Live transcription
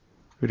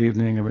Good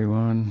evening,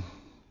 everyone.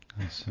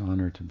 It's an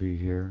honor to be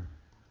here,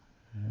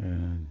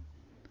 and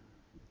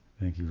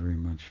thank you very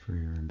much for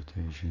your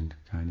invitation,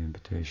 kind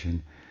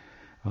invitation.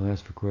 I'll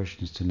ask for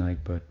questions tonight,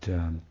 but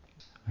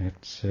I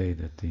have to say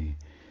that the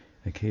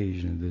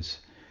occasion of this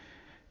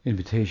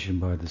invitation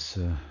by this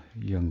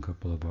young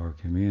couple of our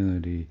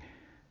community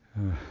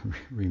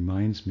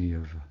reminds me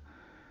of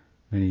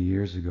many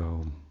years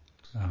ago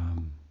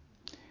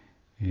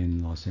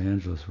in Los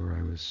Angeles, where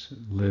I was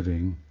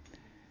living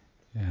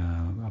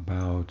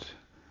about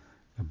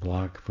a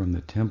block from the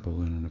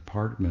temple, in an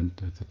apartment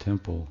that the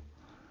temple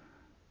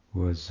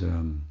was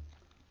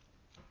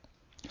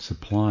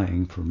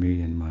supplying for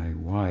me and my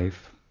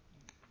wife,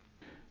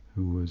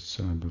 who was,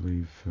 I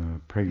believe,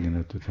 pregnant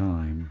at the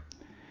time.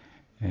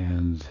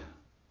 And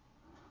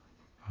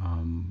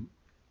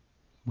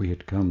we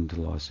had come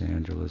to Los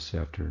Angeles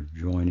after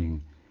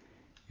joining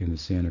in the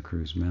Santa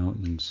Cruz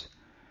Mountains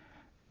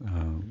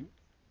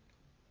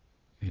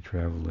a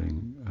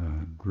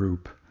traveling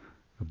group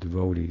of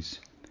devotees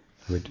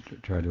who had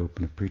tried to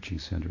open a preaching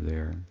center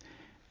there.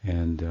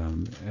 And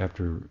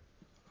after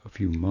a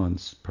few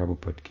months,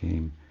 Prabhupada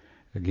came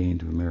again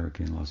to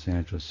America in Los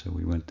Angeles, so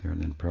we went there,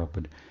 and then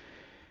Prabhupada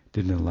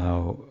didn't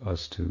allow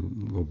us to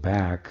go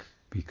back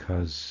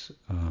because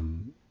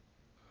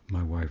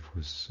my wife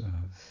was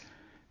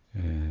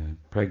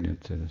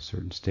pregnant at a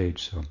certain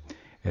stage. So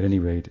at any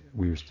rate,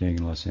 we were staying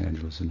in Los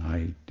Angeles, and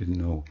I didn't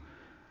know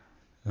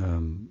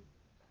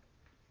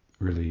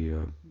really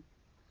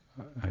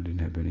I didn't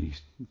have any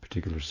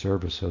particular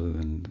service other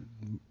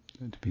than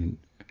to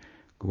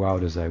go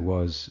out as I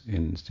was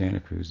in Santa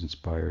Cruz,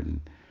 inspired,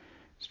 and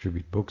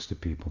distribute books to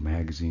people,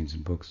 magazines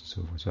and books and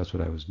so forth. So that's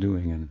what I was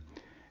doing, and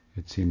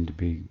it seemed to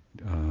be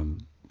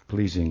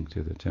pleasing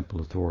to the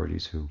temple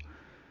authorities, who,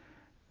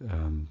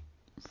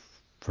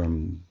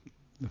 from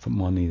the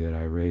money that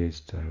I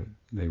raised,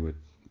 they would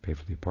pay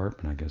for the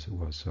apartment, I guess it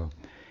was. So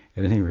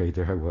at any rate,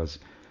 there I was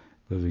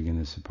living in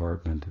this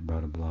apartment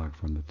about a block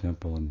from the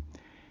temple and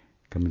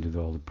coming to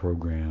all the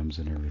programs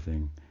and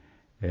everything.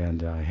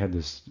 And I had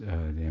this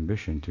the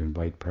ambition to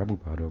invite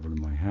Prabhupada over to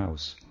my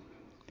house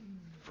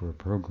for a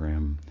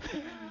program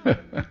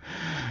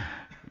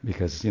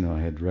because, I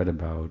had read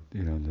about,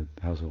 that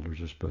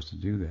householders are supposed to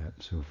do that and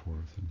so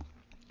forth. And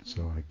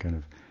so I kind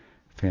of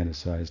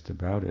fantasized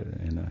about it.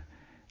 And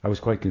I was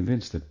quite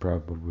convinced that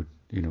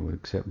Prabhupada would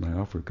accept my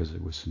offer because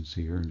it was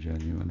sincere and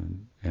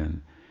genuine.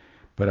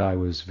 But I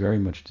was very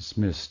much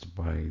dismissed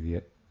by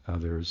the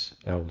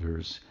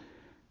elders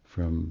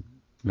from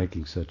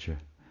making such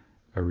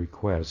a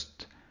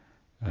request.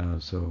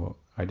 So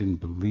I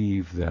didn't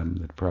believe them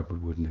that Prabhupada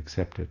wouldn't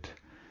accept it,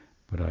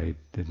 but I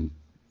didn't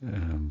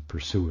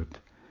pursue it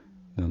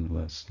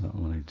nonetheless, not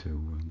wanting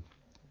to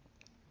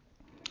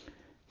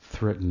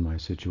threaten my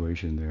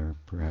situation there,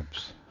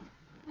 perhaps,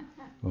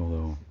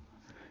 although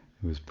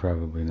it was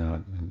probably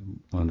not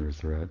under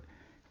threat.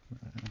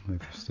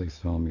 They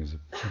saw me as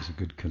a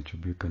good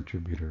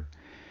contributor.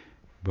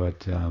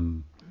 But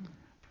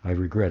I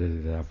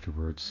regretted it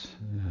afterwards.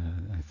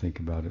 I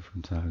think about it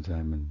from time to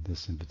time, and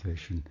this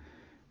invitation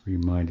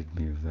reminded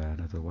me of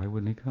that. I thought, why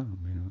wouldn't he come?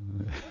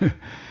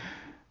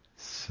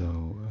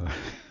 So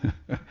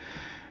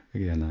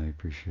again, I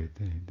appreciate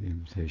the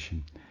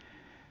invitation.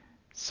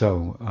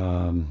 So,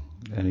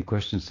 any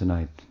questions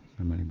tonight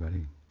from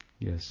anybody?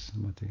 Yes,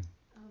 Mati.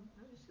 I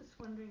was just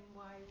wondering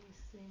why we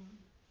sing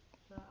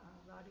the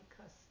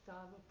Radhika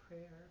Stava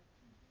prayer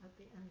at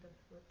the end of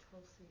the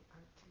Tulsi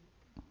Arti.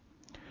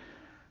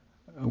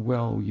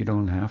 Well, you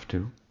don't have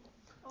to.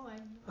 Oh, I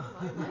know.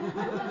 I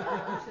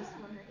was just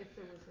wondering if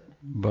there was a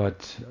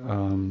But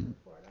reason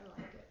for it. I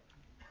like it.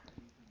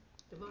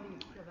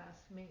 Devotees have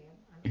asked me, and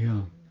I didn't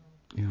know.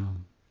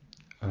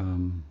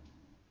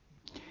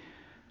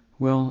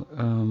 Well,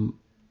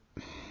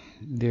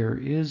 there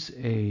is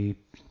a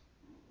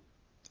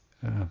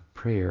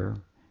prayer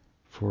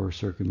for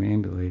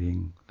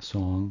circumambulating, a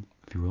song,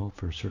 if you will,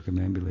 for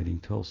circumambulating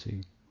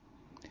Tulsi.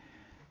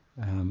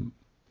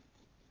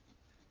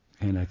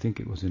 And I think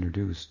it was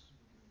introduced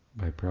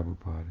by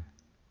Prabhupada.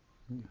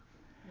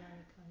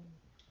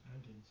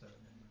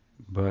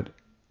 But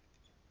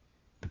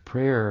the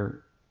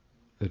prayer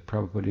that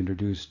Prabhupada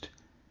introduced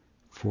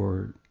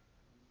or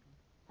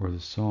the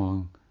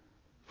song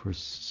for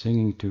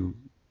singing to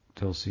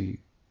Tulsi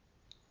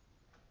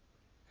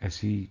as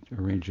he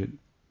arranged it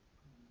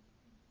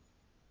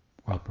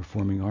while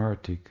performing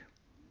Aratik,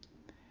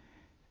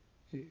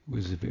 it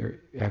was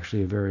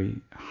actually a very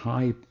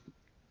high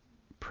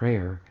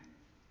prayer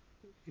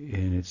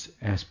in its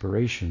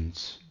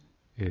aspirations.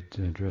 It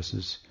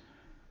addresses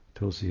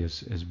Tulsi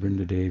as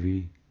Vrinda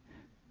Devi,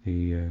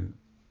 the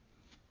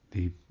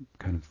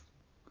kind of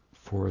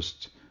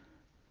forest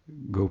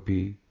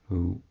gopi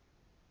who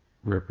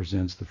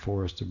represents the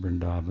forest of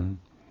Vrindavan,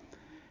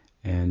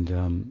 and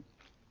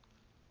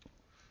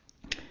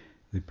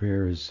the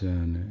prayer is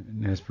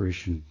an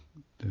aspiration,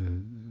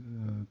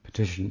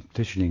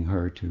 petitioning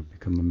her to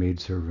become a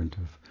maidservant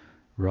of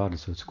Radha.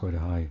 So it's quite a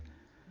high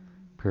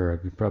prayer.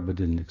 We probably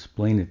didn't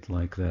explain it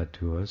like that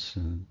to us,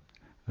 and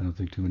I don't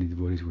think too many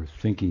devotees were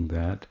thinking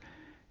that.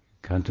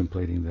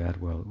 contemplating that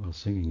while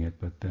singing it,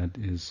 but that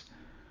is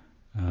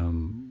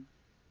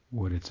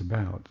what it's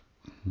about.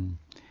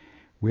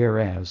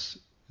 Whereas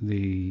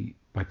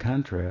by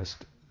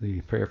contrast,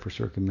 the prayer for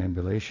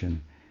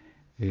circumambulation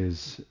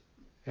is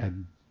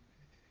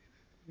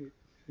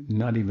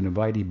not even a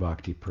Vaidhi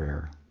Bhakti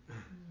prayer.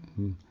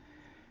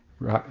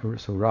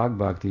 So Rag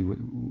Bhakti,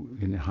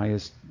 in the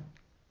highest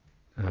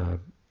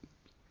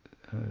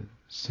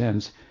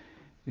sense,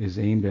 is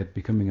aimed at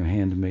becoming a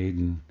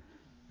handmaiden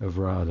of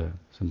Radha.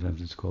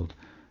 Sometimes it's called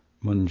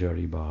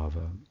Manjari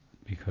Bhava,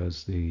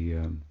 because the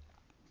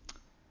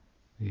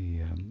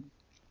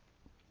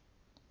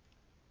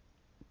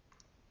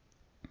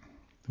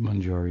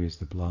Manjari is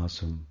the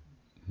blossom,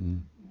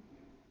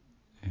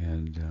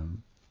 and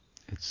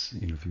it's,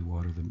 if you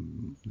water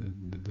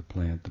the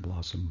plant, the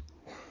blossom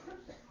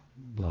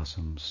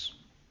blossoms.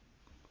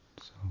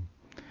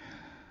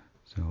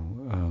 So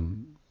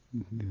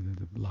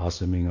the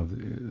blossoming of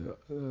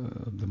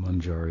the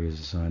Manjari is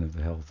a sign of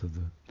the health of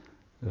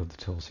the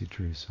Tulsi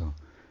tree. So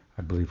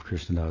I believe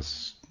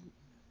Krishnadas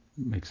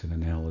makes an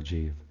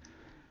analogy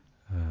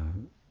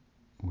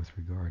with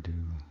regard to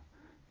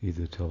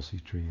either a Tulsi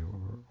tree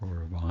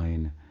or a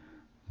vine,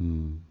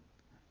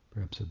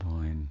 perhaps a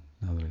vine,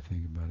 now that I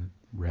think about it,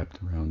 wrapped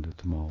around a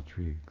tamal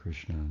tree,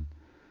 Krishna.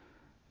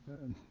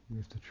 And,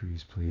 if the tree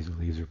is pleased, the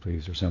leaves are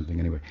pleased, or something.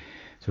 Anyway,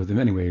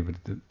 but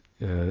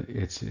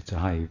it's a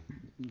high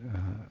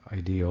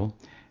ideal,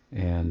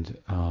 and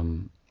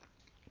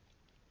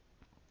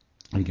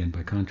again,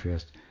 by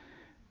contrast,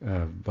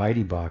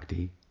 Vaidhi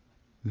Bhakti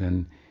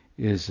then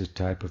is a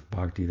type of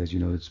bhakti that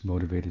that's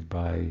motivated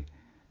by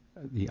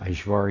the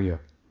Aishvarya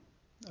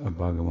of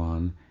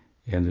Bhagavan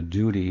and the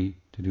duty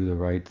to do the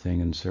right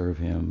thing and serve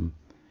him,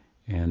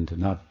 and to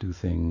not do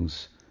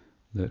things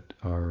that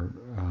are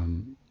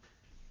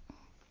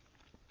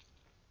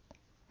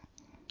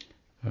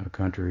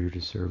contrary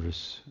to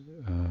service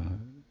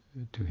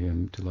to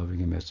him, to loving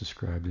him as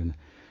described in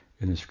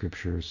the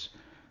scriptures.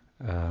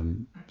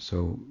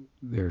 So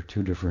there are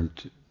two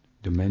different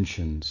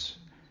dimensions.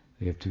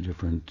 They have two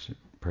different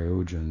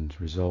prayojans,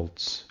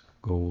 results,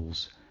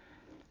 goals.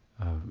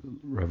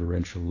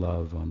 Reverential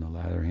love on the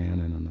latter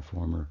hand, and on the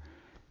former,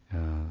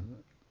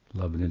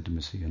 love and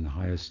intimacy, and the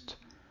highest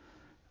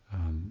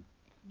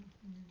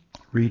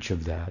reach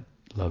of that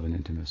love and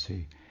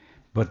intimacy.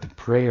 But the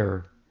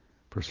prayer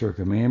for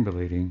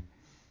circumambulating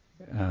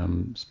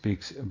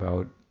speaks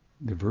about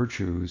the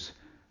virtues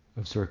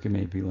of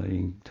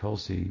circumambulating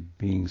Tulsi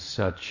being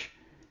such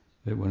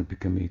that one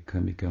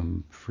can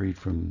become freed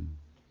from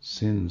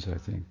sins, I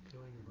think.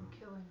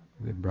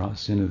 The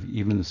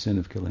sin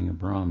of killing a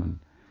Brahmin.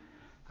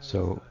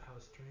 So, how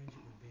strange it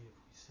would be if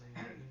we sang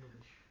the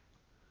English.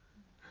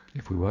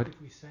 If we what?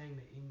 If we sang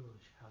the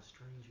English, how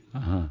strange it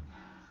would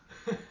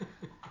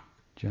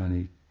be.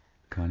 Jani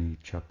Kani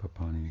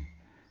Chapapani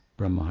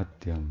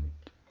Brahmahatyam.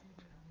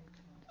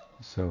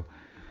 So,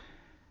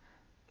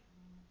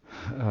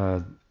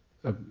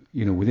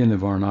 within the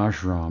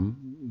Varnashram,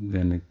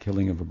 then the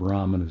killing of a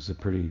Brahmin is a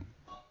pretty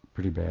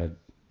bad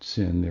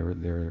sin.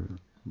 They're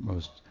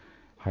most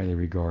highly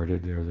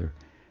regarded. They're the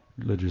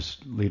religious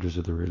leaders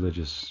of the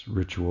religious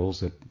rituals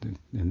that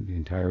in the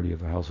entirety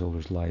of a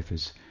householder's life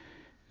is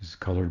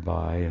colored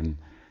by, and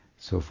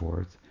so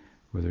forth,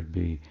 whether it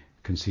be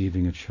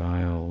conceiving a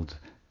child,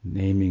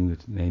 naming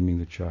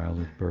the child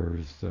at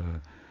birth,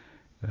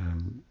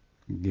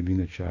 giving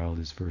the child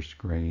his first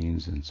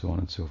grains, and so on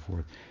and so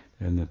forth.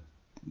 And the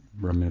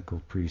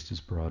Brahminical priest is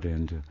brought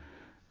in to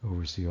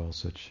oversee all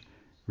such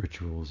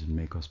rituals and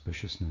make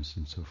auspiciousness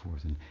and so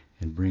forth,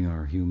 and bring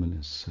our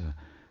humanness,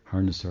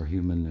 harness our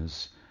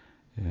humanness,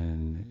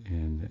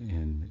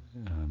 and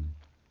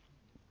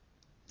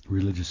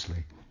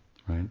religiously,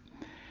 right?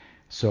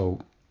 So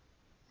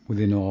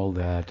within all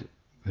that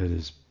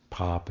is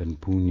pop and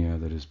punya,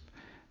 that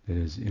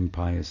is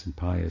impious and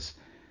pious,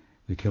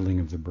 the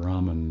killing of the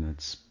Brahmin,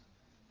 that's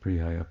pretty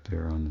high up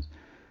there on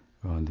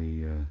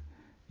the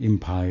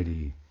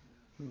impiety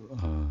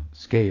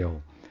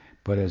scale.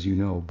 But as you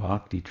know,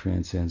 bhakti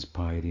transcends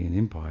piety and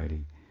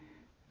impiety.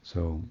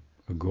 So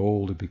a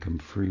goal to become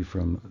free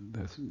from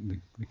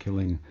the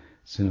killing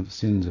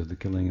sins of the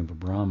killing of a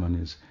Brahmin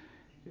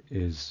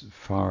is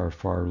far,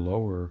 far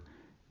lower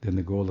than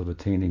the goal of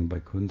attaining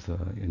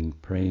Vaikuntha in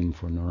praying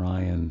for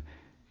Narayan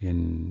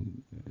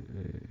in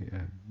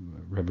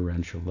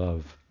reverential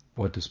love.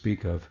 What to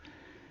speak of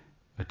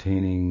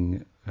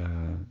attaining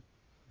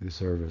the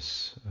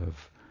service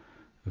of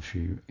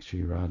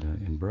Sri Radha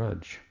in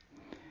Braj.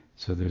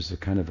 So there's a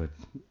kind of a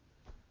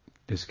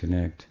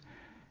disconnect,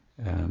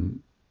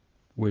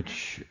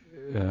 which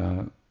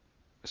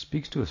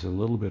speaks to us a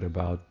little bit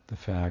about the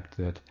fact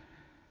that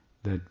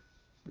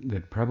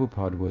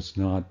Prabhupada was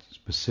not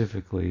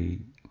specifically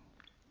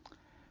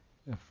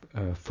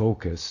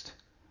focused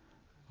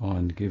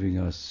on giving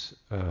us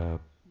a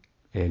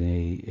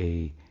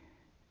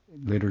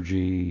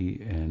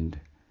liturgy and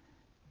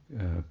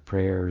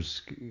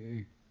prayers,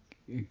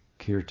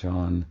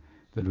 kirtan,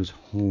 that was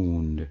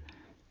honed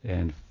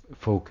and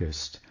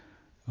focused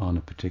on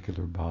a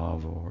particular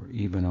bhav, or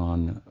even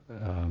on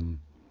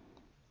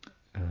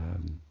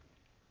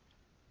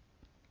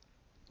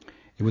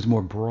it was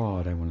more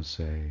broad, I want to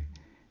say,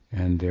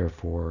 and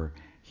therefore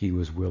he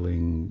was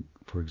willing,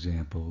 for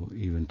example,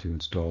 even to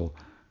install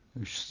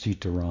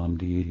Sitaram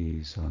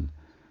deities on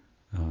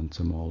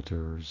some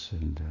altars,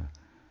 and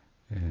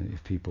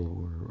if people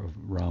were of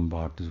Ram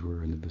Bhaktas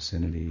were in the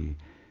vicinity,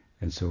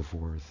 and so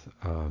forth.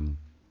 And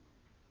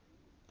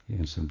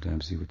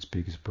sometimes he would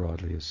speak as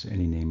broadly as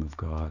any name of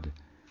God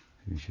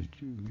we should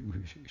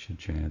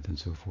chant, and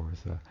so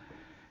forth.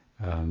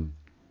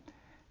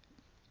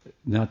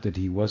 Not that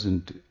he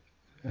wasn't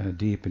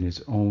deep in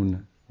his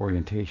own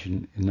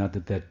orientation, and not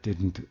that that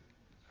didn't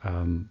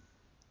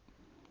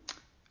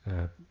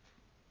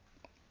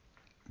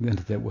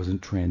that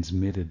wasn't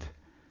transmitted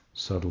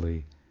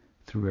subtly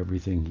through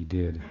everything he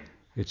did.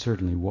 It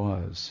certainly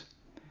was,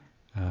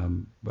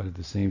 but at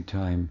the same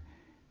time,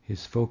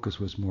 his focus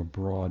was more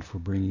broad for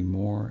bringing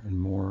more and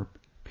more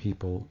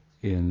people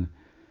in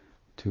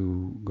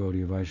to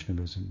Gaudiya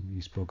Vaishnavism.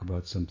 He spoke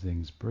about some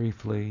things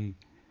briefly,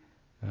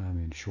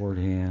 in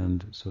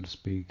shorthand, so to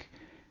speak.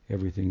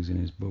 Everything's in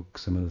his book,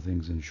 some of the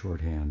things in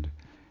shorthand.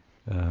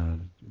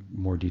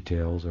 More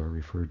details are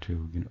referred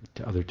to,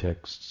 to other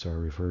texts are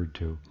referred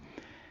to,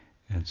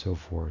 and so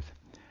forth.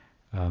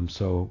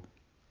 So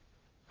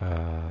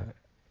I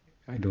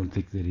don't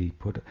think that he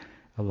put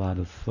a lot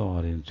of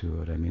thought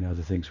into it. I mean,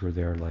 other things were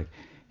there, like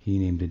he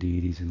named the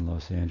deities in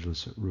Los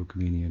Angeles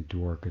Rukmini and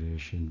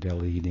Dwarkadish. In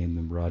Delhi, he named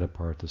them Radha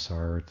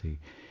Parthasarathi.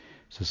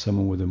 So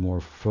someone with a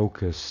more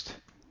focused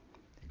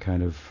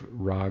kind of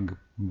rag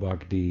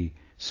bhakti,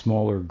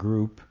 smaller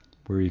group,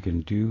 where you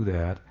can do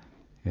that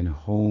and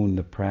hone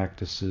the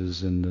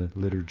practices and the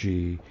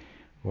liturgy,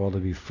 all to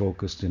be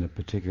focused in a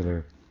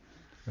particular,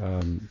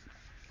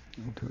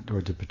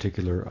 towards a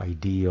particular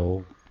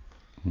ideal.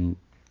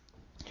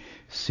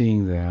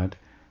 Seeing that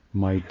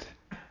might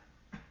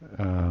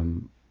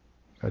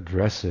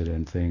address it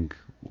and think,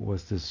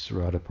 what's this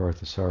Radha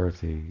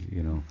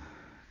Parthasarathi,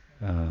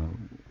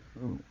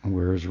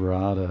 where's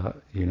Radha,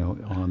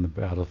 on the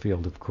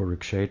battlefield of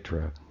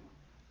Kurukshetra?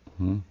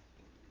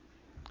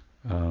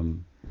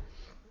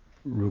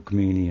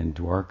 Rukmini and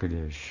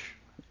Dwarkadish.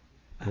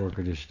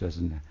 Dwarkadish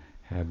doesn't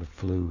have a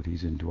flute,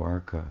 he's in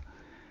Dwarka.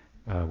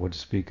 What to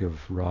speak of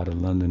Radha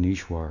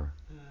Landanishwar,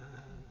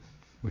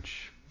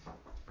 which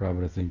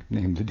Prabhupada, I think,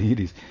 named the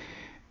deities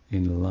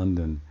in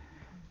London.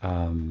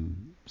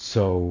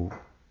 So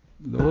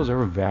those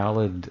are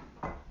valid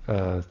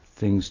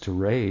things to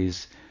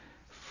raise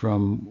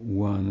from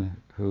one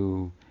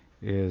who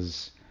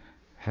has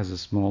a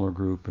smaller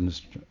group and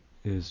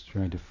is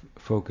trying to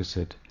focus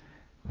it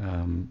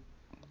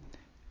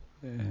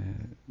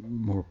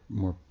more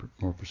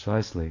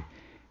precisely.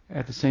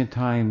 At the same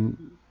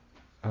time,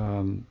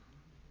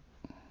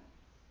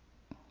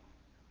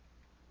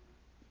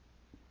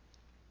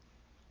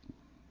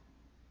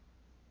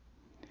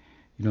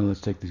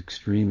 let's take the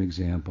extreme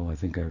example. I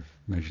think I've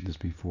mentioned this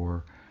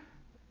before.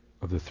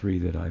 Of the three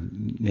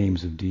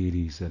names of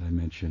deities that I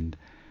mentioned,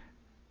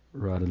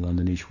 Radha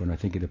Landanishwar, and I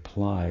think it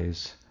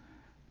applies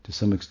to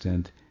some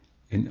extent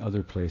in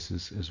other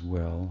places as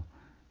well,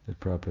 that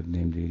Prabhupada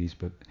named deities.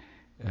 But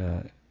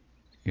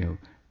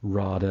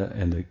Radha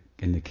and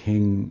the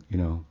king,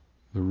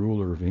 the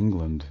ruler of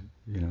England,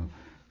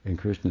 and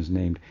Krishna's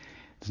named.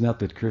 It's not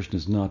that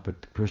Krishna's not,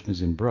 but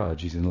Krishna's in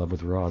Braj. He's in love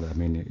with Radha. I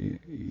mean,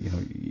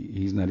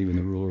 he's not even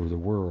the ruler of the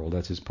world.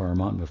 That's his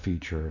Paramatma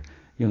feature.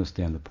 You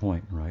understand the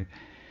point, right?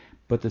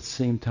 But at the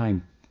same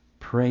time,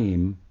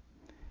 prem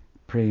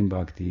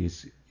bhakti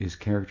is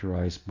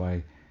characterized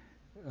by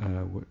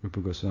what Rupa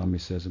Goswami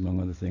says, among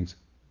other things,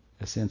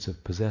 a sense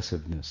of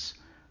possessiveness,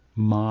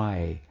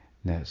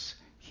 my-ness.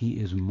 He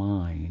is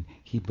mine.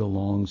 He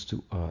belongs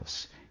to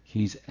us.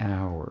 He's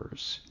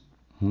ours.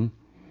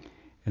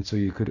 And so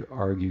you could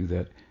argue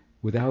that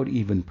without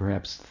even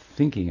perhaps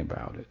thinking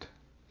about it,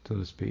 so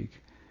to speak,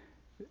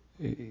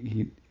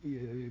 he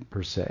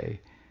per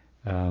se,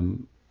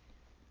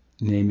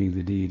 naming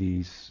the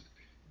deities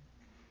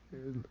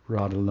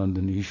Radha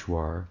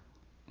Landanishwar,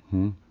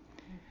 and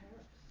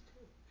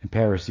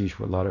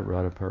Parasishwar,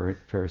 Radha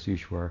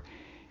Parasishwar,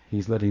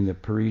 he's letting the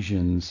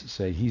Parisians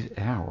say he's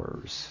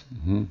ours.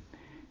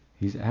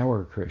 He's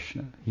our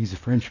Krishna. He's a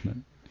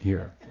Frenchman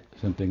here,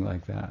 something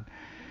like that.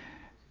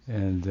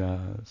 And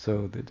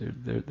so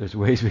there's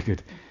ways we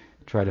could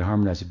try to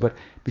harmonize it. But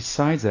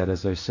besides that,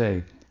 as I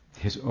say,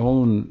 his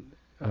own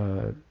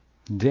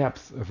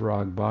depth of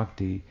rag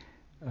bhakti,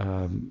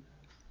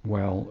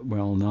 while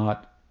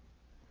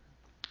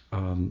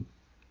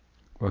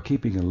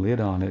keeping a lid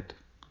on it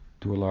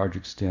to a large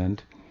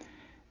extent,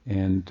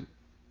 and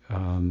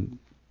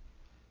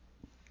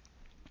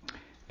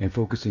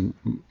focusing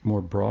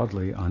more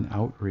broadly on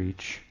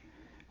outreach,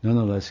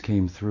 nonetheless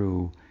came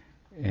through.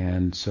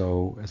 And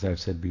so, as I've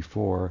said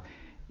before,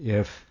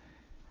 if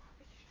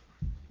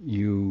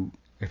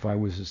I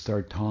was to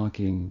start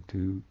talking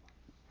to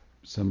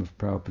some of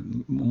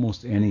Prabhupada,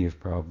 almost any of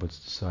Prabhupada's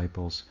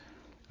disciples,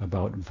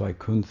 about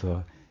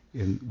Vaikuntha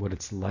and what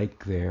it's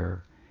like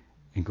there,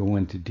 and go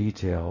into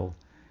detail,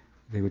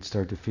 they would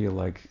start to feel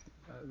like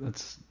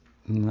that's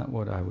not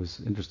what I was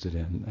interested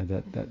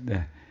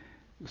in.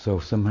 So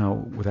somehow,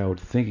 without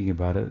thinking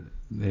about it,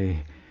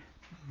 they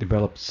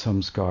developed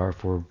some scar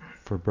for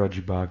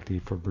Braj Bhakti,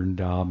 for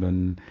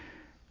Vrindavan.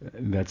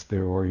 That's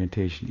their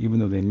orientation. Even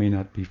though they may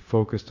not be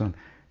focused on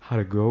how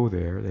to go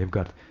there, they've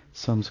got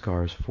some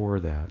scars for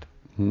that.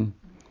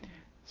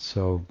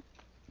 So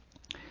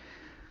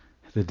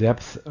the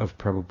depth of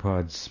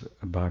Prabhupada's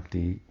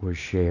bhakti was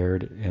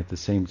shared at the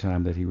same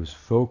time that he was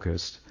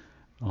focused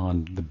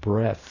on the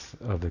breadth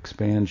of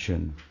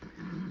expansion.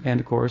 And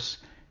of course,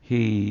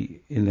 he,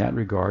 in that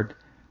regard,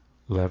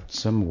 left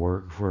some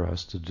work for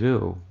us to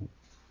do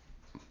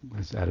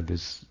out of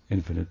his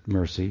infinite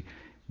mercy.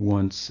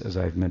 Once, as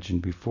I've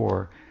mentioned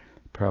before,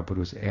 Prabhupada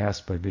was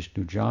asked by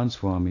Vishnu Jan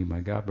Swami,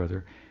 my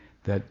godbrother,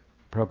 that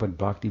Prabhupada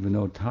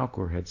Bhaktivinoda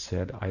Thakur had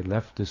said, "I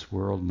left this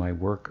world, my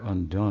work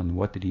undone."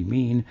 What did he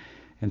mean?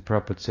 And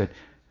Prabhupada said,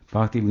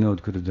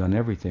 Bhaktivinoda could have done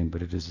everything,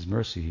 but it is his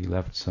mercy. He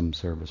left some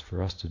service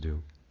for us to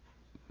do.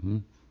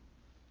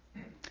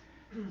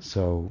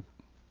 So,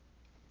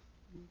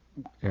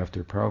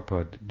 after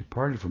Prabhupada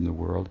departed from the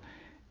world,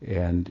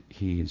 and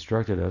he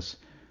instructed us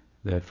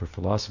that for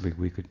philosophy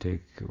we could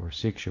take, or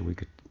Siksha, we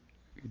could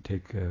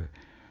take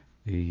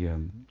the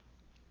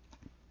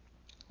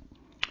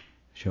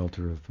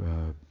shelter of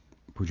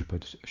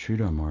Pujapad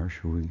Sridhar Maharaj,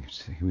 who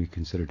we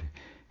considered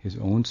his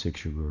own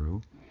Siksha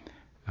Guru.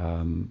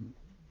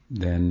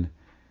 Then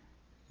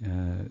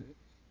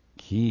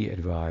he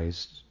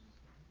advised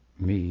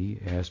me,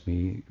 asked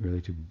me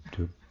really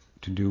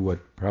to do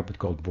what Prabhupada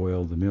called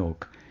boil the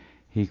milk.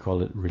 He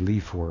called it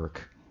relief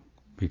work,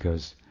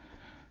 because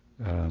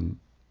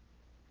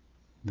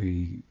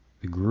the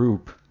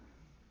group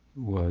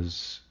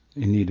was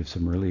in need of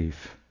some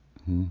relief.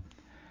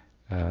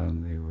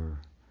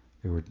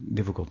 They were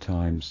difficult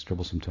times,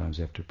 troublesome times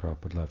after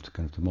Prabhupada left,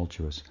 kind of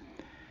tumultuous.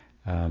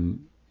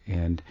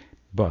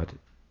 But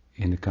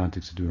in the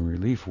context of doing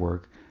relief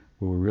work,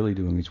 what we're really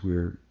doing is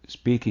we're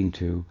speaking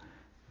to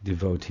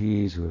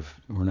devotees who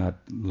are not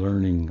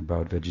learning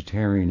about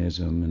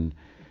vegetarianism and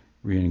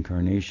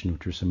reincarnation,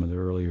 which are some of the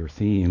earlier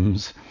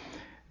themes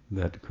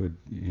that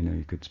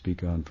you could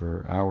speak on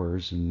for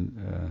hours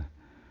and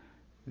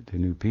to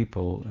new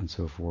people and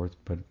so forth,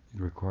 but it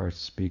requires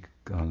to speak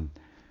on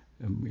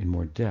in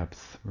more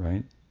depth,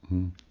 right?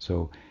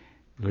 So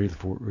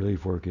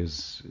relief work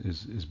is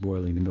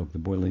boiling the milk. The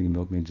boiling the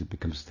milk means it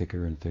becomes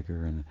thicker and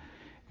thicker,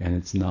 and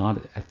it's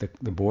not at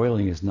the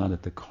boiling is not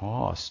at the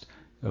cost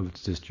of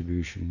its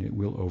distribution. It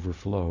will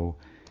overflow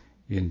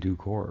in due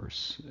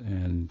course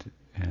and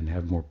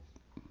have more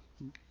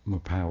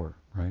power,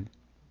 right?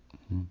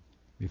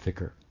 Be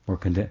thicker, more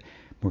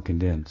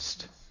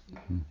condensed,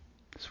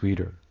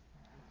 sweeter.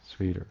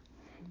 There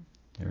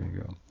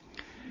you go.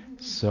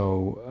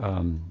 So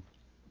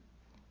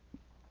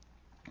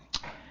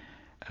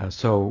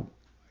so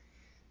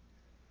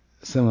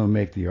someone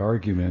make the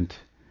argument,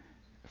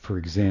 for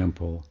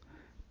example,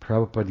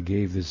 Prabhupada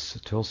gave this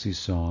Tulsi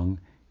song,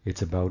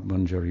 it's about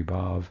Manjari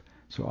Bhav,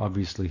 so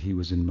obviously he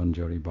was in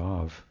Manjari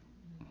Bhav.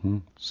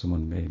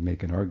 Someone may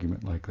make an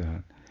argument like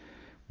that.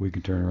 We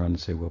can turn around and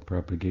say, well,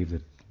 Prabhupada gave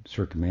the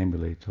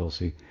circumambulate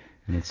Tulsi,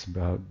 and it's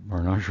about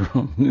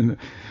Varnashram,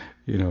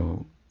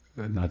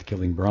 not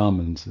killing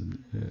Brahmins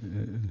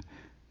and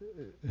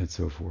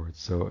so forth.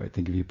 So I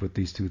think if you put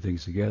these two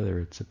things together,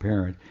 it's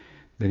apparent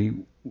that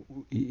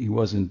he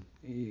was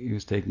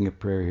taking a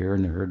prayer here,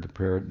 and they heard the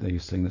prayer, they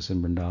sing this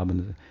in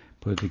Vrindavan,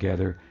 put it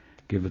together,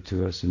 give it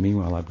to us, and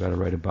meanwhile I've got to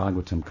write a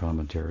Bhagavatam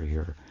commentary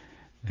here,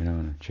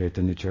 and a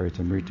Chaitanya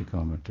Charitamrita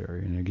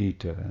commentary, and a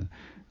Gita,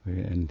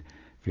 and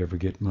if you ever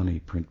get money,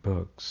 print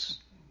books,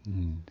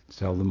 and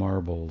sell the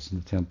marbles in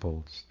the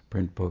temples,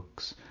 print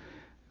books.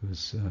 It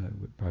was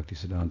what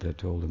Bhaktisiddhanta had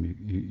told him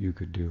you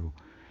could do.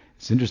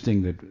 It's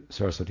interesting that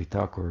Saraswati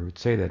Thakur would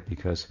say that,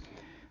 because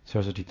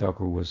Saraswati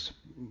Thakur was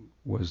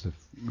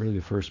really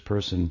the first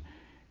person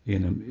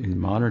in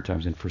modern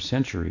times and for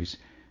centuries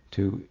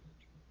to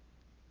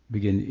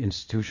begin to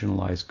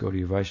institutionalize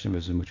Gaudiya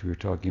Vaishnavism, which we were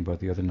talking about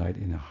the other night,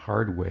 in a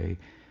hard way,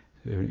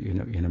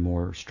 in a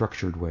more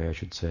structured way, I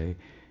should say,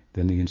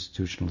 than the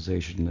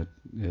institutionalization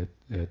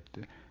that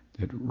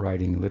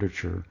writing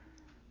literature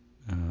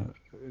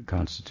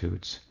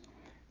constitutes,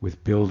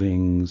 with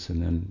buildings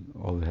and then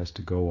all that has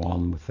to go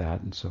on with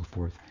that and so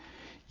forth.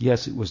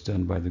 Yes, it was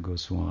done by the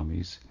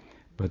Goswamis,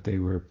 but they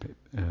were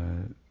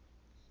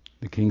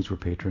the kings were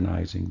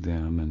patronizing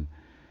them and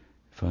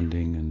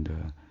funding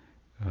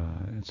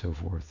and so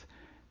forth.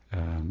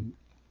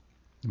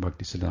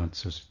 Bhaktisiddhanta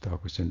Saraswati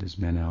Thakur sent his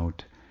men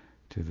out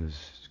to the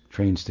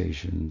train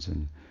stations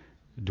and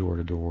door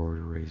to door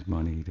to raise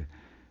money to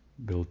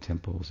build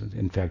temples. And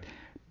in fact,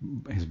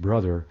 his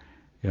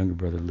younger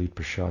brother Leet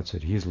Prashad,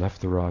 said he has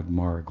left the Rag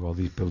Marg while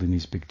he's building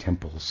these big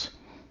temples.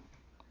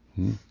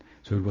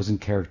 So it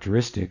wasn't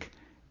characteristic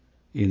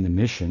in the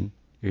mission,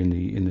 in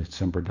the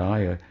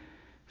Sampradaya,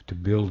 to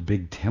build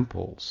big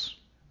temples.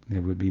 It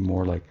would be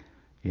more like,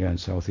 in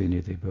South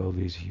India they build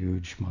these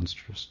huge,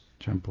 monstrous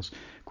temples.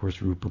 Of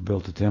course, Rupa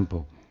built a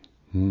temple.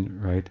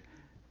 right?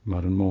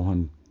 Madan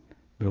Mohan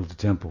built a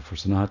temple for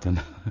Sanatan,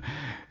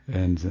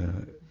 and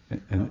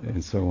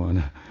so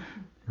on.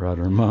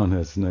 Radharaman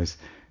has a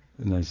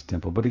nice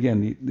temple. But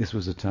again, this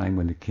was a time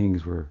when the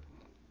kings were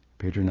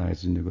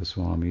patronizing the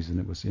Goswamis, and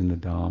it was in the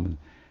Dham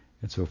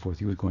and so forth.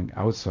 He was going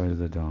outside of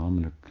the Dham,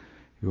 and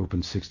he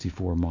opened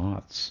 64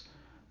 mats,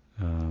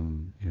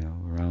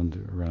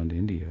 around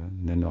India,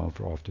 and then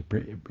off to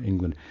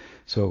England.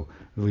 So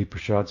Lee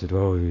Prashad said,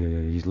 "Oh,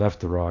 he's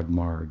left the Rag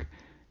Marg."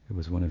 It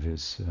was one of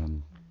his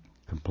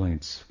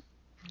complaints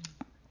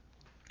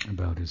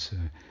about his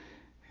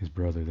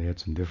brother. They had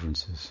some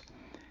differences,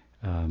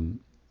 but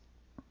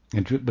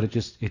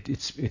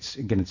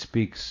it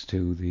speaks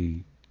to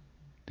the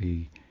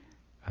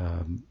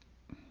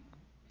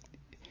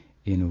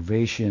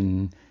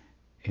innovation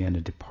and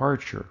a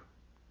departure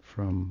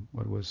from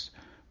what was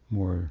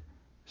more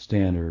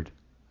standard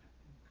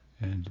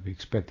and to be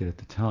expected at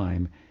the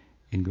time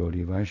in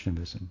Gaudiya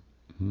Vaishnavism.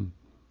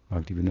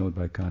 Bhakti Vinod,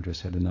 by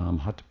contrast, had a Nam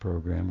Hat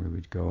program where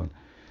we'd go in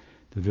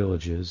the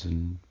villages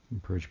and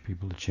encourage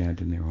people to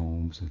chant in their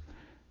homes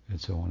and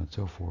so on and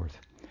so forth.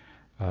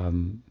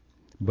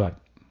 But,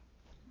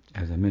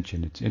 as I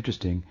mentioned, it's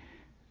interesting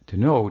to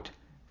note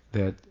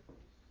that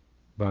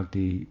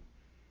Bhakti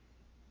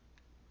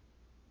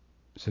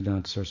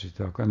Siddhanta Saraswati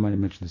Thakur, I might have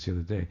mentioned this the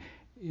other day,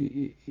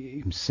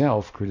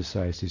 himself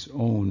criticized his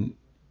own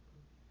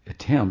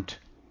attempt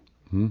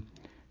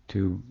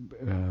to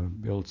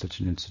build such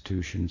an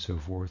institution and so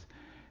forth.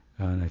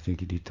 And I think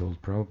he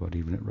told Prabhupada,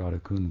 even at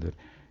Radhakund, that,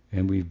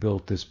 and we've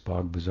built this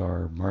Bog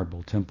Bazaar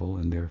marble temple,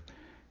 and they're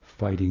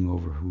fighting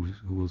over who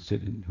will stay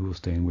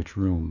in which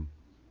room.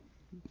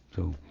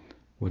 So,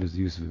 what is the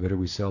use of it? Better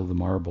we sell the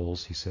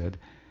marbles, he said,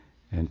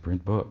 and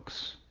print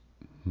books.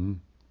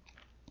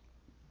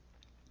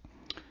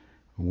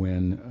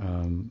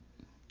 When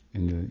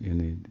in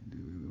the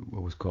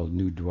what was called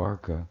New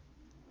Dwarka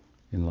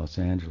in Los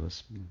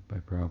Angeles by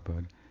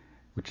Prabhupada,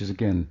 which is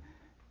again,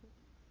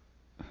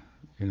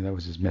 that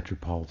was his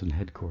metropolitan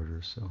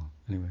headquarters. So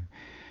anyway,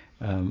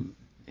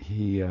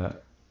 he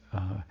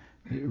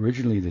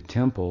originally the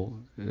temple,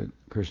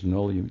 Krishna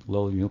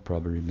Loli, you'll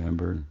probably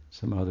remember, and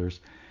some others,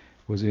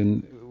 was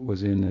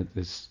in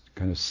this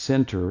kind of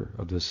center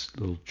of this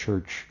little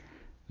church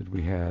that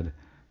we had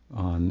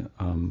on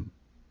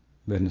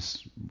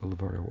Venice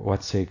Boulevard, or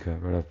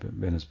Watseka, right up at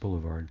Venice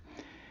Boulevard.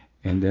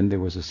 And then there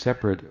was a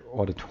separate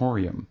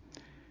auditorium.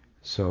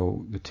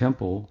 So the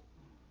temple,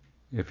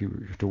 if you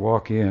were to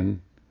walk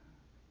in,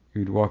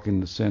 you'd walk in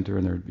the center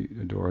and there'd be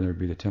a door and there'd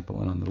be the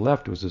temple. And on the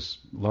left was this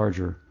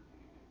larger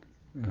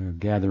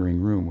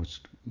gathering room, which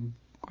was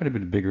quite a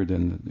bit bigger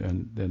than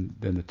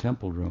the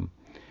temple room.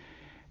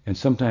 And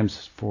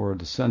sometimes for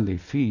the Sunday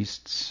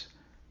feasts,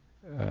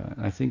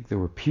 I think there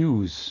were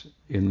pews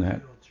in that.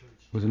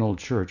 It was an old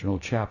church, an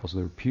old chapel, so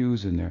there were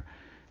pews in there.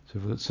 So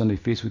for the Sunday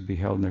feast would be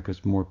held in there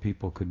because more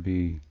people could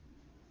be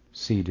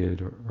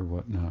seated or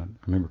whatnot.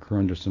 I remember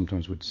Karunda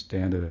sometimes would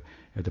stand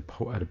at the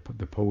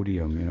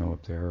podium,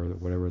 up there, or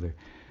whatever the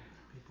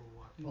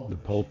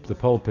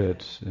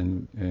pulpit,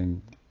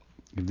 and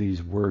give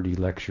these wordy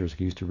lectures.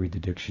 He used to read the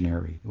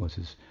dictionary. It was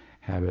his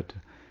habit to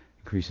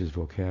increase his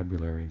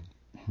vocabulary.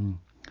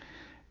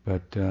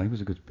 But he was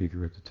a good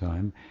speaker at the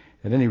time.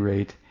 At any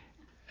rate,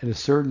 at a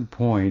certain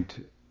point,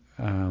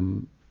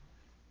 in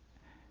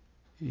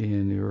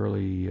the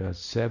early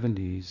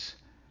 70s,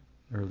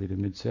 early to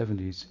mid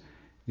 70s,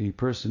 the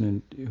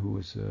person who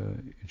was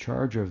in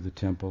charge of the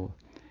temple,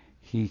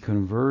 he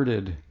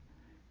converted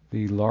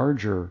the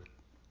larger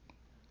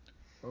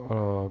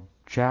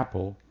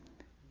chapel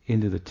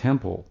into the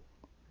temple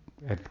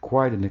at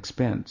quite an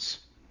expense.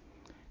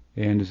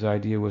 And his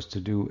idea was to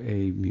do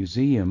a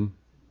museum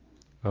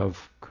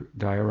of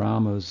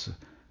dioramas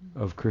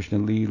of Krishna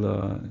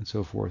Lila and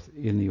so forth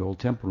in the old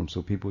temple room.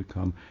 So people would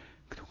come,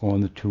 go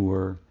on the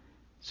tour,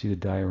 see the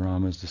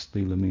dioramas, this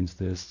Lila means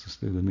this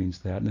Lila means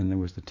that, and then there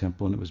was the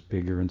temple and it was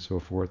bigger and so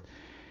forth.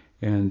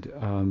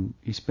 And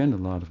he spent a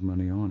lot of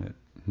money on it.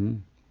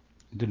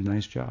 Did a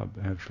nice job,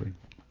 actually.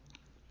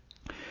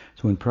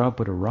 So when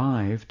Prabhupada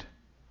arrived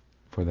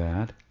for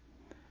that,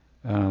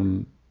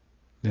 then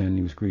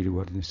he was greeted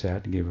and he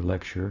sat and gave a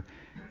lecture,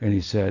 and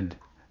he said,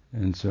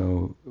 and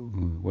so,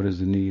 what is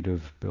the need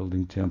of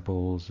building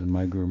temples? And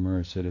my Guru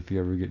Maharaj said, if you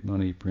ever get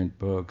money, print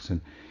books. And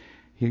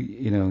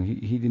he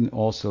didn't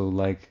also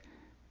like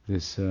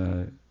this.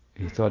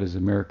 He thought his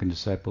American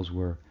disciples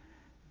were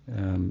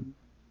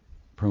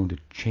prone to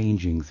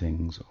changing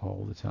things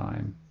all the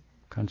time,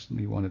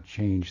 constantly want to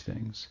change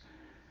things,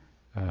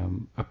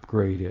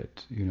 upgrade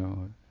it.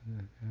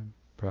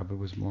 Probably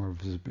was more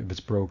of if it's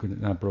broken,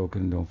 not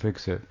broken, don't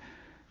fix it,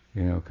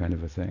 kind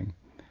of a thing.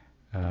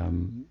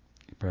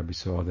 You probably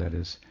saw that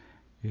as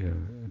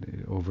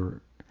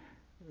over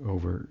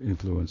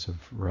influence of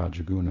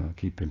Rajaguna,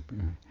 keep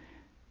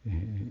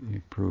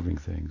improving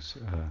things.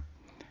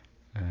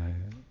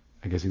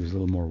 I guess he was a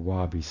little more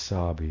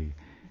wabi-sabi,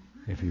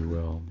 if you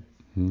will.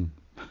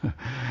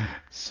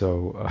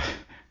 So,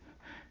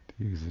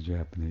 to use a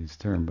Japanese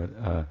term, but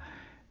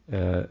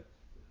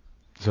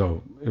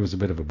so it was a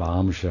bit of a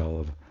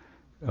bombshell of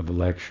of a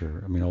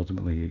lecture. I mean,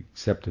 ultimately he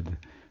accepted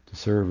the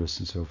service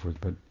and so forth,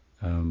 but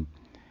uh,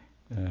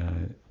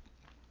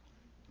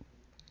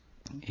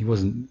 he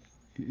wasn't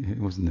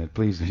that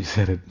pleased when he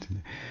said it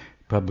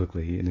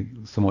publicly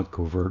in a somewhat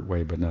covert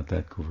way, but not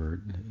that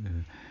covert.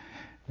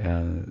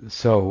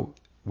 So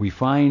we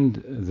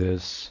find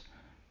this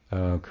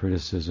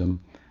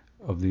criticism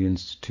of the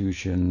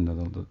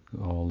institution,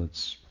 all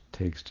it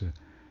takes to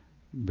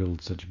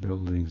build such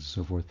buildings and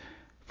so forth,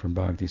 from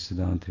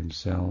Bhaktisiddhanta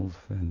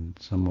himself, and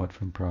somewhat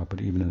from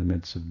Prabhupada, even in the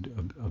midst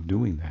of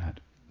doing that.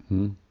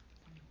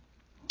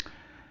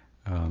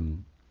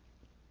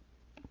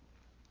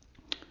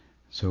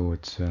 So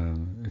it's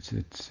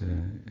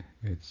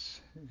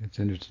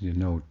interesting to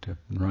note that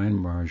Narayan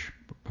Maharaj,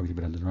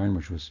 Bhaktivedanta Narayan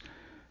Maharaj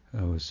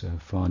was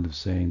fond of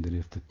saying that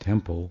if the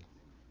temple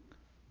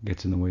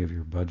gets in the way of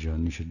your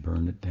bhajan, you should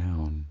burn it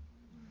down.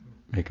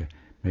 Make a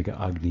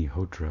Agni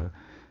Hotra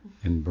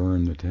and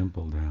burn the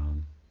temple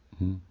down.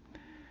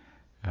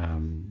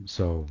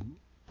 So it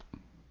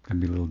can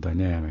be a little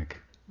dynamic,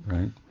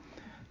 right?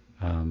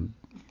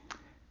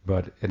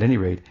 But at any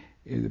rate,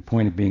 the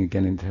point of being,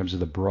 again, in terms of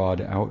the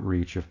broad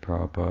outreach of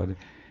Prabhupada,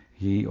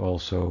 he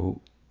also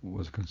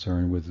was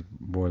concerned with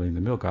boiling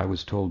the milk. I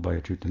was told by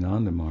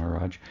Achyutananda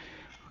Maharaj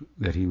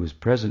that he was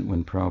present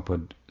when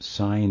Prabhupada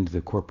signed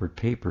the corporate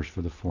papers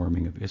for the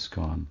forming of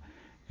ISKCON,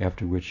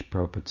 after which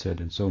Prabhupada said,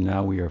 and so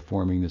now we are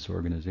forming this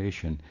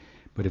organization,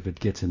 but if it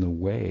gets in the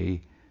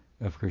way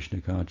of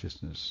Krishna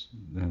consciousness,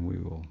 then we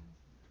will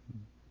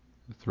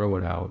throw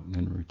it out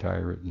and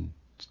retire it and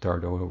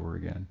start all over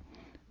again,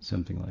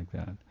 something like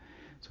that.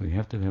 So you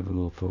have to have a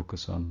little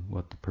focus on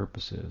what the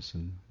purpose is,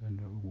 and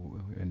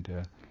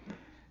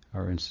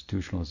our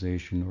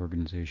institutionalization,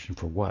 organization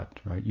for what,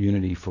 right?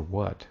 Unity for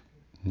what?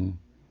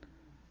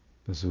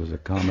 This was a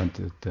comment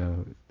that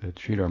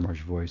Sridhar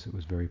Maharaj voiced that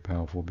was very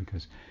powerful,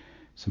 because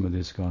some of the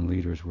ISKCON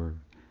leaders were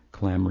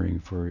clamoring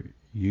for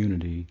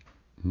unity,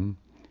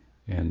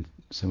 and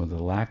some of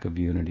the lack of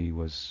unity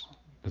was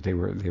that they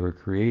were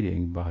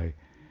creating by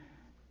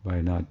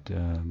not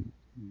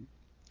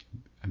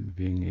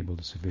being able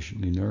to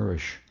sufficiently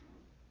nourish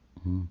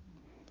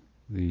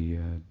the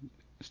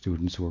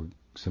students, who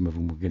some of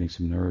them were getting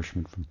some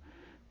nourishment from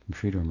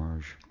Sridhar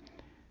Maharaj.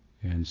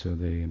 And so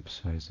they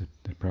emphasized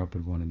that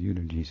Prabhupada wanted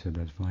unity. He said,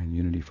 that's fine.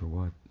 Unity for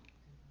what?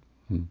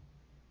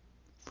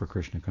 For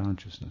Krishna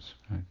consciousness,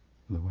 right?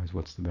 Otherwise,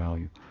 what's the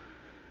value?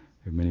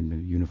 There are many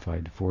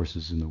unified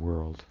forces in the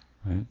world,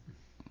 right?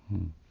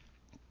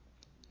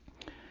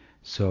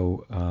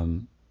 So,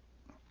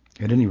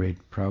 at any rate,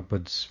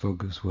 Prabhupada's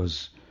focus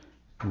was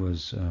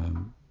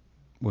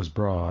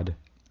broad,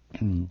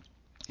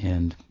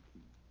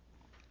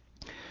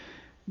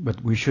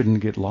 but we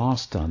shouldn't get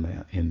lost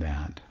in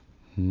that.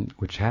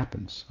 Which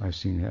happens. I've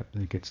seen it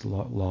happen. It gets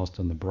lost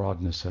on the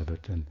broadness of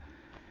it and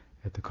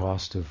at the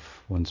cost of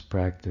one's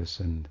practice.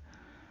 And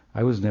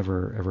I was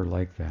never ever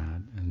like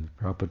that. And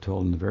Prabhupada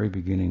told in the very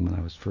beginning, when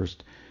I was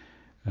first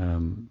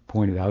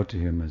pointed out to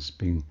him as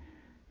being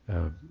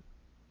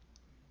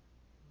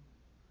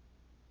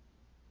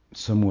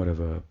somewhat of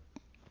a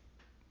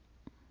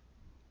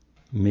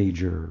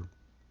major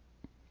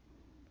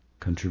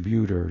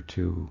contributor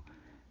to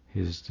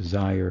his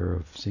desire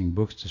of seeing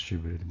books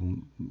distributed.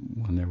 When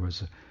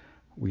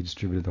we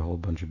distributed a whole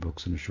bunch of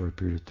books in a short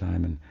period of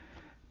time, and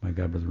my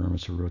godbrother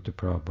Ramasa wrote to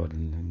Prabhupada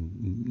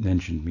and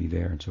mentioned me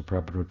there, and so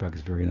Prabhupada wrote back,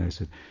 it's very nice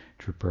that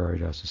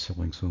Tripuraridas is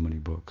selling so many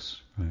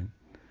books, right?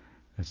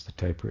 That's the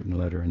typewritten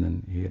letter, and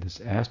then he had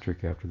this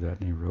asterisk after that,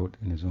 and he wrote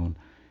in his own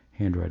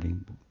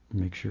handwriting,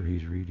 make sure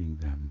he's reading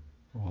them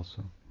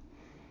also.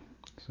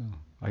 So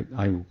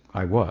I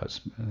was.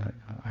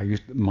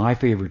 My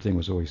favorite thing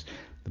was always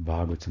the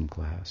Bhagavatam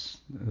class.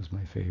 That was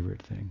my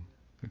favorite thing.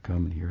 To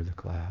come and hear the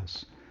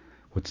class.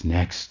 What's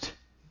next?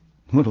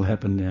 What'll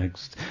happen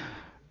next?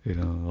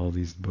 All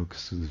these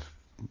books. Who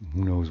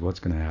knows what's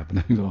going to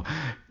happen?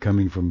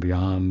 Coming from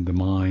beyond the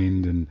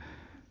mind and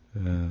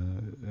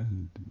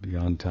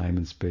beyond time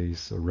and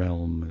space, a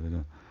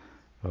realm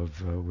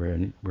of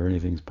where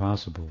anything's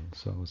possible.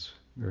 So it's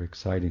very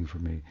exciting for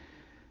me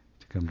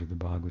to come to the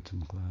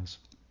Bhagavatam class.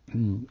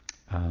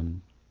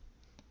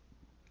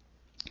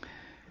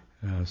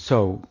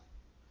 So,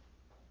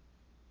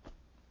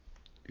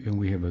 and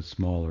we have a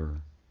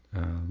smaller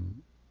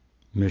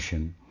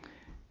mission,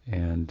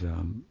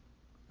 and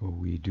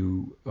we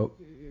do.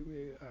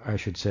 I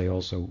should say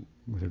also,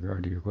 with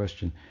regard to your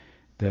question,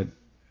 that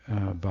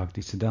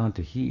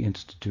Bhaktisiddhanta, he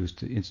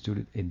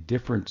instituted a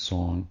different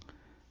song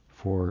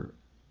for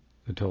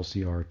the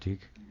Tulsi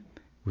Artik,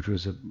 which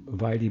was a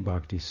Vaidhi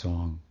Bhakti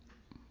song.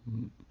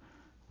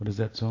 What is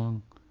that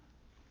song?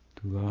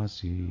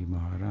 Tulasi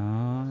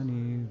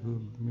Maharani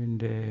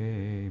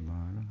Gubinde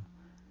Mara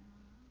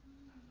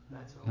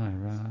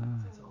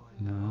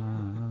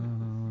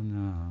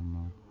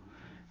Namo.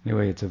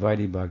 Anyway, it's a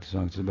Vaidhi Bhakti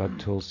song. It's about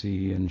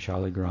Tulsi and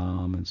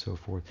Shaligram and so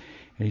forth.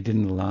 And he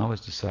didn't allow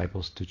his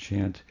disciples to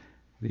chant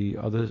the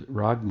other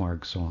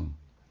Ragmarg song.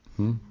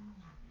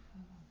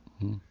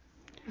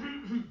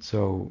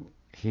 So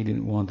he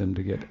didn't want them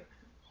to get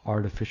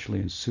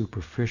artificially and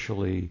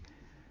superficially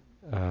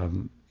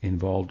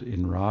involved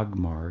in Rag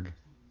Marg,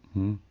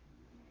 hmm?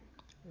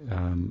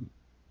 um,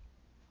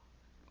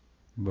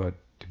 but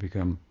to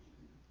become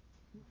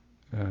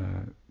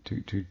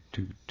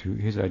to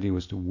his idea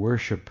was to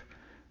worship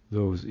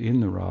those in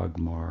the Rag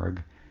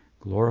Marg,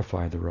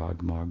 glorify the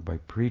Rag Marg by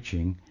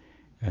preaching,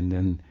 and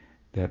then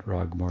that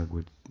Rag Marg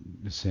would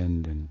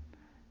descend and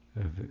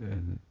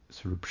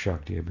sort of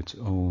Shakti of its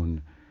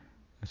own,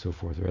 and so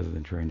forth, rather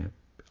than trying to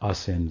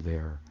ascend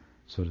there,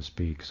 so to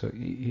speak. So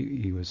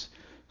he was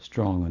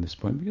strong on this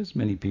point because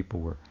many people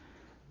were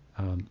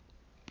kind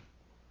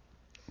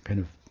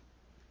of,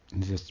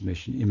 in his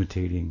estimation,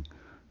 imitating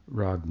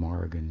Rag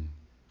Marg and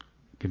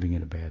giving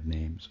it a bad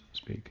name, so to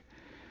speak.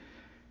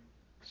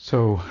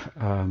 So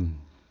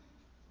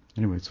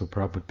anyway, so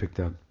Prabhupada picked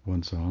out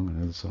one song,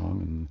 another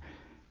song,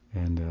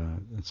 and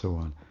so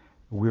on.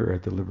 We're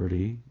at the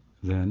liberty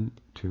then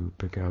to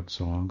pick out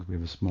songs. We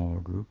have a smaller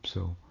group,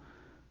 so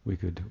we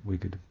could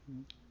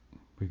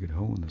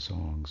hone the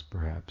songs,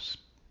 perhaps.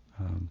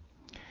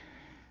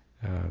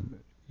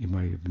 You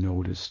might have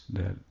noticed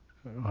that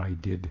I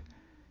did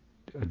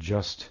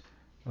adjust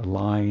a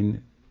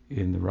line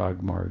in the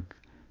Ragmarg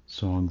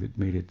song that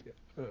made it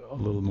a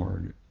little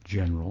more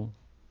general.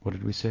 What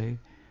did we say?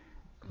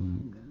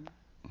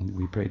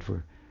 We prayed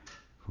for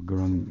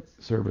Gurung,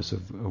 service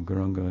of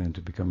Gurunga and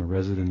to become a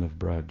resident of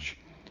Braj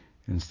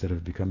instead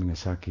of becoming a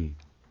Saki.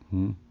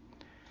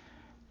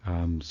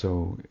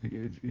 So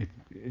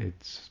it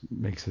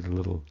makes it a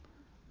little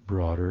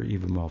broader,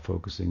 even while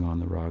focusing on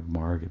the Rag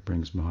Marg. It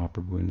brings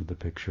Mahaprabhu into the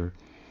picture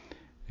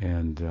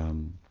and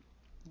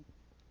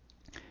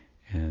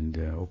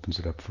opens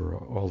it up for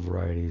all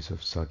varieties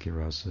of Sakya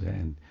Rasa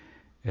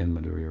and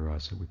Madhurya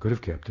Rasa. We could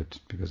have kept it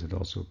because it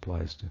also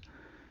applies to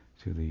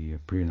the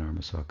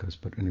Priyanarma Sakas,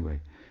 but anyway,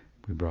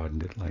 we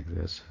broadened it like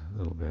this a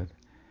little bit.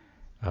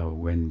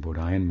 When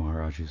Bodhayan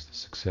Maharaj is the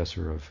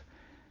successor of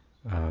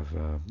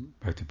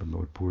Bhakti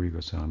Pramod Puri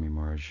Goswami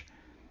Maharaj,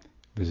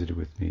 visited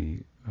with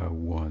me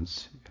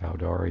once,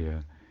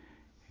 Audarya,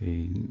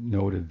 he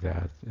noted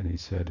that and he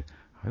said,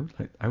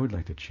 I would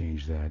like to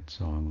change that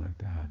song like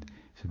that.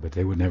 He said, but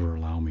they would never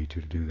allow me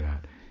to do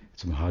that.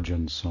 It's a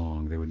Mahajan's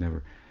song. They would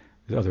never,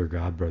 the other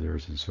God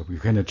brothers and so forth. You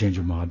cannot change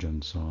a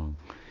Mahajan song.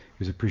 He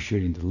was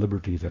appreciating the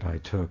liberty that I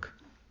took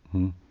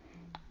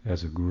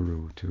as a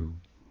guru to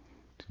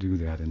do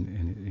that.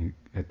 And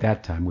at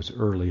that time was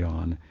early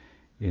on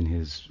in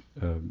his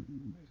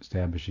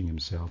establishing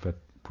himself at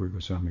Puri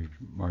Goswami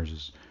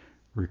Maharaj's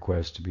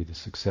request to be the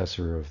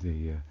successor of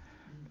the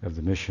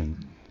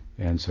mission.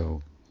 And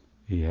so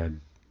he had,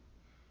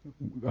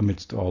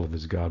 amidst all of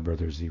his god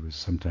brothers, he was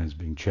sometimes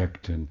being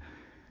checked in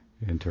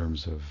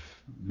terms of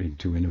being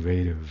too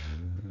innovative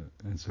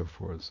and so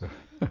forth.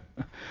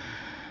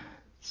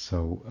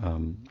 So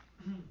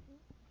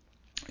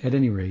at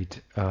any rate,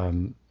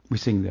 we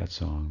sing that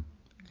song,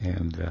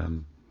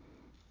 and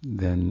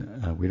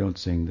then we don't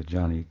sing the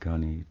Jani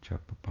Kani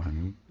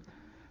Chapapani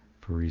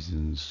for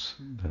reasons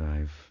that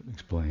I've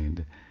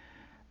explained.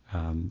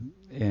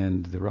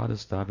 And the Radha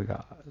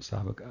Saba,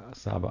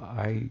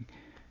 I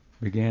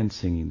began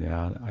singing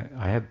that.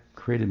 I have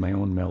created my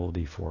own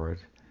melody for it,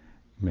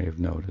 you may have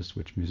noticed,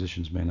 which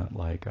musicians may not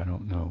like, I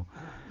don't know.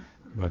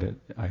 But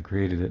I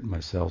created it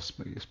myself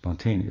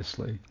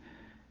spontaneously.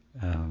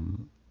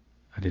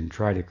 I didn't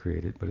try to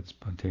create it, but it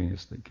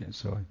spontaneously came.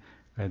 So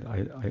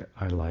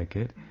I like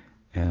it,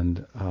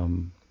 and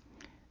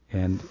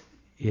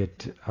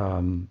it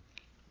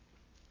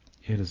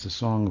is a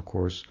song, of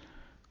course,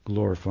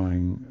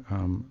 glorifying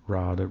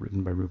Radha,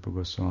 written by Rupa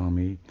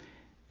Goswami,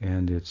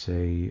 and it's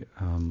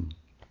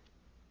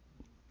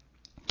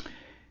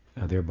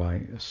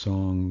thereby a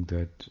song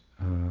that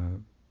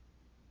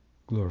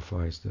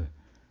glorifies the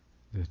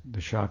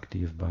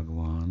Shakti of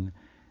Bhagavan,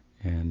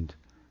 and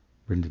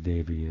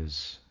Vrindadevi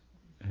is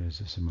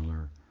a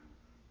similar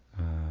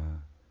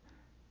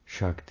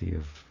Shakti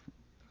of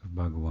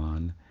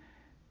Bhagavan,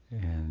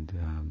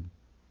 and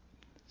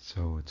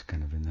so it's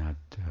kind of in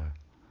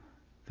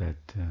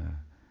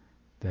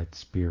that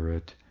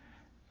spirit.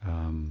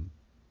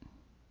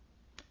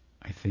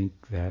 I think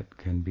that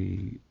can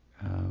be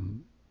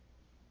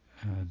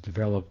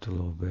developed a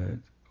little bit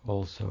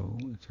also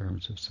in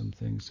terms of some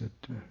things that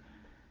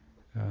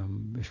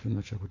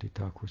Vishwanath Chakravarti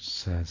Thakur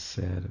has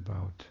said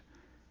about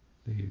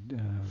the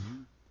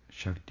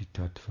Shakti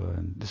Tattva,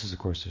 and this is of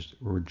course this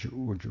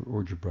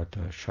Urja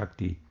Brata,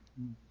 Shakti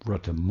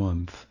Brata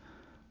month,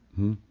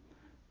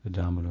 the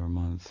Damodar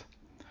month.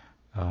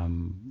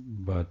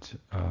 But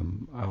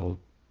I'll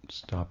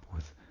stop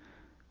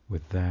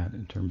with that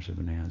in terms of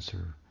an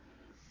answer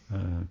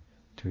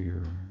to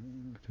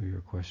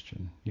your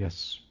question.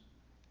 Yes.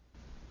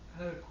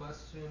 I had a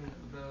question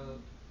about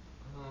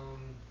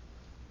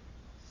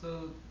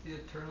so the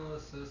eternal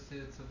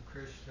associates of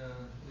Krishna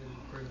in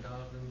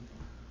Vrindavan.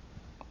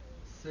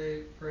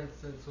 Say, for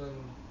instance, when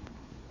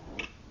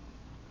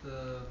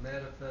the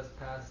manifest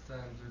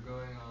pastimes are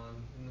going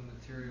on in the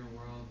material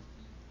world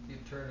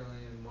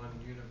eternally in one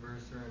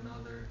universe or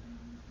another.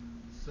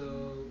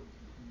 So,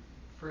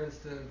 for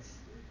instance,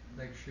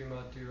 like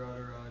Srimati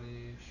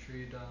Radharani,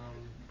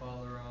 Sridham,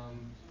 Balaram,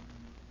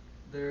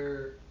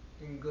 they're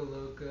in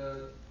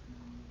Goloka,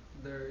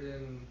 they're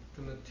in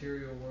the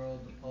material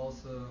world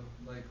also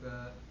like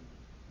that.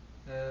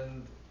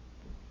 And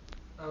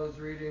I was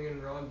reading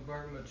in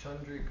Raghvarma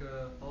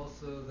Chandrika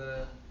also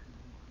that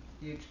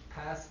each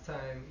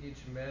pastime, each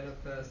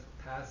manifest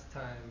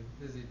pastime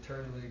is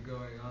eternally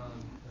going on.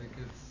 Like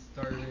it's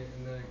starting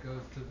and then it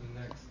goes to the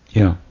next.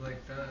 Yeah.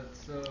 Like that.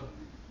 So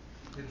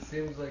it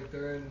seems like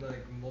they're in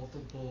like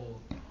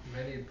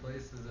many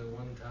places at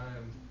one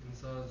time. And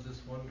so I was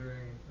just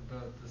wondering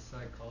about the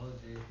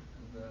psychology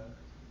of that.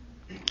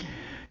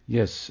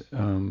 Yes,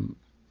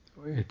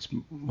 it's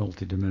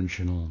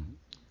multidimensional.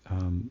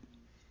 Um,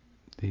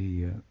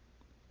 the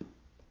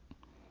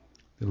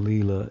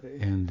Leela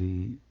and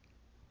the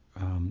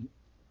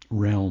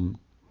realm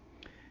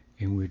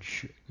in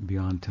which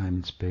beyond time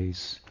and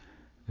space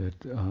that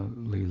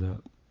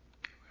Leela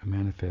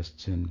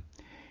manifests in.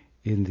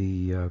 In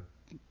the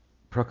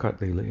Prakat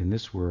Leela in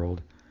this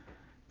world,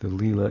 the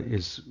Leela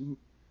is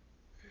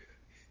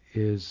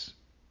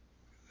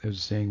as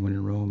saying when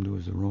in Rome there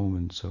was a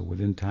Roman. So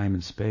within time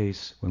and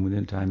space, when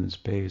within time and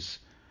space,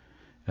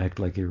 act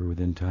like you were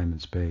within time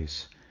and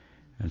space.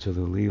 And so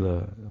the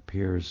Leela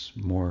appears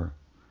more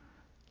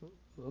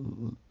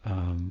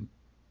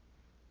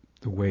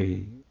the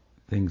way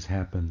things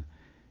happen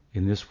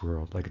in this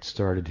world, like it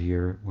started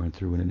here, went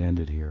through, and it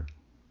ended here.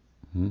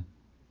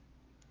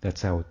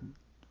 That's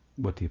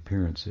what the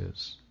appearance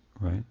is,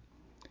 right?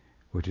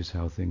 Which is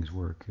how things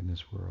work in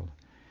this world.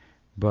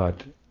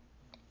 But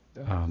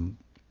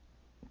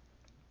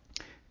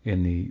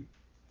in the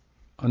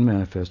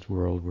unmanifest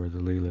world where the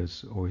Leela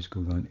is always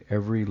going on,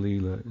 every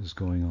Leela is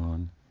going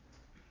on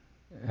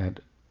at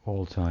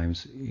all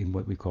times in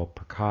what we call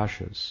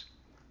prakashas.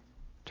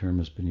 The term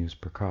has been used,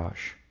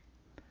 prakash.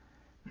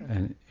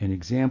 And an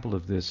example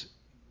of this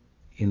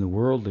in the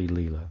worldly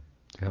Leela,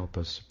 to help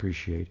us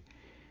appreciate,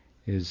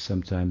 is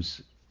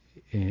sometimes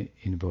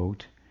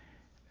invoked,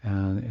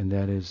 and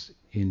that is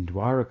in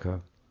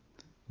Dwaraka,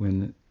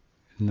 when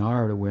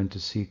Narada went to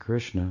see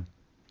Krishna,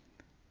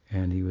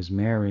 and he was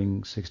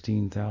marrying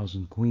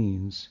 16,000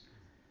 queens,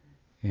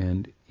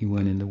 and he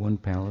went into one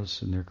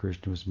palace, and there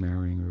Krishna was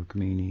marrying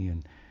Rukmini,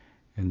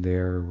 and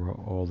there were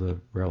all the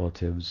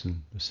relatives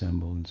and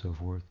assembled and so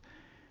forth.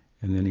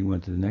 And then he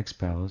went to the next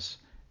palace,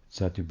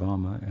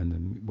 Satyabhama, and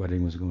the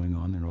wedding was going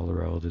on, and all the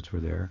relatives were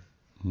there.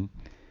 And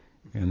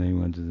then he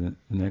went to the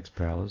next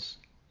palace,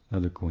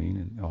 another queen,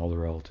 and all the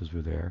relatives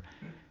were there.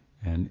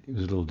 And it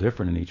was a little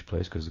different in each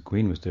place because the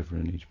queen was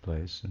different in each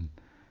place,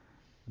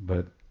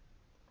 but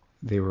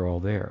they were all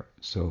there.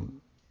 So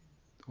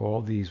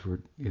all these were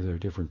either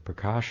different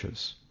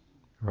prakashas,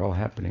 were all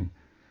happening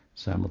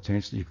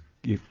simultaneously.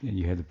 And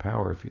you had the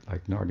power, if you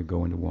like Narada, to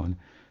go into one,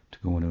 to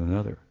go into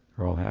another.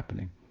 They're all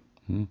happening.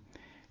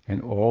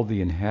 And all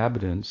the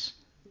inhabitants,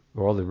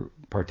 all the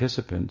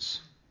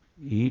participants,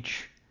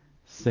 each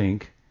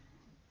think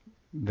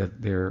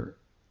that they're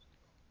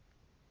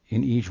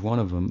in each one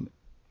of them,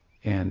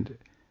 and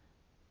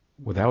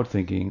without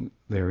thinking,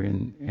 they're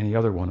in any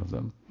other one of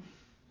them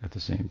at the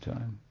same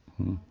time.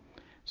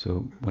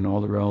 So when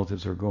all the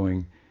relatives are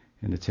going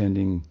and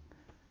attending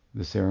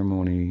the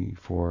ceremony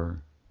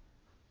or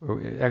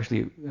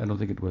actually, I don't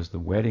think it was the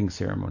wedding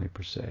ceremony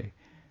per se,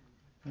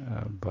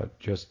 but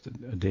just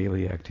a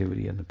daily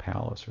activity in the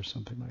palace or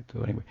something like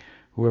that. Anyway,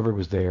 whoever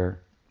was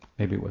there,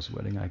 maybe it was a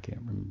wedding, I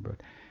can't remember,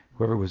 but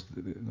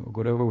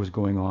whatever was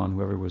going on,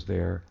 whoever was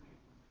there,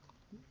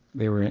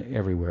 they were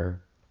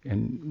everywhere,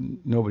 and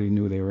nobody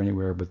knew they were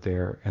anywhere but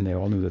there, and they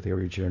all knew that they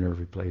were each in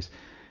every place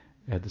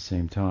at the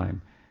same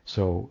time.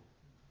 So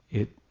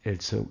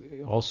it's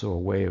also a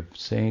way of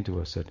saying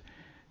to us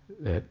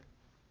that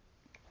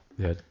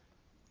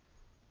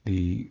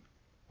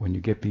when you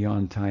get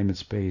beyond time and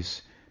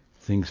space,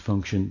 things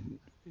function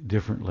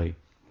differently,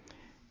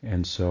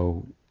 and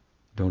so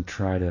don't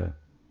try to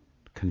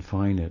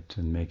confine it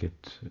and make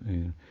it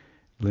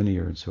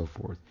linear and so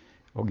forth.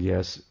 Oh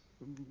yes,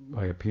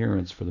 by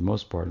appearance, for the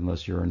most part,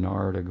 unless you're a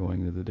Narada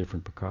going to the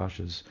different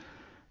prakashas,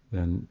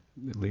 then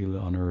the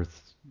Leela on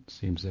earth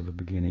seems to have a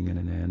beginning and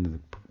an end. The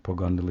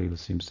Poganda Leela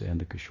seems to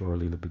end. The Kishore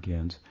Leela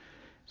begins.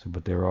 So,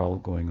 but they're all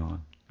going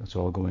on. It's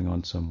all going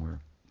on somewhere,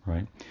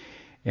 right?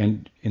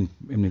 And in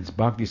its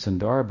Bhakti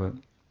Sandarbha,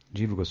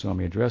 Jiva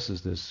Goswami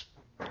addresses this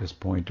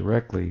point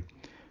directly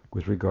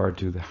with regard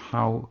to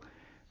how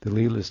the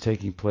Leela is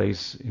taking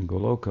place in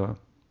Goloka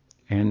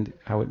and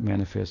how it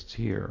manifests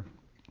here.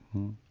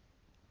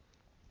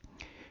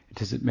 It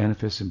says it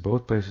manifests in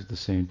both places at the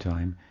same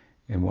time,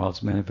 and while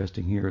it's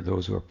manifesting here,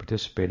 those who are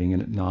participating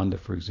in it, Nanda,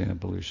 for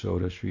example,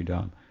 Yashoda,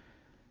 Sridham,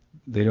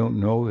 they don't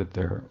know that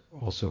they're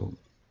also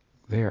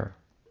there.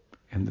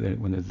 And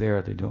when they're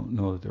there, they don't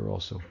know that they're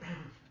also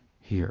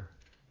here.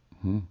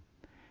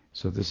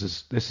 So this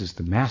is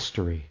the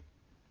mastery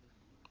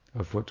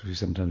of what we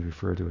sometimes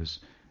refer to as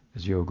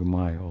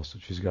Yogamaya also.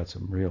 She's got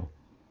some real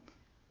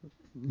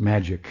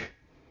magic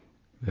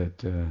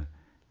that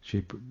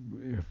she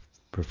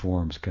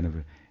performs, kind of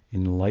an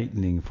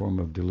enlightening form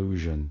of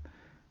delusion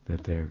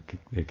that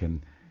they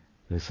can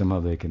somehow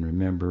they can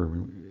remember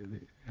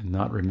and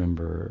not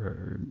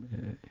remember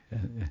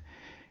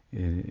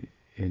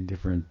in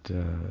different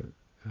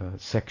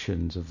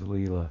sections of the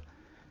Leela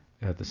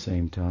at the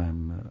same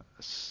time.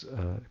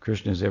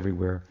 Krishna is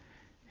everywhere.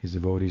 His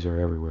devotees are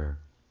everywhere.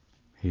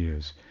 He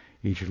is.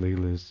 Each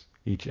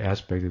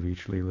aspect of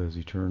each Leela is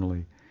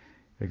eternally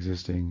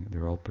existing.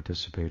 They're all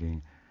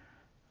participating.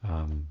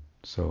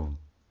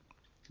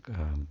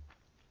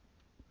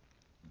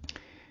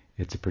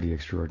 It's a pretty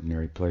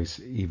extraordinary place.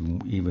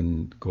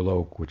 Even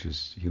Golok, which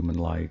is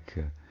human-like,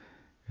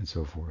 and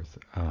so forth.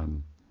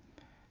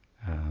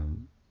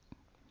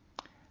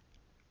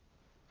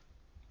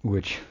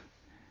 Which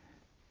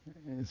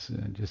it's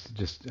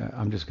just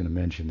I'm just going to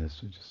mention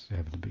this. It just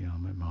happened to be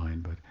on my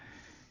mind, but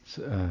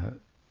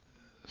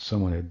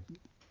someone had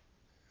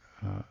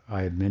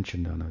I had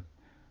mentioned in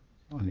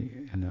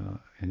a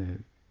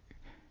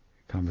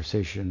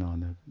conversation on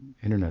the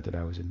internet that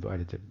I was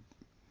invited to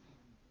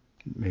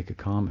make a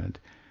comment,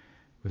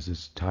 was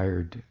this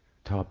tired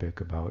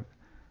topic about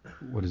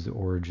what is the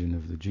origin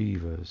of the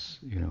jivas,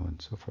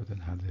 and so forth,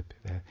 and how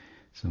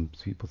some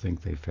people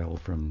think they fell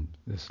from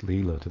this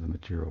Leela to the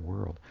material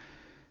world.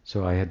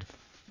 So I had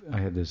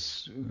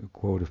this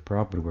quote of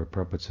Prabhupada where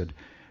Prabhupada said,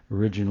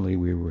 originally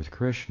we were with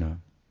Krishna,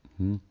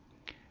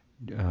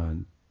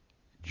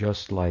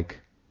 just like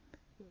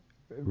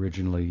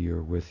originally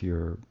you're with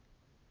your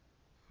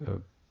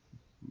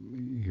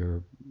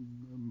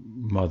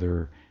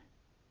mother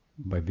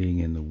by being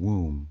in the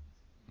womb.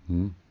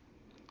 And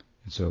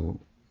so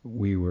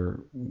we were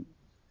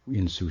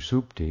in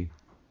Susupti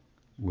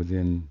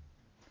within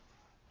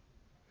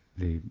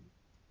the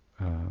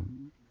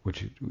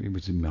which it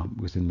was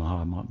within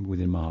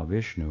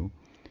Mahavishnu,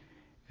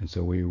 and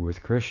so we were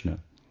with Krishna,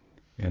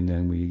 and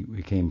then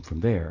we came from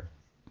there.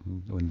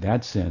 In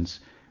that sense,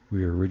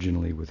 we were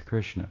originally with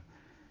Krishna.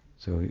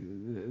 So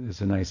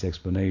it's a nice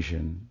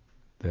explanation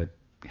that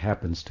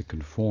happens to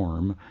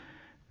conform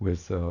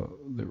with the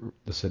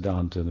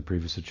Siddhanta and the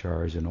previous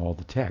acharyas and all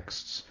the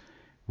texts,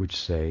 which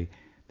say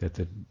that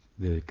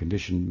the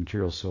conditioned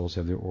material souls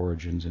have their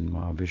origins in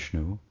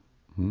Mahavishnu,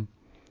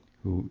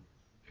 who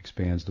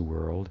expands the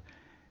world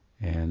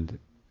and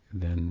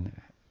then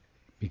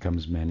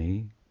becomes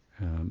many,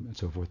 and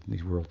so forth.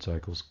 These world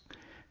cycles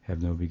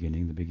have no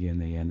beginning. They begin,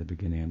 they end, they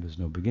begin, end. There's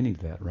no beginning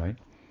to that, right?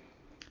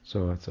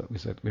 So I thought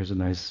there's a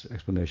nice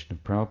explanation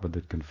of Prabhupada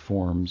that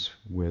conforms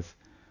with.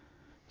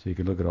 So you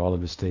could look at all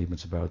of his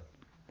statements about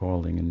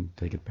falling and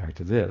take it back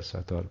to this.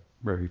 I thought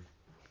very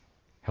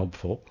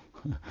helpful.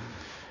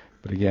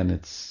 But again,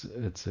 it's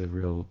a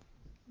real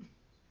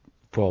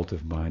fault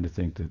of mine to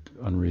think that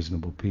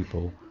unreasonable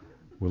people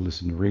will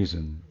listen to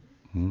reason.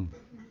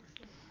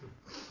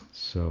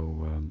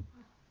 So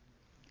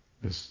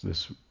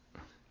this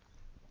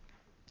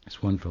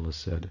one fellow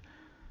said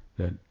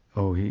that,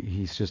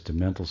 he's just a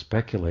mental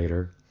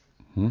speculator,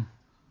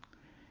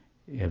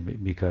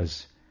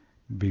 because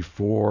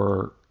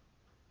before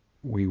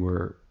we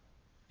were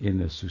in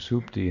the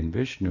Susupti in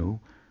Vishnu,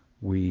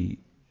 we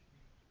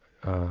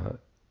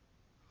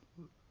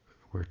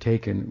were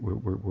taken.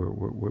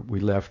 We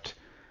left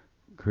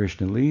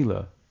Krishna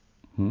Leela,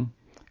 and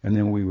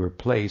then we were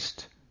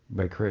placed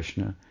by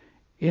Krishna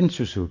in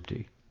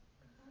Susupti,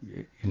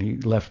 and he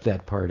left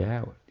that part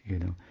out.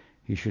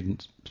 He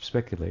shouldn't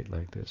speculate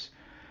like this.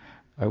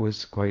 I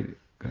was quite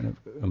kind of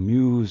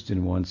amused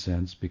in one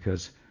sense,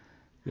 because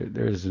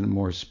there isn't a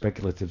more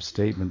speculative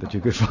statement that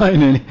you could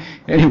find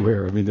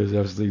anywhere. I mean, there's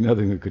absolutely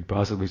nothing that could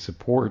possibly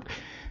support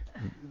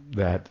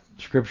that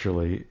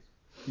scripturally,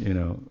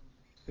 no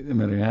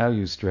matter how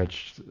you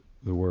stretch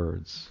the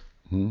words.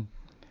 And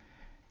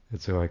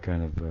so I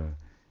kind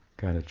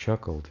of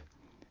chuckled,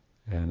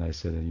 and I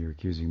said, "And you're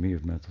accusing me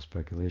of mental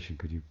speculation?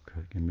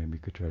 Maybe you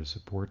could try to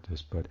support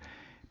this?" But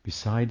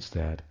besides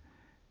that,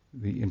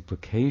 the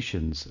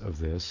implications of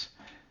this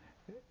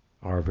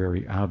are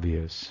very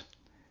obvious,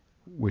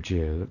 which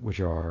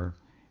are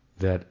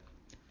that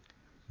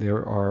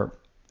there are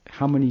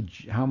how many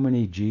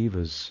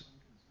jivas,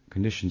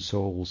 conditioned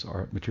souls,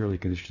 materially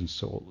conditioned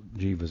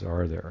jivas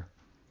are there?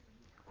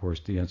 Of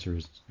course, the answer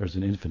is there's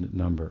an infinite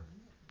number.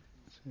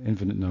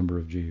 Infinite number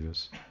of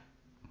jivas.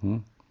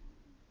 You're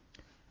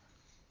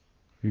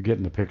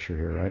getting the picture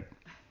here, right?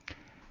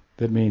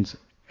 That means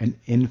an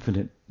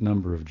infinite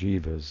number of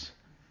jivas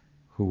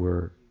who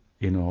were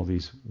in all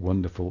these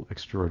wonderful,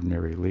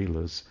 extraordinary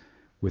leelas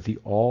with the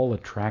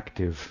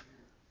all-attractive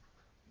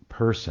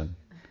person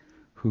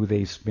who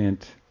they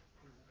spent,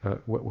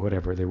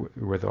 whatever, they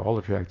were the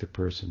all-attractive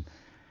person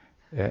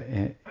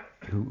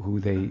who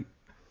they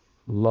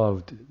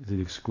loved to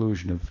the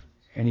exclusion of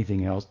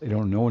anything else. They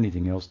don't know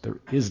anything else. There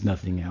is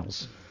nothing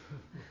else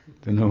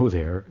to know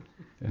there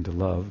and to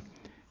love.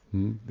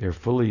 They're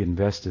fully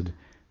invested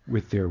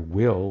with their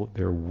will.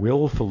 They're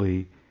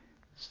willfully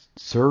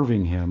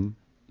serving him,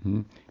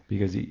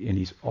 because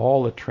he's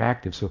all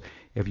attractive. So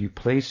if you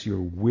place your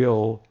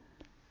will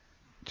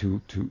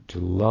to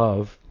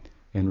love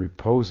and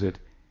repose it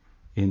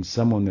in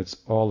someone that's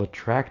all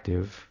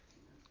attractive,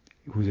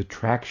 whose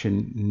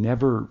attraction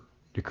never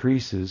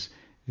decreases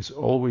is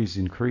always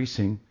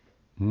increasing,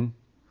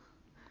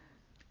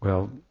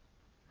 well,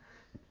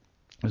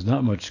 there's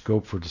not much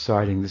scope for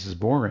deciding this is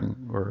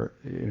boring or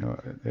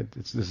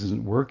this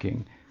isn't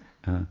working.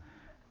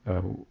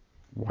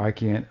 Why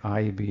can't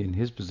I be in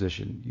his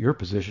position? Your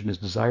position is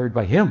desired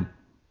by him.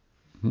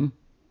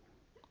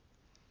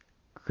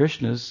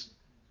 Krishna's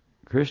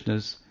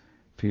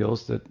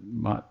feels that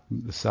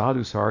the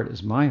sadhu's heart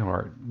is my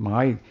heart.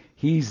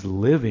 He's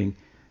living,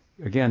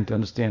 again, to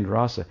understand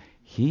rasa,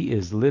 he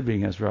is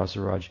living as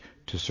Rasaraj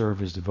to serve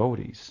his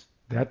devotees.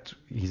 That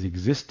he's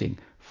existing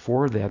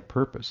for that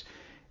purpose.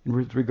 In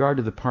regard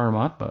to the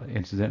Paramatma,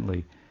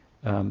 incidentally,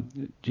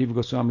 Jiva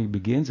Goswami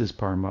begins his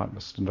Paramatma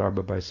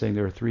Sandarbha by saying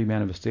there are three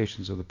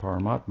manifestations of the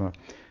Paramatma: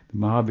 the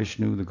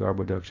Mahavishnu, the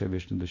Garbhodakshay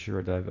Vishnu, the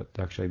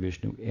Shirodakshay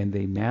Vishnu, and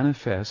they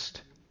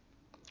manifest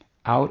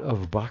out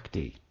of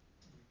bhakti.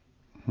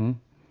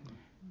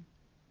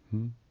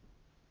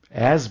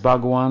 As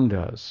Bhagawan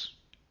does.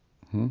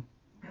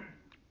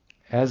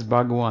 As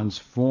Bhagawan's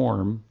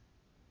form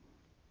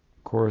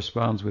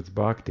corresponds with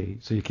bhakti,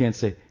 so you can't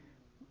say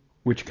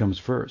which comes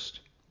first,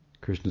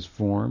 Krishna's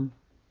form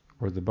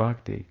or the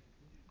bhakti.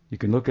 You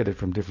can look at it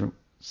from different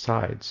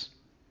sides.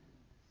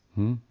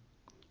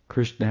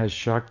 Krishna has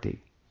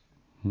Shakti.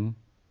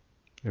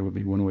 That would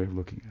be one way of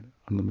looking at it.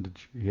 Unlimited.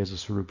 He has a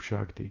Sarup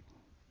Shakti.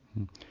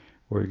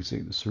 Or you can say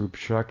the Sarup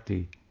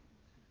Shakti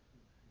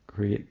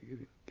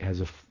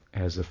has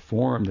a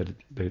form that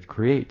it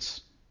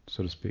creates,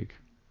 so to speak.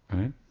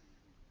 Right?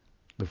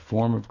 The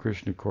form of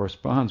Krishna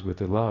corresponds with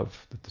the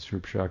love that the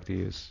Sarup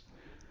Shakti is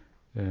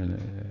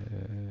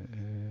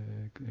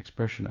an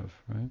expression of.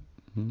 Right?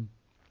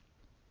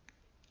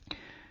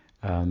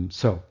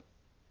 So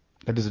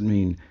that doesn't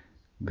mean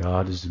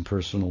God is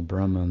impersonal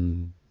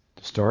Brahman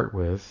to start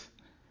with.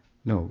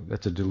 No,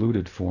 that's a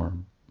diluted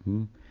form.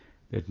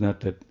 It's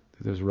not that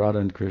there's Radha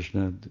and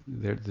Krishna.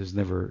 There's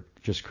never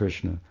just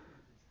Krishna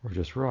or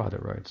just Radha,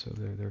 right? So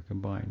they're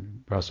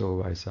combined. Rasa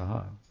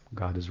Vaisaha.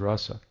 God is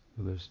Rasa.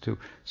 So there's two.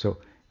 So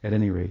at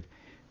any rate,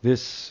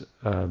 this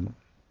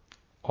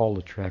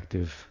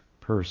all-attractive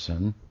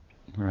person,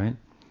 right,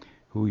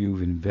 who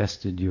you've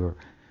invested your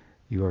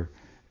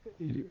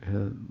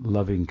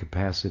loving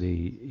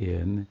capacity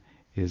in,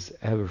 is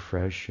ever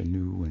fresh and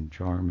new and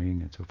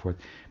charming and so forth,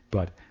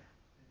 but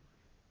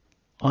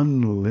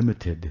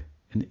unlimited,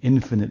 an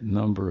infinite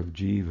number of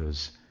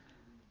jivas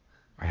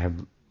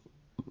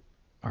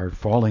are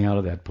falling out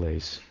of that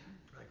place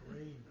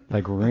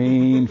like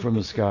rain from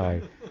the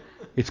sky.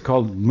 It's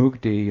called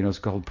mukti, it's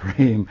called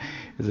prem.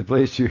 It's a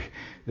place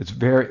it's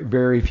very,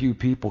 very few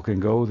people can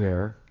go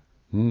there.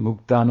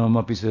 Muktanam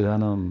api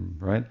siddhanam,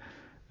 right?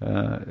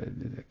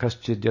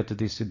 Kaschid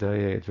yatati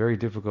siddhaya. It's very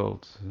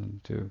difficult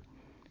to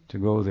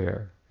go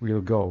there.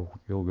 You'll go,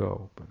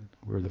 but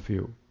we're the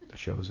few, the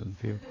chosen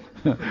few.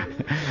 But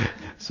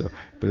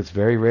it's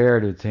very rare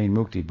to attain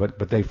mukti.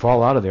 But they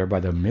fall out of there by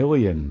the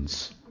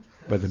millions,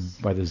 by the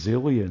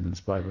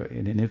zillions, by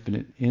an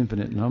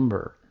infinite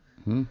number.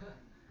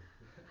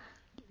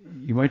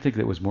 You might think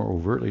that was more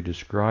overtly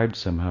described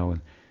somehow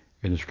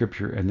in the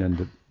scripture, and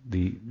then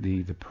the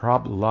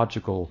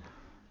logical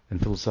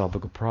and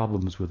philosophical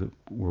problems with it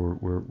were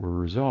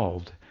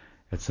resolved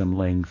at some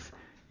length.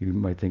 You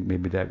might think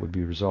maybe that would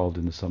be resolved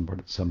in some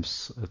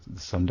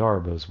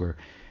Sandarbhas, where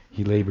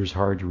he labors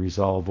hard to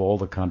resolve all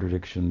the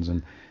contradictions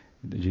and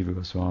the Jiva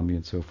Goswami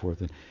and so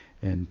forth,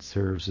 and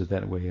serves it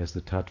that way as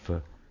the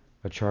Tattva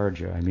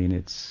Acharya. I mean,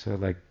 it's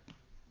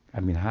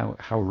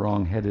how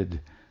wrong-headed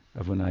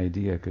of an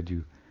idea could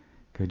you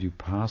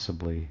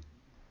possibly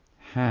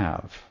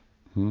have?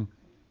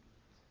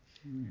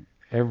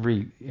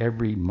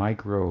 Every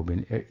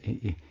microbe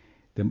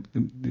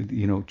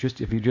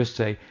just if you just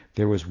say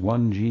there was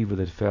one jiva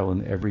that fell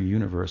in every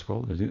universe,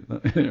 well,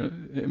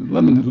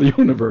 limited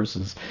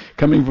universes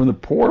coming from the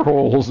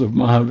poreholes of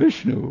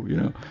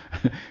Mahavishnu.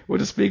 What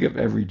to speak of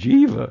every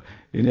jiva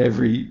in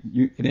every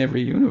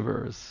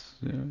universe?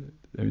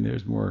 I mean,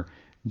 there's more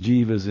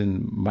jivas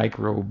in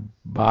micro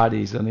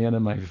bodies on the end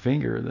of my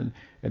finger than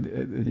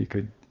you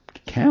could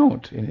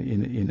count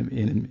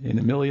in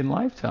a million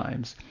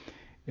lifetimes,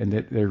 and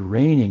that they're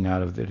raining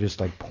they're just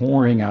like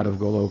pouring out of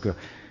Goloka,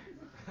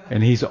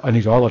 and he's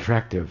all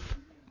attractive.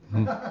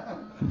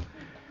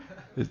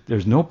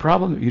 There's no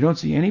problem. You don't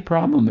see any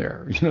problem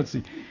there. You don't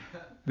see.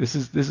 This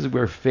is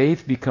where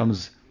faith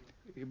becomes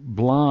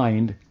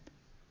blind,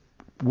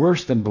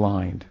 worse than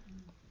blind.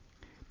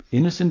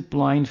 Innocent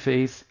blind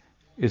faith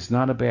is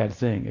not a bad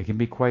thing. It can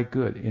be quite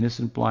good.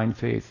 Innocent blind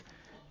faith.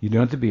 You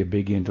don't have to be a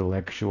big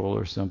intellectual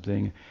or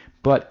something.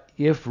 But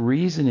if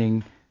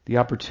reasoning, the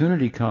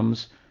opportunity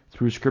comes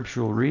through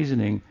scriptural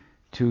reasoning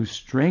to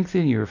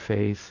strengthen your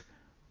faith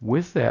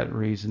with that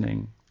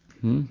reasoning,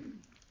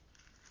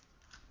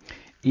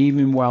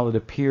 even while it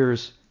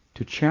appears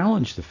to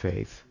challenge the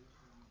faith,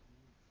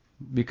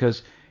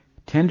 because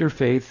tender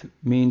faith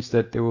means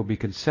that there will be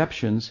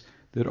conceptions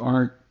that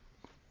aren't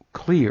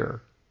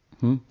clear,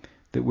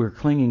 that we're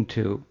clinging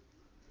to,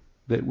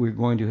 that we're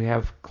going to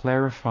have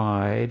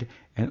clarified,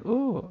 and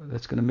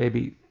that's going to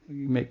maybe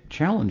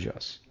challenge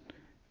us.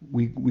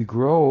 we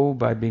grow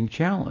by being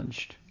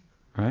challenged,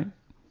 right?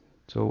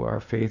 So our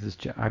faith is.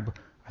 I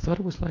thought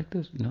it was like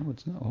this. No,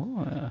 it's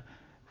not.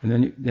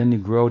 And then you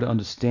grow to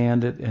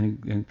understand it,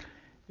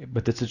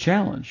 but it's a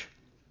challenge.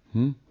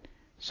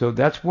 So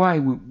that's why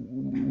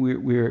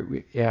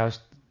we're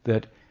asked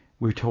that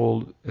we're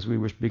told, as we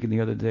were speaking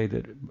the other day,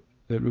 that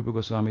Rupa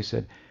Goswami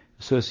said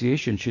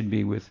association should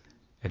be with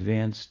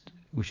advanced.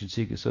 We should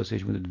seek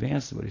association with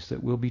advanced devotees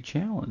that will be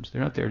challenged.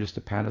 They're not there just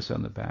to pat us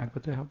on the back,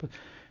 but to help us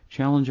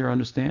challenge our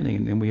understanding,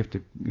 and then we have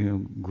to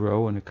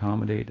grow and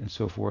accommodate and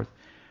so forth.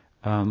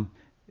 And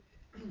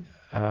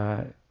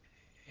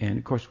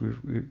of course,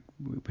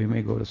 we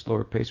may go at a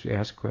slower pace. We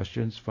ask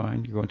questions.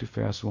 Fine, you're going too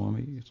fast,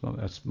 Swami.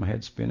 That's my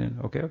head spinning.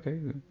 Okay,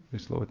 we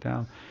slow it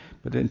down.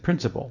 But in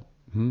principle,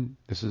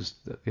 this is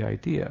the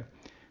idea.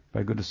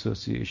 By good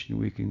association,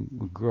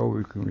 we'll grow.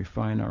 We can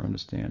refine our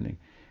understanding.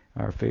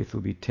 Our faith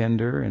will be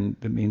tender, and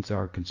that means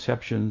our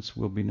conceptions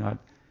will be not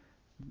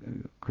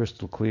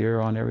crystal clear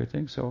on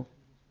everything. So,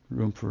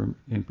 room for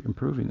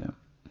improving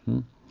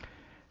them.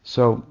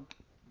 So.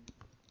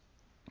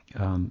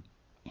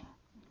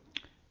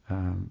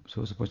 So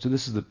what's the point? So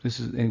this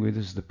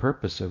is the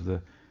purpose of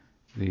the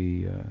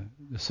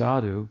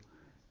sadhu,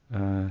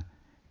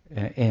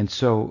 and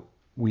so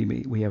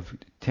we have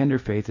tender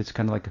faith. It's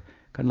kind of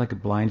like a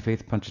blind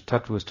faith.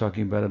 Panchatattva was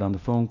talking about it on the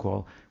phone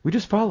call. We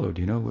just followed,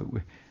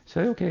 We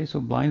say, okay, so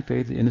blind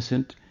faith,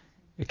 innocent,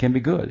 it can be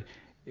good.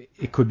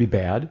 It could be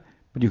bad,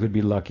 but you could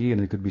be lucky,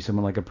 and it could be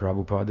someone like a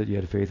Prabhupada that you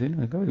had faith in.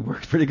 Like, it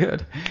works pretty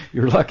good.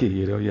 You're lucky,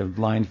 You have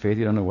blind faith.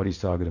 You don't know what he's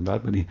talking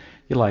about, but you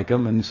like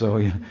him, and so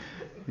you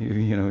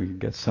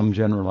get some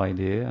general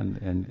idea,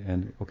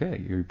 and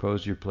okay, you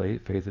repose your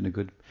faith in a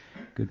good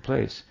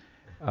place.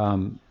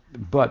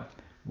 But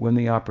when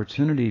the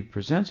opportunity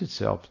presents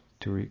itself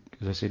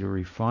as I say, to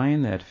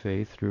refine that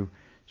faith through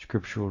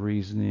scriptural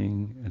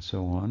reasoning and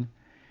so on,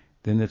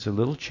 then it's a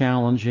little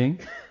challenging,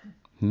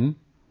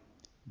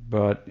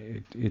 but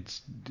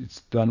it's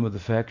done with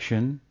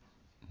affection.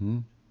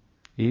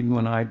 Even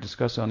when I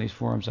discuss on these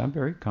forums, I'm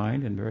very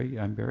kind and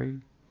I'm very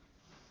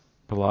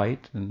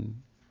polite,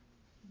 and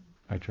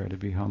I try to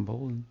be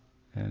humble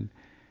and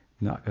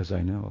not, as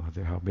I know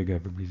how big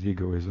everybody's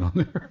ego is on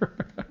there.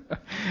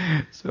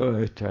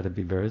 So I try to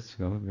be very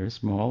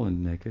small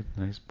and make it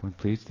nice point.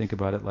 Please think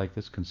about it like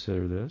this.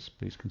 Consider this.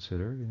 Please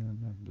consider.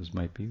 This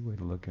might be a way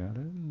to look at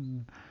it.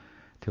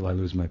 Till I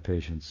lose my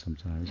patience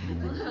sometimes.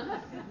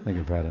 I think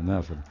I've had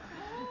enough.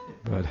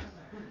 But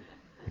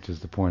which is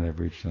the point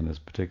I've reached on this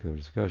particular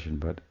discussion.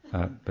 But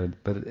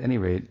at any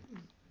rate,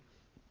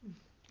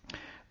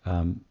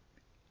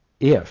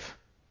 if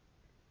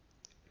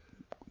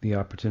the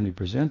opportunity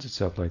presents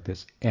itself like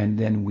this, and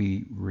then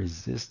we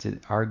resist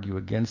it, argue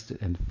against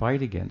it, and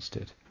fight against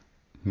it.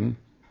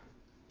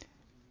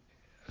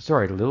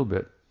 Sorry, a little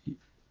bit.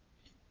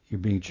 You're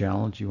being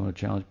challenged. You want to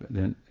challenge, but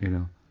then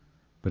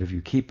But if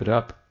you keep it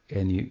up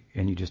and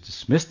you just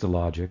dismiss the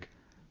logic,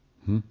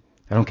 I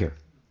don't care.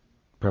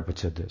 Prabhupada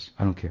said this.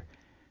 I don't care.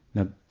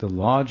 Now, the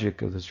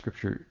logic of the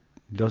scripture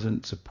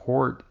doesn't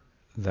support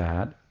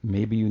that.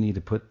 Maybe you need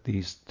to put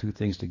these two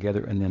things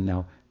together and then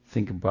now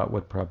think about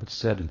what Prabhupada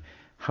said and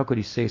how could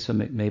he say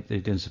something maybe they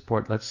didn't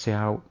support. Let's see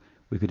how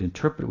we could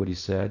interpret what he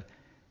said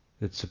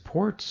that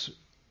supports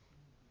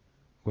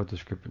what the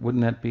scripture.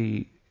 Wouldn't that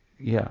be?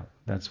 Yeah,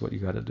 that's what you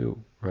got to do,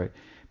 right?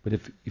 But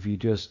if you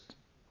just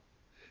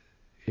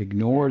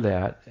ignore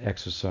that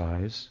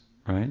exercise,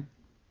 right?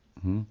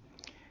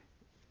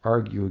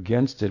 Argue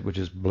against it, which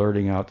is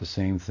blurting out the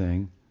same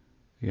thing.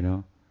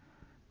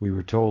 We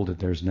were told that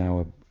there's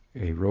now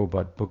a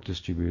robot book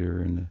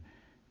distributor in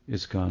the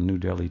ISKCON New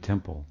Delhi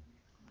temple.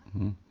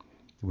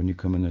 When you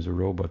come in, there's a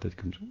robot that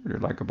comes, would you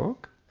like a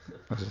book?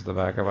 This is the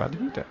Bhagavad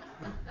Gita.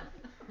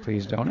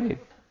 Please donate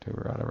to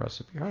Radha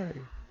Rasa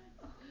Bihari.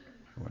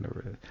 Whatever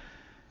it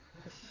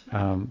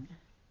is.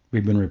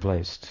 We've been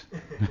replaced.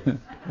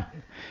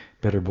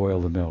 Better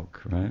boil the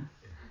milk, right?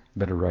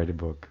 Better write a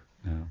book.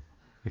 No,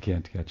 we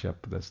can't catch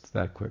up. That's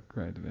that quick,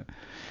 right?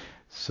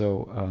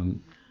 So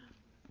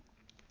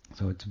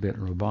it's a bit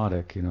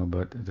robotic,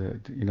 but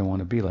you don't want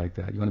to be like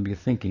that. You want to be a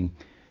thinking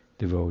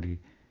devotee,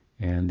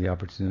 and the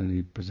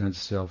opportunity presents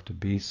itself to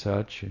be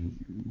such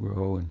and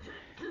grow in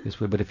this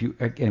way. But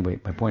anyway,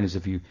 my point is,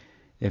 if you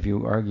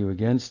argue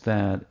against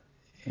that,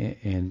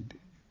 and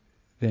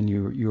then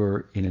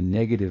you're in a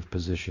negative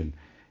position.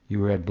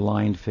 You had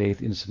blind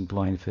faith, innocent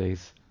blind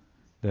faith.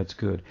 That's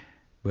good.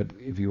 But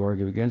if you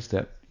argue against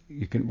that,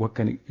 you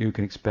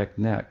can expect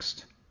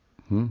next?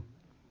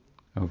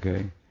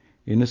 Okay,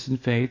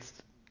 innocent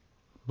faith,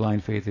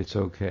 blind faith. It's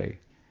okay.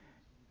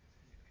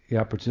 The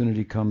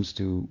opportunity comes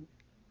to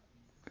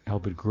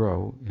help it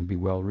grow and be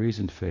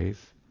well-reasoned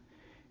faith.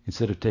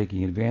 Instead of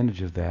taking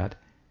advantage of that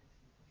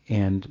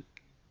and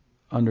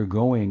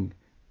undergoing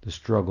the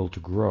struggle to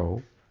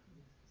grow.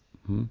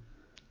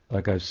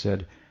 Like I've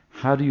said,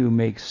 how do you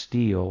make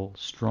steel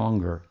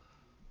stronger?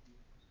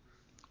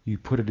 You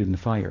put it in the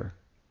fire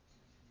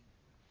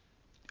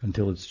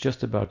until it's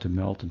just about to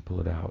melt and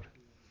pull it out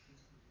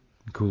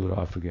and cool it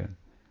off again.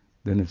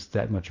 Then it's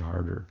that much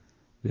harder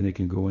then it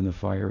can go in the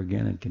fire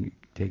again and can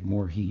take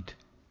more heat.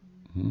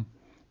 Hmm?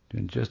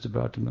 And just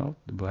about to melt,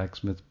 the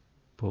blacksmith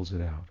pulls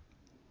it out,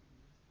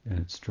 and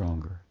it's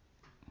stronger.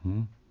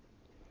 Hmm?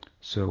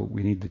 So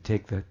we need to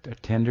take the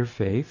tender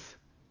faith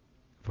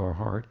of our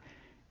heart,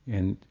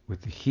 and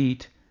with the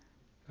heat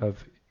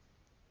of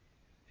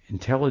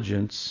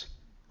intelligence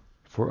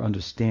for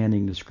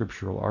understanding the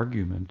scriptural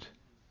argument,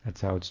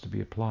 that's how it's to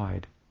be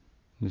applied.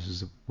 This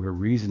is where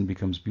reason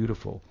becomes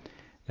beautiful,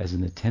 as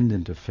an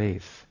attendant of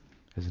faith,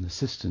 as an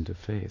assistant of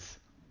faith.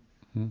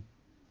 Hmm?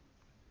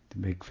 To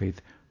make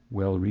faith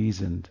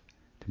well-reasoned,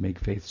 to make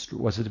faith...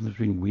 What's the difference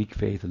between weak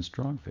faith and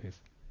strong faith?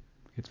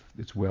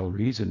 It's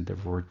well-reasoned,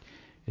 therefore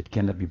it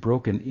cannot be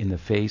broken in the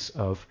face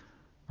of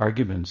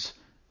arguments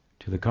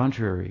to the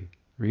contrary,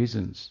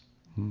 reasons.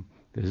 Hmm?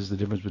 This is the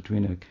difference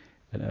between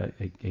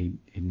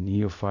a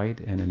neophyte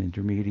and an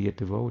intermediate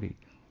devotee.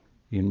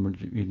 The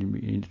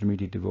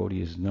intermediate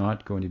devotee is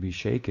not going to be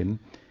shaken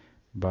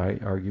by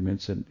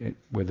arguments, and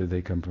whether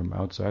they come from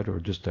outside or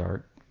just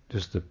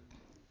the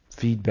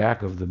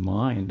feedback of the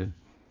mind,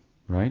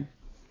 right?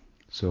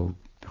 So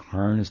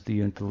harness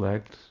the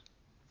intellect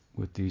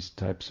with these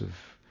types of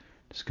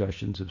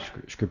discussions of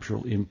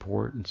scriptural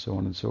import and so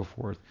on and so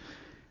forth.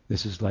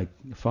 This is like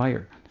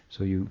fire.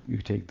 So you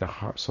take the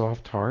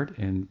soft heart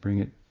and bring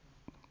it,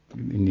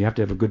 and you have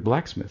to have a good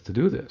blacksmith to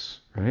do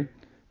this, right?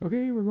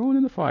 Okay, we're going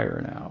in the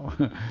fire now.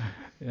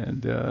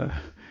 and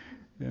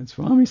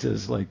Swami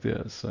says like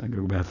this. I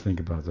go back to think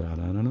about that. I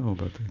don't know,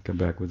 but come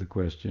back with a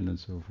question and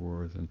so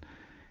forth.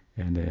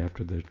 And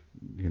after the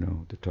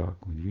talk,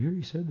 well, you hear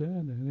he said that?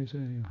 And they say,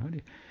 how do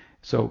you?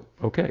 So,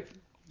 okay,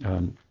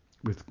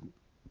 with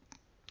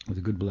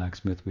a good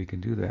blacksmith, we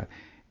can do that.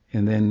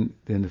 And then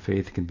the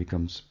faith can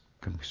become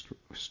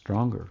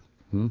stronger.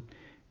 And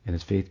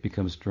as faith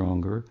becomes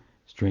stronger,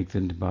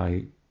 strengthened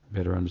by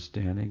better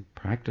understanding,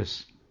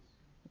 practice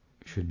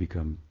should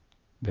become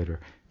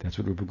better. That's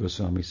what Rupa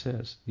Goswami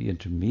says. The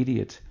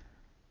intermediate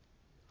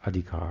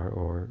adhikar,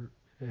 or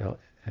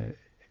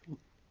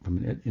from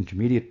an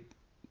intermediate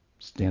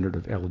standard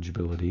of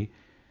eligibility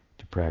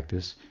to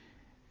practice,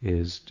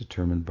 is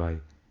determined by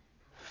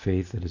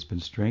faith that has been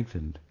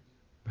strengthened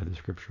by the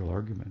scriptural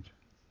argument.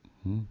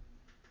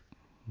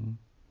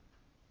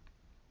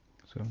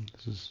 So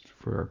this is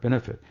for our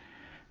benefit.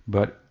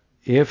 But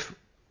if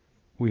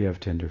we have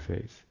tender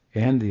faith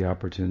and the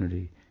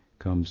opportunity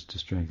comes to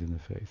strengthen the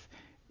faith,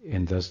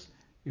 and thus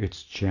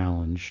it's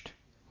challenged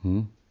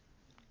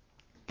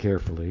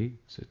carefully,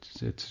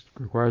 it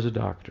requires a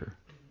doctor,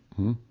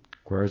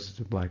 requires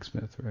a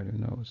blacksmith, right, who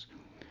knows.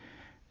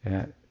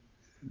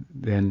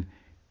 Then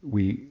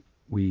we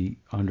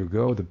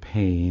undergo the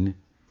pain,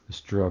 the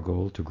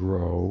struggle to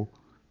grow,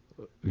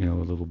 a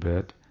little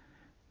bit,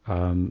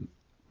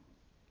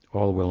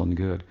 all well and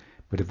good.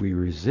 But if we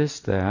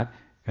resist that,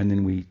 and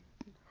then we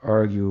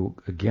argue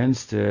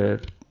against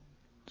it,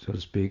 so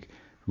to speak,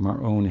 from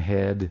our own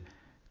head,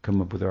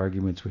 come up with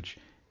arguments which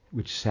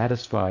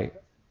satisfy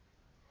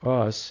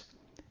us,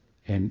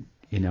 and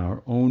in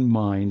our own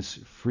minds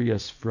free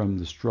us from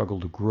the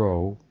struggle to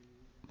grow,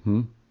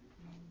 and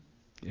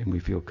we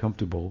feel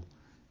comfortable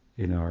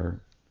in our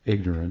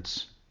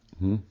ignorance,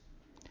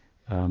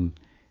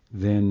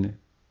 then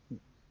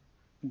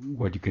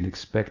what you can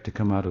expect to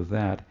come out of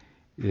that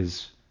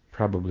is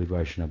probably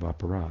Vaishnava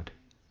aparad.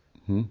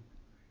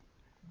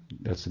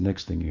 That's the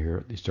next thing you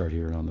hear. They start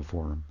hearing on the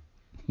forum,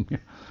 and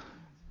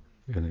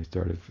they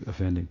start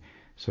offending.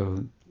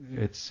 So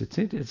it's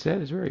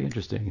very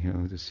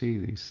interesting, to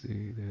see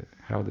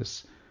how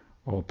this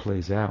all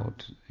plays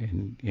out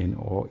in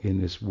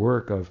this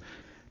work of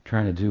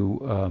trying to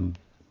do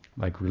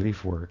like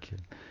relief work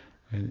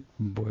and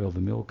boil the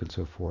milk and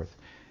so forth.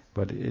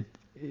 But this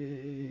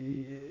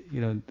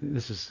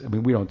is,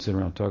 we don't sit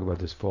around and talk about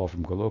this fall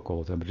from Golok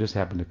all the time, but it just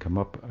happened to come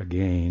up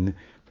again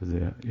for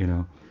the,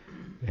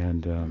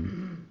 and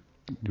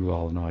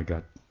Dulal and I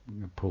got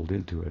pulled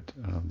into it,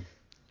 and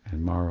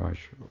Maharaj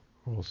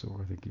also,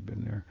 I think he'd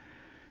been there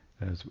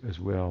as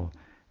well.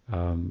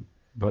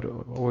 But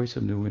always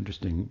some new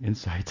interesting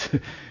insights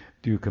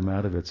do come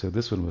out of it. So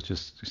this one was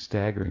just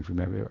staggering for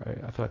me.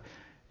 I thought,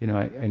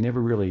 I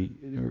never really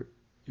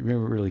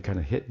kind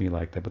of hit me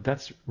like that, but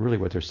that's really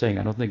what they're saying.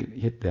 I don't think it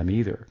hit them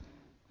either.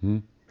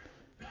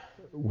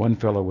 One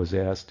fellow was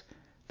asked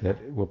that,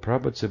 well,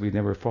 Prabhupada said we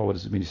never fall. What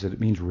does it mean? He said it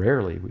means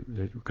rarely,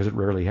 because it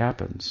rarely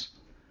happens.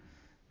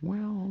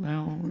 Well,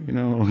 now,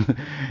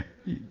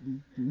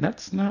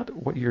 that's not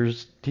what your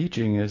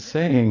teaching is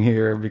saying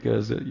here,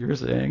 because you're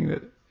saying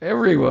that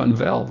everyone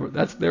fell.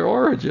 That's their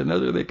origin.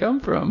 That's where they come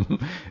from.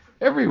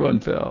 Everyone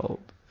fell,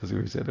 as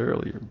we said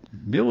earlier.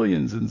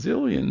 Millions and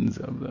zillions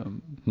of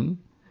them.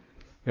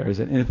 There's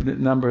an infinite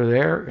number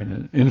there, and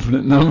an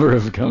infinite number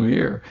have come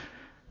here.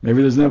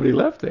 Maybe there's nobody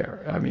left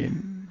there.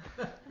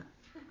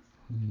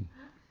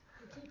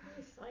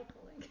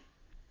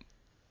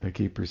 They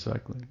keep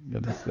recycling. Yeah,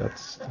 that's what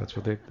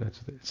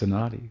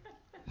Sanati.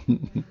 Go in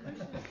there,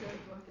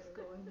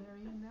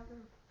 you never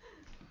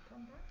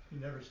come back. You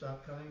never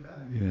stop coming back.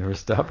 You never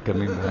stop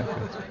coming back.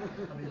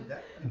 I mean,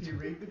 if you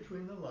read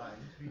between the lines,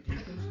 if you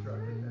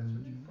deconstruct it, that's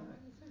what you find.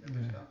 You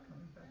never stop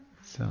coming back.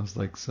 Sounds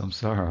like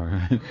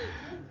samsara, right?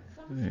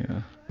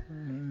 Yeah.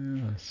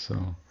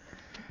 So,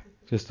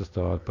 just a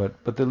thought.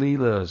 But the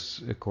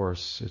Leelas, of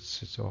course,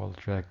 it's all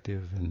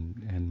attractive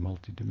and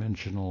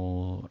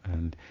multidimensional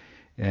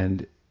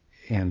and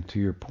to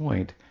your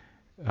point,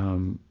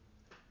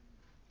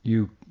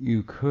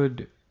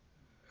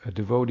 a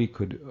devotee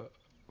could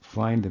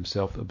find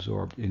themselves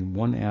absorbed in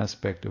one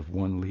aspect of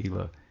one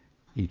Leela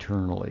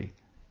eternally.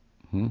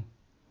 In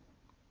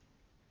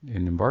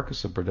Nimbarka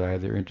Sampradaya,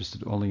 they're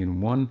interested only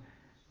in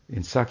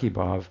Sakhi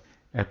Bhav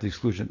at the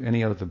exclusion of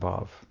any other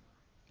Bhav.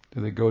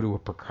 Do they go to a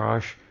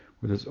Prakash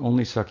where there's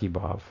only Sakhi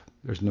Bhav?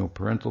 There's no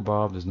parental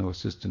Bhav, there's no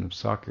assistant of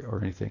Sakhi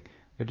or anything.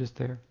 They're just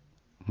there.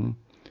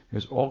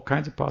 There's all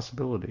kinds of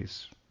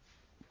possibilities.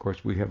 Of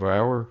course, we have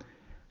our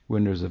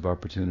windows of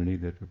opportunity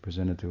that are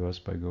presented to us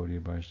by Gaudiya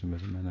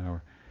Vaishnavism and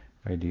our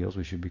ideals.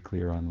 We should be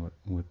clear on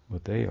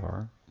what they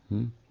are,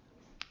 and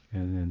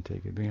then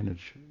take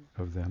advantage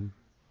of them.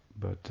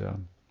 But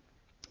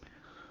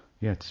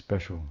yeah, it's a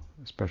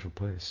special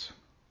place.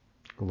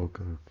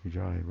 Goloka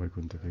Vijay,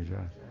 Vaikuntha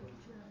Vijay.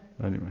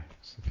 Anyway,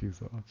 just a few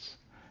thoughts.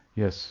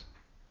 Yes.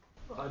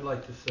 I'd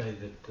like to say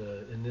that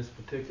in this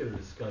particular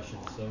discussion,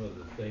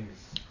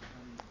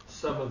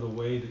 some of the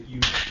way that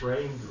you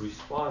framed the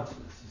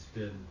responses has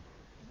been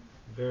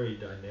very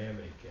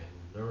dynamic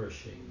and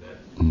nourishing that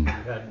you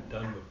hadn't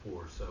done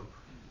before. So,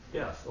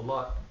 yes, a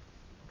lot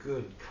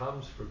good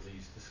comes from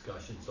these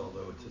discussions,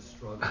 although it's a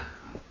struggle.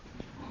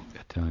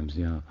 At times,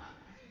 yeah.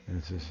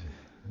 It's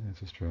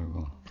a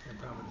struggle. Yeah,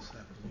 Prabhupada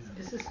Disciples,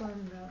 yeah. Is this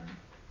on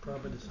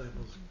Prabhupada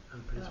Disciples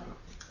on Facebook.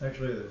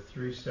 Actually, there are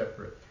 3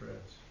 separate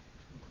threads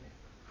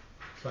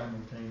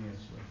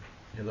simultaneously.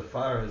 Yeah, the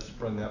fire has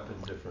sprung up in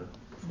different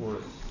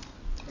forests.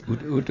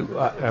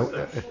 I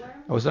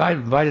was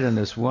invited on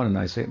this one, and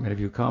I made a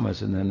few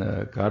comments, and then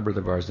a godbrother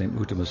of ours named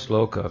Uttama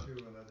Sloka,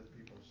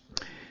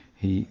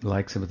 he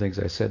liked some of the things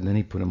I said, and then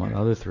he put them on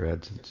other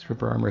threads.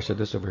 Sripper Armour said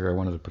this over here, I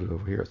wanted to put it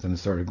over here. Then it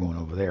started going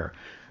over there.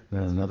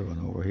 Then another one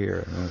over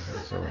here. And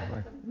so I was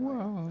like,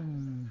 whoa.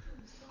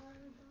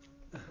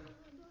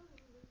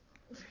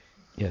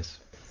 Yes.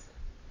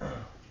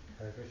 Hare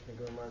Krishna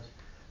Guru Maharaj.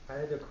 I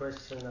had a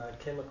question. I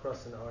came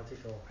across an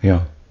article.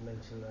 Yeah.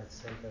 Mentioned, I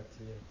sent that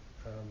to you.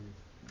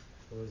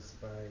 It was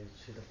by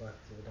Srila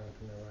Bhakti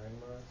Narayan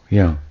Maharaj.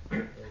 Yeah.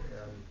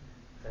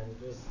 And it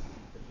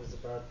was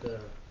about the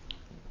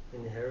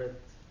inherent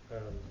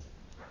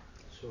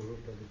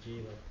swarup of the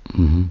jiva.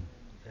 Mm-hmm.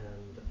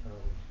 And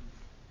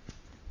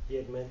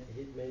he'd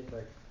made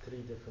like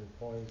 3 different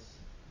points.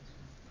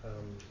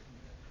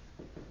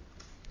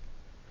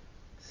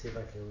 See if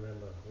I can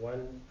remember.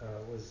 One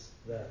was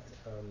that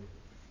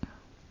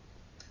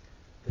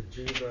the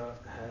jiva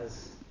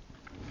has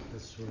the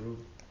swarup,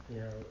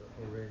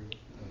 already.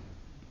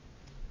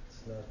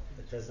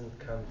 It doesn't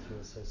come through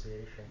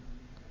association.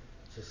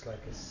 Just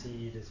like a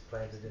seed is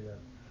planted in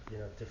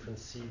different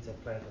seeds are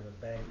planted on a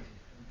bank.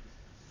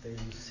 They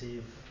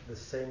receive the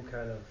same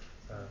kind of,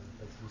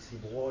 they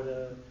receive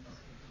water,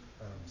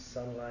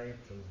 sunlight,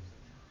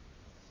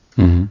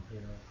 and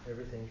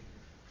everything,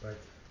 but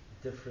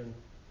different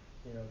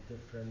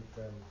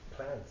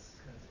plants.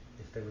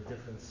 If they were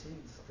different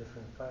seeds,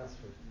 different plants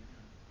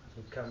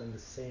would come in the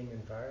same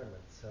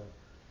environment. So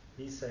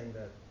he's saying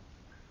that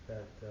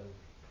it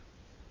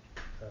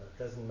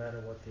doesn't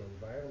matter what the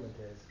environment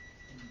is,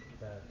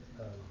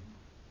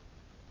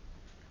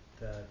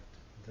 that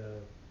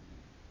the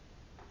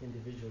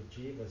individual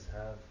jivas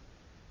have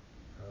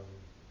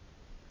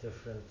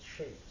different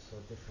shapes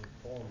or different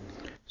forms.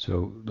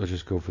 So let's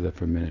just go for that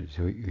for a minute.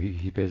 So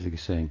he's basically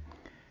saying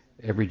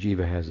every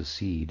jiva has a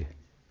seed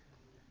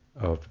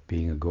of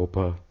being a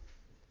gopa,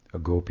 a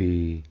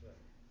gopi,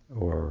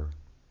 or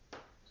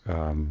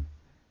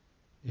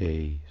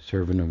a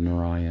servant of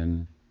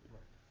Narayan,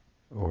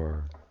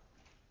 or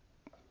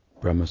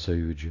Brahma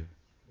Sayuja.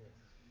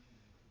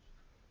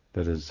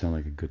 That doesn't sound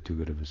like too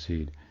good of a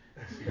seed,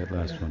 that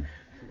last one.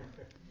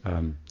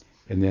 And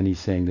then he's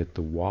saying that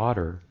the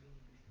water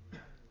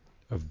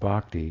of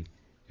bhakti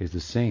is the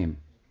same.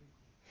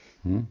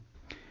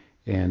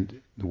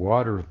 And the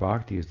water of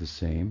bhakti is the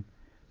same,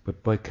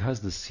 but because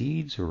the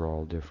seeds are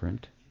all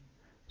different,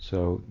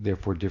 so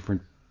therefore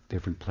different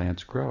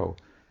plants grow.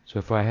 So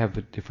if I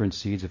have different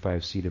seeds, if I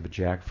have seed of a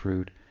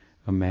jackfruit,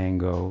 a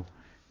mango,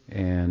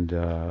 and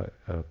a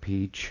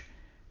peach,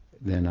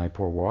 then I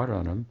pour water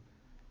on them.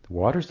 The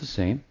water's the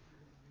same.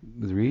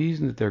 The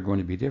reason that they're going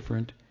to be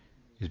different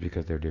is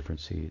because they're different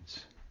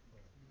seeds.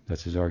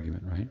 That's his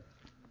argument, right?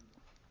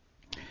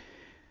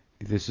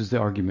 This is the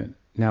argument.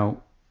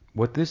 Now,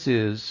 what this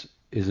is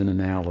an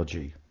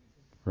analogy,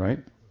 right?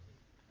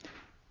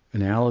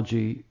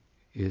 Analogy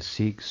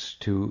seeks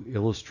to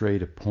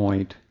illustrate a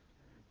point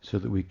so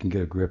that we can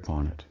get a grip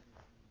on it,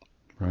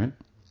 right?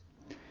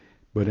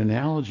 But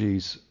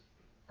analogies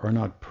are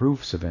not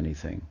proofs of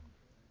anything.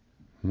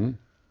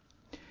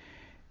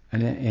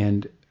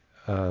 And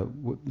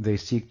they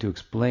seek to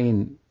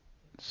explain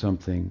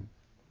something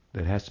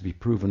that has to be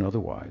proven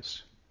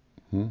otherwise.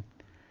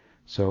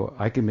 So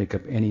I can make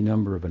up any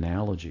number of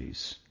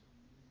analogies,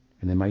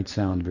 and they might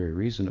sound very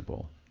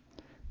reasonable,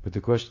 but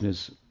the question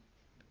is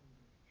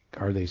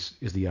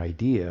the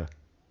idea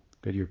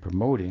that you're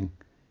promoting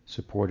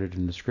supported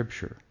in the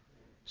scripture?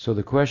 So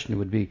the question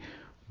would be,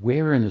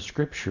 where in the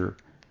scripture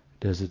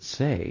does it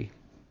say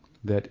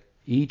that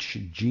each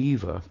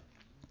jiva,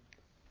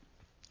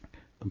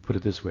 I'll put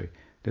it this way,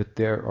 that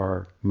there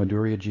are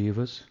Madhurya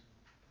jivas,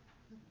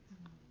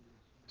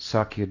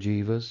 Sakya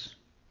jivas,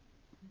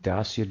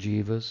 Dasya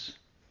jivas,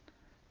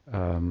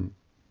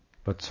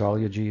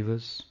 Vatsalya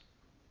jivas,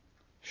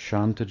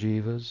 Shanta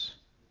jivas,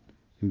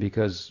 and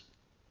because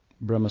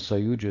Brahma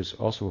Sayuja is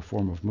also a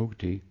form of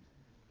mukti,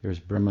 there's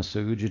Brahma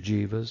Sayuja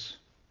jivas.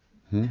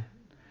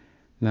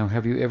 Now,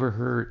 have you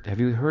heard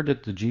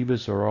that the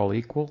jivas are all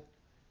equal?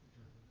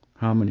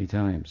 How many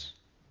times?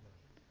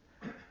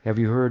 Have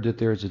you heard that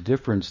there's a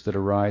difference that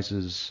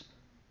arises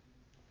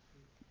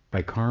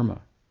by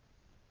karma?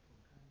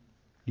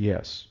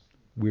 Yes,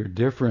 we're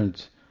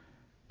different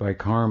by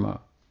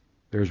karma.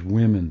 There's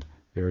women,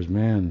 there's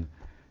men,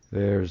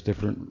 there's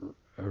different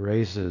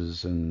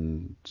races,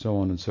 and so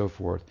on and so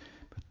forth.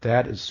 But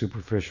that is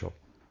superficial.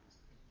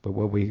 But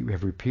what we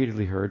have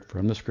repeatedly heard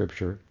from the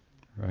scripture,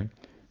 right,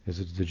 is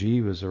that the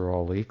jivas are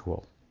all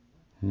equal.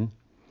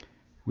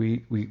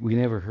 We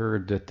never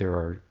heard that there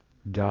are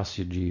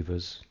Dasya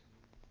jivas,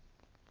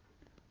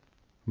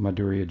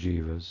 Madhurya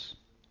jivas,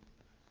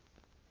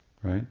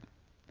 right?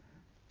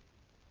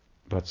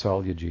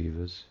 Vatsalya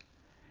jivas.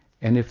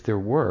 And if there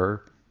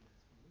were,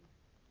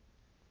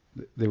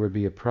 there would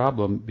be a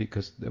problem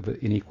because of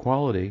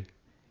inequality,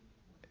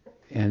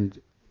 and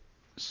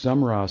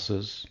some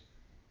rasas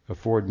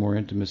afford more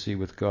intimacy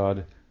with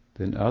God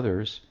than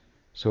others.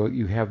 So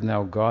you have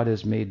now, God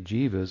has made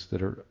jivas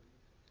that are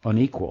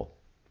unequal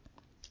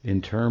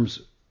in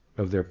terms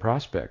of their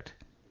prospect.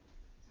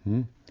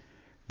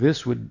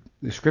 This would,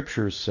 the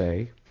scriptures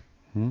say,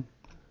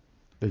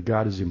 that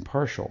God is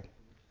impartial.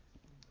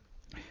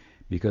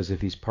 Because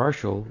if he's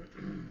partial,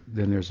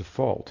 then there's a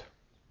fault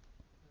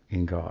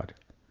in God.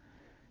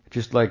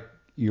 Just like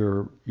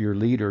your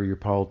leader, your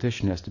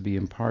politician has to be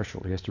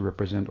impartial. He has to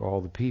represent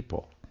all the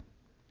people.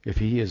 If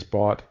he is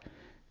bought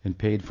and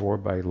paid for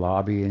by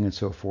lobbying and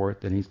so forth,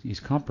 then he's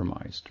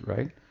compromised,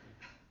 right?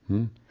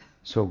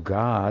 So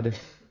God,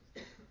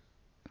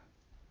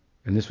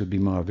 and this would be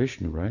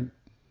Mahavishnu, right?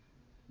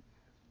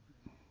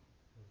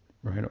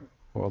 Right?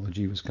 All the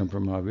jivas come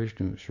from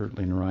Mahavishnu.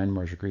 Certainly Narayan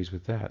Maharaj agrees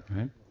with that,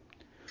 right?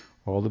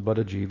 All the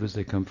Buddha jivas,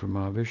 they come from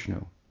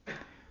Mahavishnu.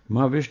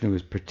 Mahavishnu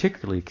is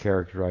particularly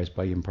characterized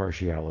by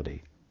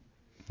impartiality.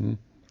 The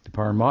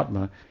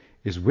Paramatma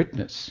is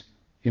witness,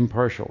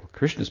 impartial.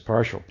 Krishna is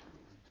partial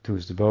to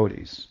his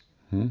devotees.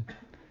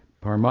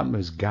 Paramatma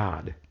is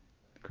God.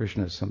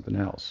 Krishna is something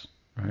else,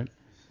 right?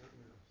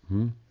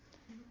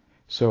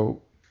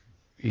 So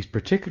he's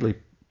particularly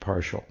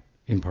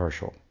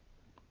impartial.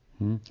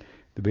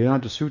 The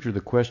Vedanta Sutra,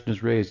 the question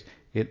is raised,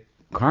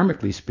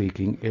 karmically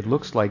speaking, it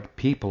looks like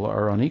people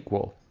are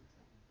unequal.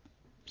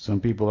 Some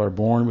people are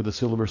born with a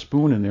silver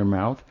spoon in their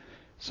mouth.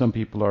 Some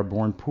people are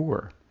born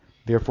poor.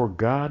 Therefore,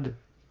 God,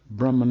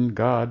 Brahman,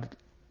 God,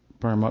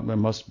 Paramatma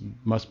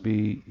must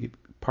be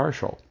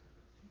partial.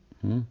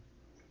 And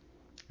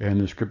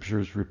the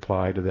scriptures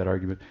reply to that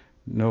argument,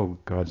 no,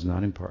 God's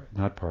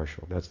not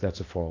partial. That's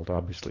a fault,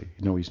 obviously.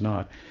 No, he's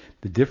not.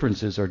 The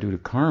differences are due to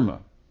karma,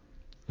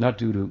 not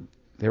due to,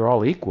 they're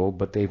all equal,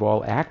 but they've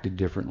all acted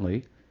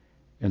differently,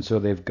 and so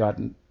they've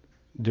gotten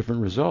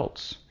different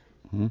results.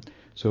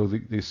 So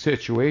the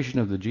situation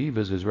of the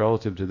jivas is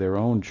relative to their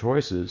own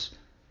choices,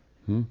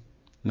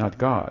 not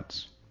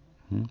God's.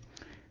 And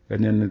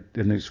then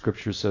the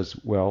scripture says,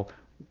 well,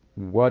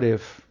 what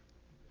if,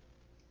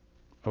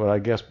 well, I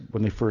guess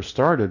when they first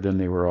started, then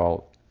they were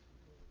all,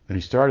 and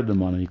he started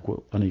them on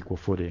unequal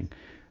footing.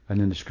 And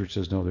then the scripture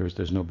says, no,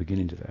 there's no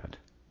beginning to that.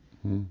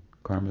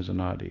 Karma is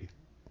anadi.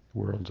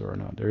 Worlds are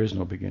anadi. There is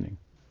no beginning.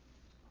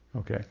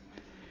 Okay.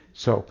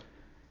 So,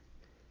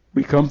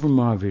 we come from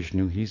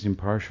Mahavishnu. He's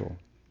impartial.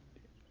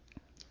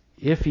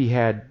 If he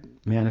had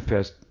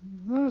manifest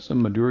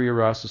some Madhurya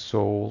Rasa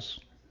souls,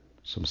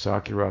 some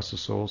Sakya Rasa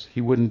souls,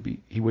 he wouldn't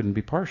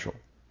be partial.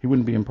 He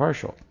wouldn't be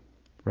impartial,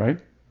 right?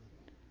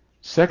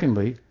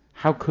 Secondly,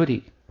 how could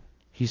he?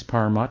 He's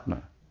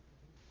Paramatma.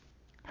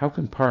 How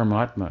can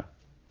Paramatma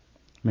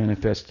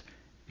manifest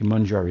a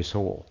Manjari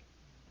soul?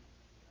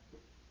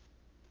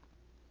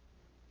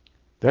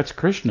 That's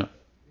Krishna.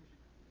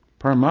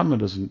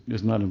 Paramatma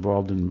is not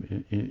involved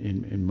in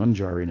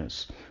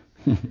Manjariness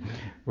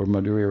or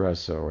Madhurya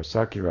Rasa or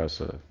Sakya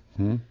Rasa.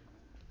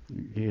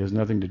 He has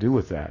nothing to do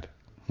with that.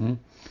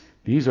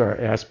 These are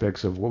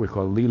aspects of what we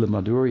call Lila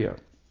Madhurya,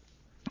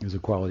 is a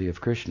quality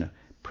of Krishna.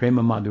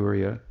 Prema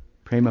Madhurya,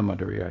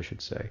 I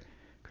should say.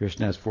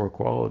 Krishna has 4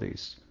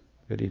 qualities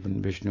that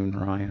even Vishnu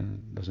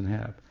Narayan doesn't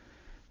have.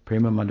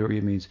 Prema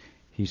Madhurya means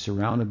he's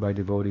surrounded by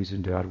devotees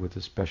endowed with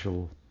a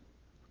special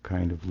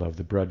kind of love,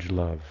 the Braj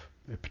love,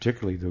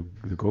 particularly the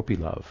Gopi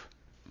love.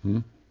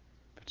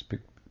 It's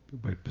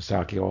But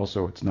Pasakya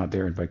also, it's not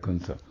there in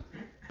Vaikuntha.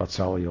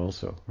 Vatsalya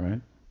also,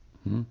 right?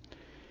 Hmm?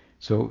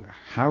 So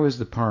how is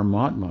the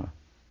Paramatma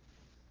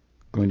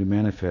going to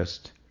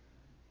manifest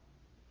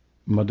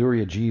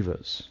Madhurya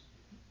Jivas,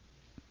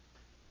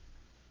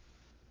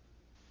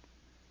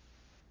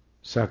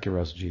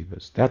 Sakyaras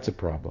Jivas? That's a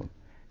problem.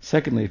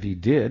 Secondly, if he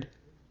did,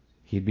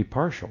 he'd be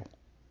partial.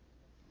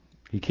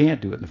 He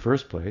can't do it in the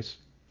first place,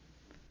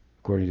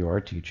 according to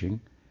our teaching.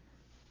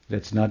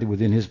 That's not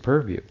within his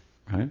purview,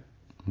 right?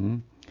 Hmm?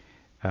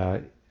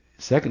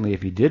 Secondly,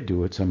 if he did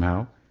do it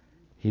somehow,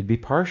 he'd be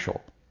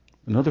partial.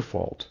 Another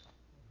fault.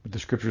 But the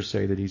scriptures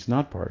say that he's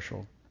not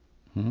partial.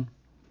 Hmm?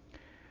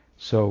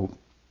 So,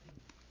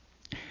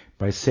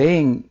 by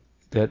saying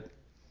that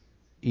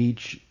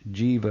each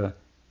jiva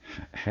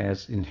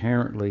has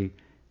inherently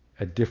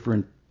a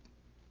different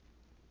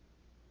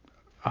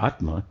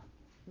atma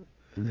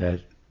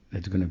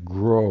that's going to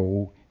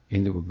grow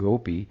into a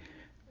gopi,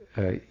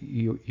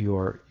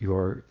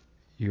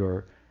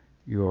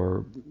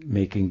 you're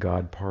making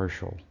God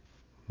partial.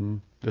 Hmm?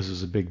 This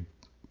is a big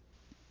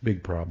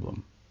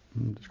problem.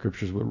 The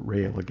scriptures will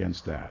rail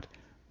against that.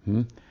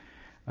 Hmm?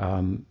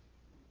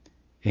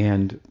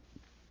 And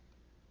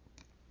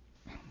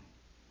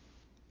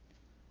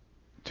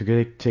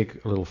to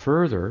take a little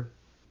further,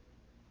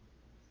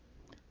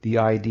 the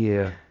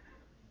idea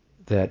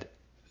that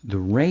the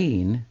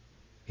rain,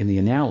 in the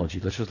analogy,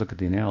 let's just look at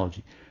the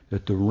analogy,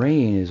 that the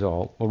rain is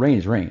rain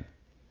is rain.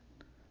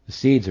 The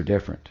seeds are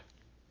different.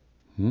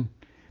 Hmm?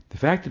 The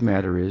fact of the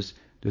matter is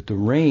that the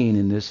rain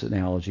in this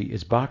analogy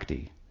is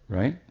bhakti,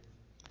 right?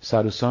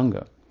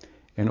 Sadhusanga.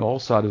 And all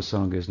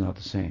sadhusanga is not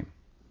the same.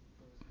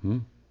 Hmm?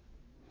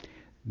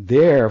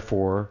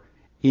 Therefore,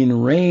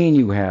 in rain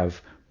you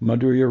have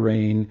Madhurya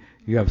rain,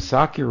 you have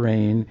Sakya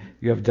rain,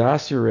 you have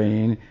Dasya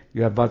rain,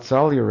 you have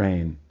Vatsalya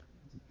rain.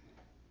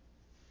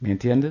 ¿Me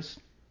entiendes?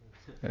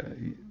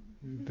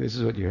 This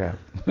is what you have.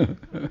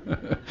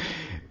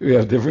 We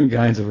have different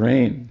kinds of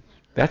rain.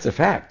 That's a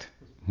fact.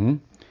 Hmm?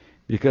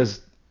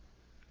 Because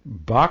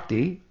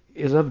bhakti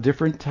is of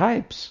different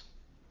types.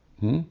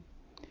 Hmm?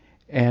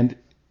 And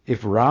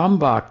if Ram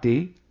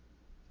Bhakti,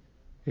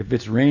 if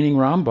it's raining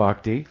Ram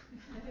Bhakti,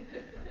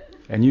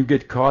 and you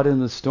get caught in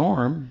the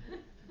storm,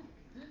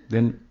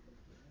 then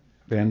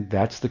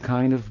that's the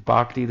kind of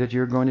bhakti that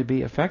you're going to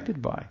be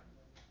affected by.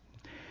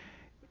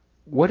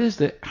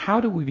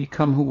 How do we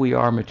become who we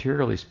are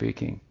materially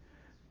speaking?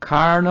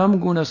 Karnam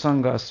guna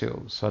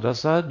sangasyo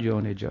sadasad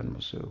yone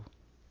janmasu.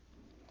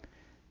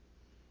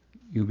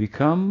 You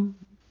become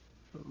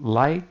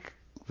like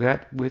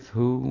that with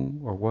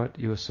whom or what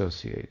you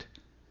associate.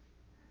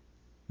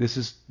 This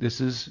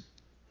is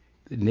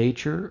the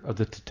nature of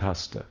the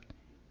tatastha,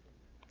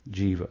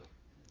 jiva.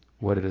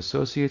 What it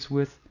associates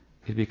with,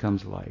 it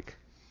becomes like.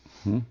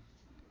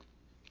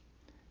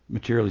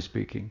 Materially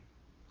speaking.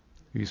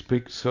 You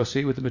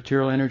associate with the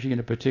material energy in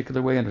a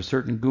particular way under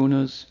certain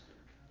gunas,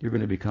 you're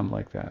going to become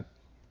like that.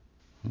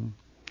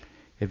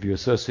 If you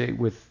associate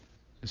with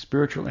the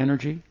spiritual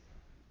energy,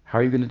 how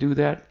are you going to do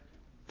that?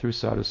 Through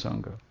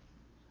sadhusanga.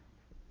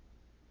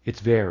 It's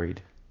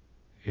varied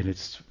in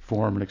its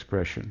form and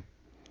expression.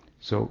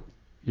 So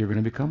you're going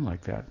to become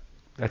like that.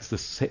 That's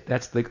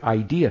the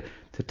idea.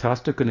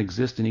 Tatastha can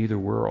exist in either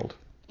world.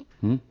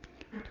 To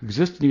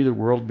exist in either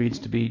world means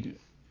to be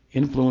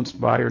influenced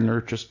by or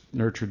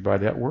nurtured by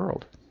that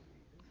world.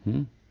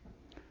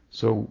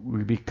 So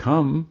we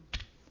become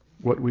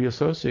what we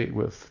associate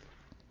with.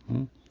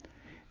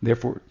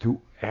 Therefore,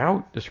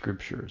 throughout the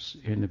scriptures,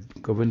 in the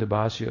Govinda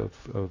Bhasya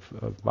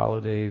of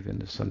Baladev,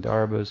 and the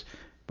Sandarbhas,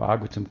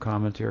 Bhagavatam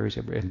commentaries,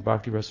 and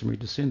Bhakti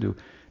Rasamrita Sindhu,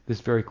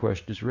 this very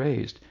question is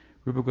raised.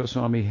 Rupa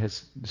Goswami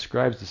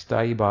describes the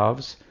Sthayi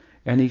Bhavs,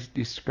 and he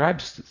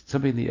describes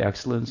something the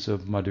excellence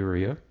of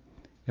Madhurya,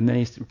 and then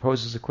he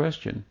poses a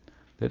question,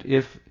 that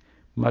if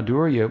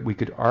Madhurya, we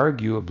could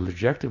argue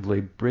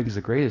objectively, brings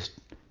the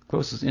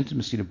closest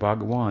intimacy to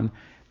Bhagawan,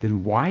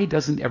 then why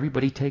doesn't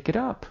everybody take it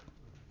up?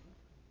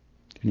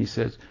 And he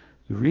says,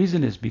 the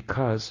reason is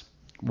because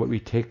what we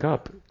take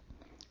up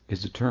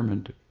is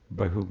determined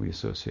by who we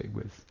associate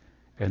with.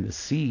 And the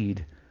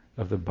seed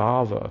of the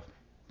bhava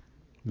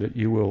that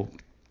you will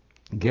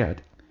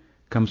get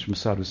comes from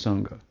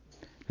sadhusanga.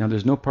 Now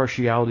there's no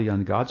partiality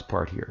on God's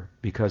part here,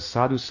 because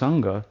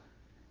sadhusanga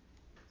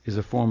is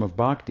a form of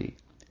bhakti.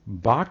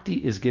 Bhakti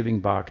is giving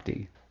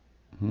bhakti.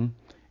 And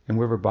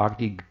wherever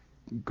bhakti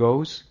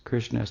goes,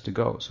 Krishna has to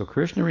go. So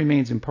Krishna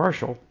remains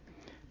impartial,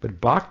 but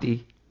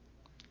bhakti,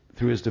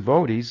 through his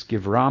devotees,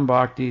 give Ram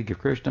Bhakti, give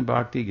Krishna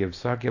Bhakti, give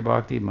Sakya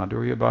Bhakti,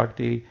 Madhurya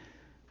Bhakti,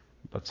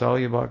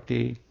 Vatsalya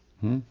Bhakti.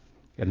 And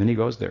then he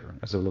goes there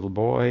as a little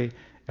boy,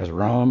 as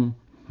Ram,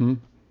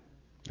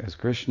 as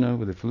Krishna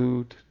with a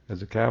flute,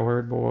 as a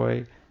cowherd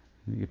boy.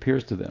 He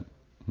appears to them.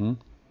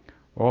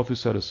 All through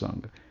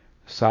sadhusanga.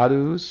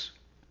 Sadhus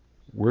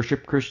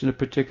worship Krishna in a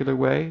particular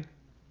way.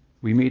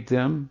 We meet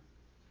them.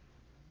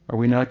 Are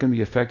we not going to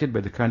be affected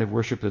by the kind of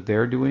worship that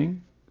they're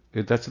doing?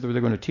 That's what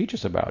they're going to teach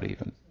us about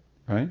even.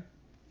 Right?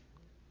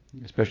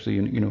 Especially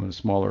in a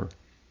smaller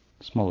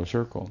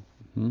circle.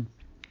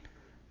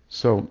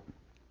 So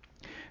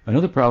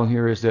Another problem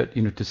here is that,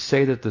 to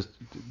say that the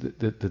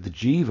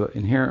jiva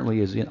inherently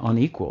is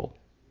unequal,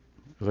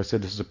 as I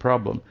said, this is a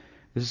problem.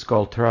 This is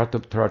called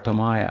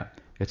Taratamaya.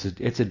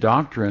 It's a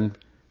doctrine,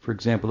 for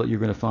example, that you're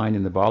going to find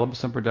in the Vallabha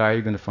Sampradaya,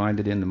 you're going to find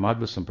it in the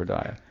Madhva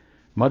Sampradaya.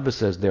 Madhva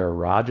says there are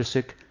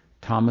Rajasic,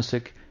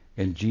 Tamasic,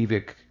 and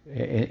Jivic,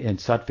 and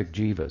Sattvic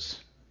Jivas.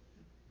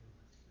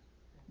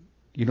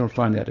 You don't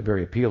find that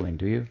very appealing,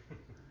 do you?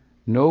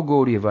 No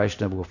Gaudiya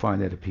Vaishnava will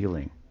find that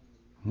appealing.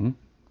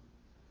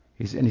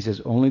 He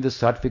says only the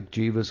Sattvic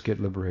Jivas get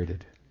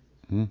liberated.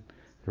 The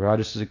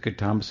Rajasic and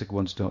Tamasic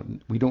ones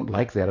don't. We don't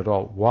like that at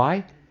all.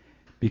 Why?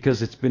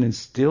 Because it's been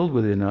instilled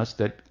within us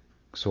that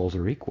souls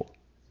are equal.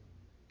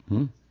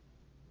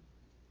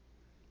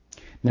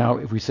 Now,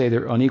 if we say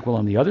they're unequal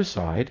on the other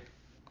side,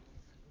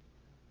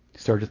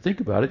 start to think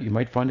about it, you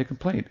might find a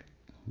complaint.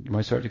 You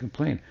might start to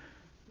complain.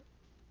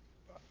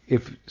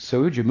 If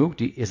Sauja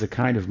Mukti is a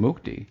kind of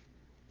mukti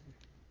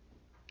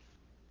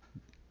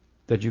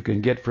that you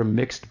can get from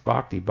mixed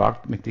bhakti,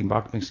 mixing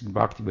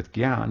bhakti with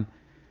gyan,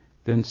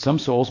 then some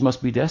souls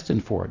must be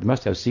destined for it. They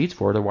must have seeds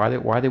for it, or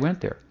why they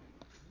went there.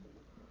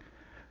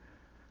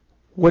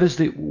 Do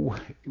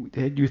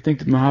you think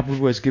that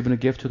Mahaprabhu has given a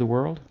gift to the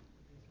world?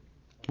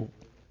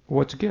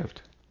 What's a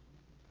gift?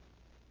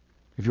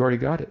 If you already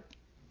got it.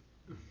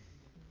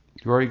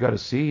 You already got a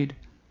seed.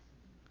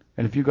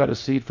 And if you got a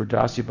seed for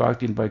Dasya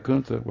Bhakti and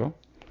Vaikuntha, well,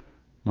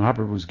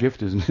 Mahaprabhu's gift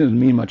doesn't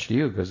mean much to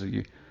you, because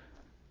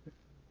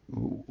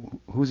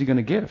who's he going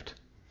to gift?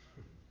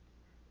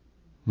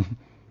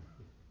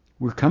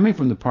 We're coming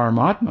from the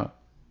Paramatma.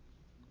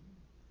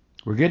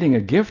 We're getting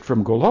a gift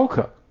from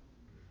Goloka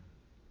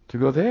to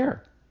go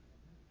there.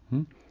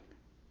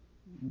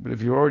 But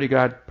if you already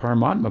got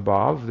Paramatma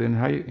Bhav, then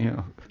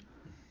how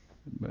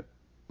but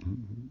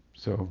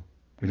so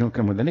we don't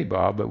come with any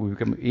Bhav, but we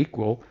become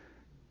equal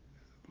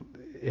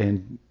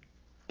and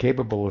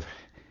capable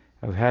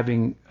of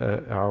having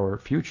our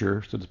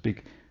future, so to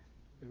speak,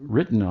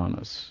 written on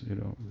us,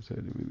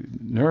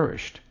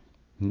 nourished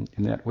in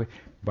that way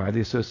by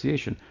the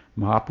association.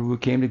 Mahaprabhu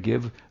came to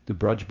give the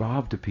Braj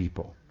Bhav to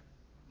people.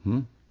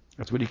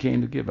 That's what he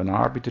came to give.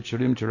 Anarpita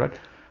charim charat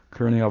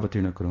karni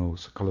avatirna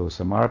kalo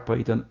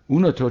samarpaitan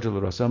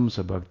unatotal rasam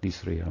sabhakti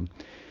sriyam.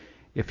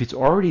 If it's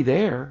already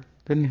there,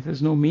 then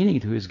there's no meaning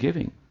to his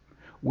giving.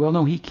 Well,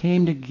 no, he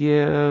came to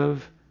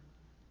give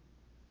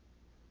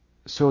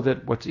so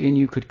that what's in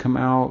you could come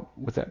out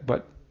with that,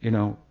 but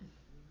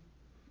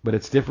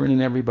it's different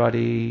in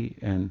everybody,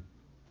 and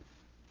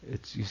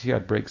you see how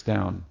it breaks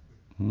down.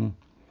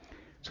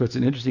 So it's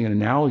an interesting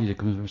analogy that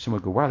comes from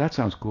someone go, wow, that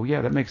sounds cool.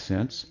 Yeah, that makes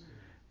sense.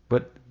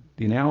 But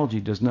the analogy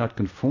does not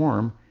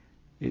conform.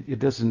 It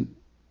doesn't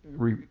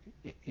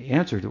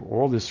answer to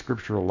all this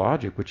scriptural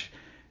logic, which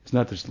is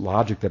not this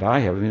logic that I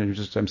have. I mean,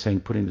 I'm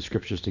saying putting the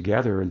scriptures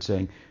together and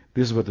saying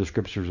this is what the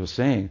scriptures are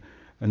saying.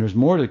 And there's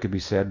more that could be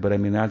said, but I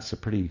mean that's a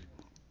pretty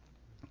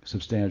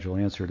substantial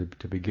answer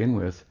to begin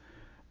with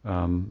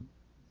on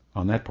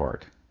that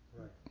part.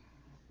 Right.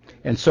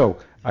 And so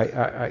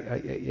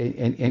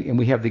and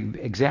we have the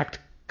exact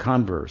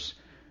converse.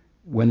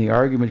 When the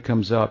argument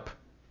comes up,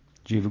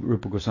 Jiva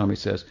Rupa Goswami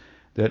says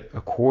that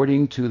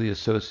according to the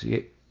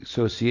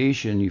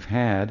association you've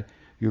had,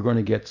 you're going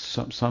to get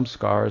some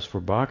scars for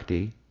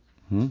bhakti,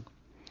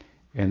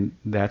 and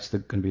that's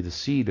going to be the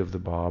seed of the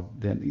bhav.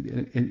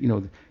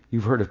 Then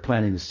you've heard of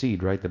planting the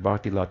seed, right? The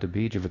bhakti lata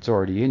bij. If it's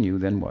already in you,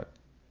 then what?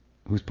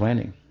 Who's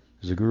planting?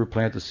 Does the guru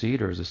plant the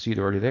seed, or is the seed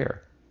already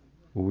there?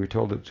 Well, we're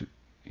told that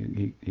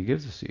he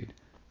gives the seed.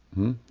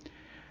 In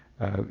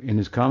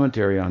his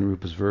commentary on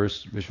Rupa's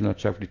verse, Vishwanath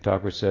Chakravarti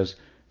Thakur says,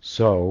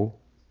 so,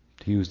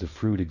 to use the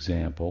fruit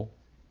example,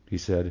 he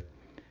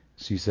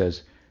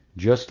says,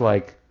 just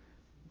like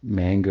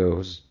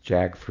mangoes,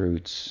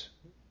 jackfruits,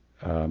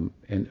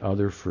 and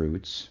other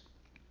fruits,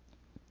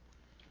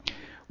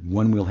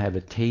 one will have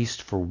a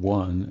taste for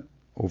one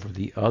over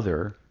the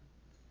other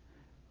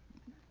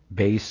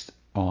based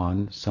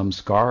on some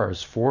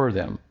scars for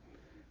them.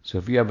 So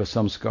if you have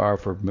some scar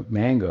for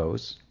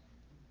mangoes,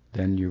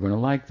 then you're going to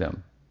like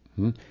them.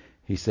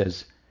 He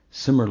says,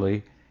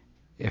 similarly,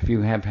 if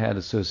you have had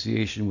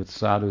association with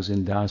sadhus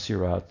in Dasya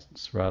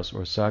Ras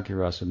or Sakya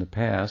Ras in the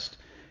past,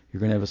 you're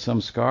going to have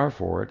some scar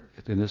for it.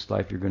 In this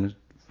life, you're going to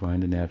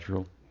find a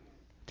natural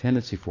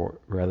tendency for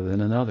it rather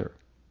than another.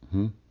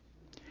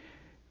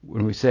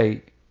 When we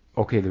say,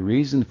 okay, the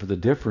reason for the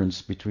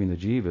difference between the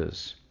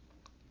jivas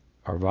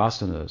are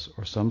vasanas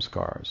or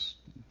samskars,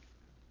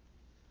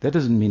 that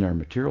doesn't mean our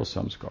material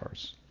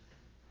samskars.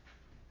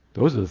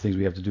 Those are the things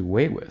we have to do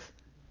away with.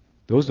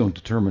 Those don't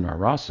determine our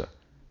rasa.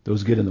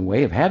 Those get in the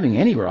way of having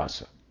any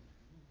rasa.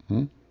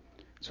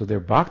 So they're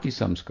bhakti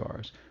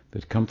samskars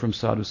that come from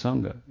sadhu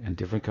sangha, and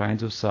different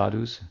kinds of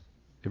sadhus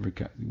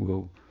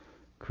will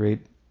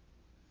create,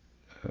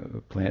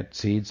 plant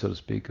seeds, so to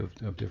speak,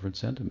 of different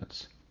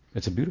sentiments.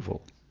 It's a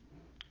beautiful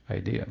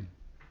idea.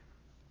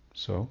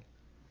 So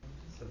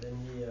then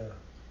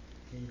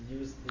he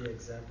used the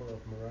example of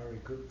Murari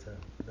Gupta,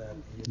 that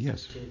he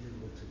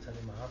associated with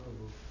Chaitanya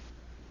Mahaprabhu,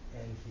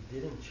 and he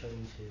didn't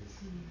change his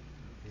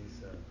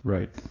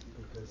right,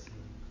 because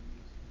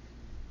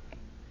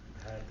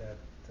had that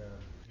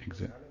with Exa-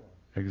 Hanuman.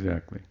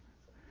 exactly.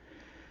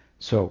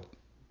 So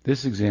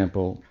this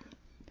example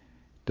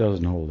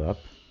doesn't hold up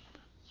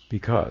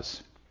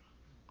because,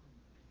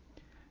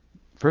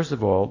 first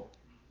of all,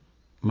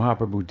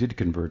 Mahaprabhu did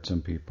convert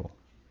some people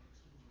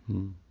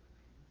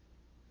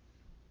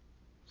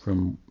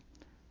from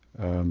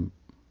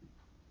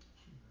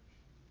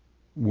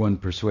one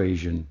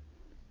persuasion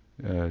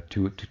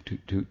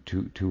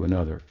to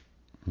another.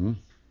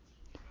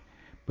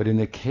 But in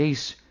the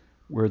case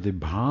where the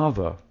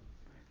bhava,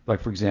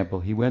 like for example,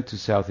 he went to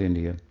South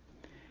India,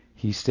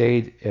 he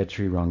stayed at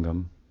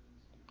Srirangam,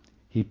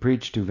 he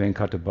preached to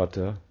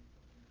Venkatabhatta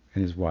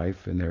and his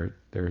wife and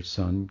their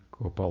son,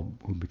 Gopal,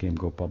 who became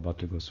Gopal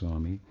Bhatta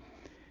Goswami,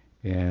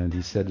 and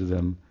he said to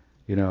them,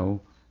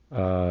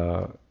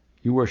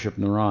 you worship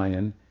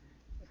Narayan,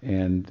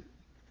 and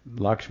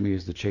Lakshmi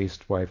is the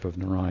chaste wife of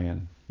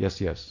Narayan.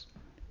 Yes, yes.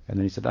 And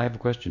then he said, I have a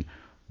question.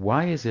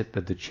 Why is it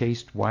that the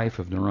chaste wife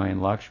of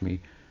Narayan,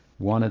 Lakshmi,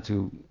 wanted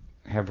to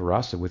have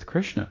rasa with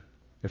Krishna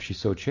if she's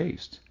so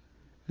chaste?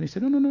 And he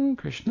said, no,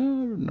 Krishna,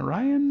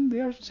 Narayan,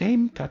 they are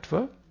same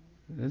tattva.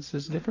 This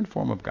is a different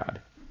form of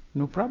God.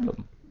 No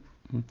problem.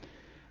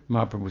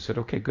 Mahaprabhu said,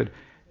 okay, good.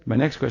 My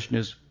next question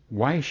is,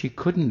 why she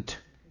couldn't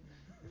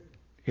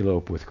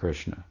elope with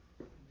Krishna?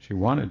 She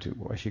wanted to.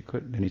 Why she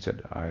couldn't? And he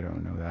said, I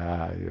don't know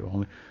that.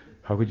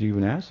 How could you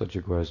even ask such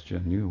a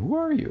question? Who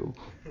are you?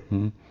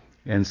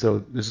 And so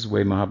this is the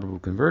way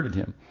Mahaprabhu converted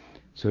him.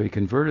 So he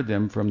converted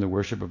them from the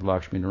worship of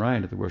Lakshmi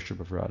Narayan to the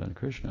worship of Radha and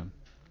Krishna.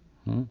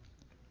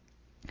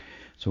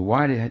 So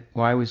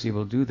why was he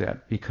able to do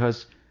that?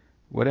 Because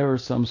whatever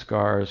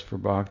samskars for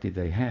bhakti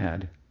they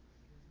had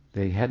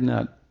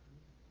not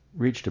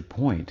reached a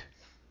point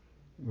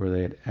where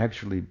they had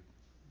actually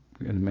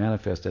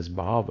manifest as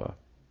bhava.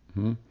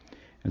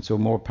 And so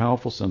more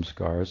powerful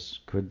samskars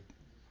could,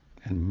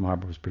 and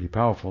Mahaprabhu was pretty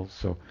powerful,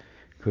 so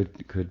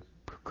could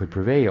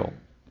prevail,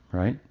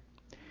 right?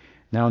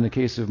 Now in the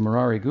case of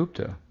Murari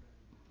Gupta,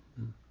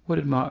 what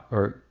did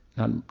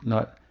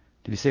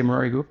did he say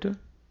Murari Gupta?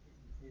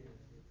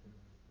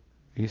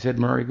 He said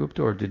Murari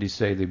Gupta, or did he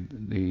say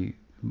the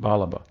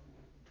Balaba,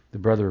 the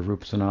brother of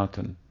Rupa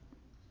Sanatan?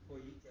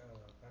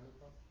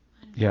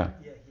 Yeah.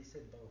 Yeah, he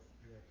said both.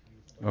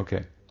 Yeah,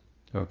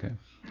 Okay.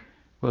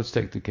 Well, let's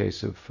take the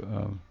case of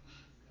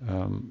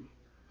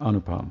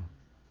Anupam.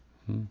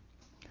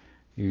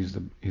 He's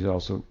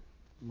also,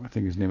 I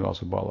think his name is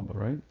also Balaba,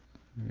 right?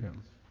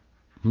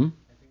 Yeah.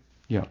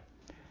 Yeah.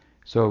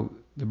 So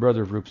the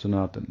brother of Rup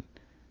Sanatan,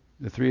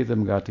 the three of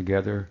them got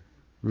together.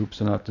 Rup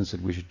Sanatan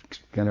said we should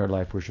spend our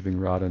life worshipping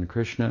Radha and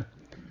Krishna,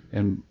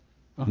 and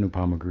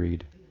Anupam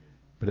agreed.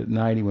 But at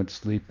night he went to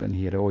sleep, and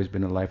he had always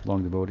been a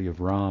lifelong devotee of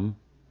Ram,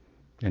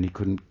 and he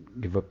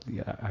couldn't give up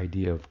the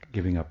idea of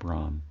giving up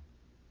Ram,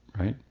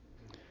 right?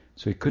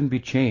 So he couldn't be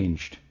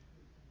changed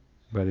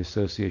by the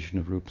association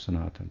of Rup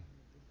Sanatan.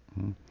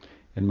 And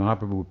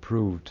Mahaprabhu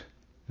proved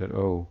that,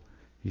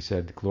 he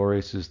said,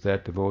 glorious is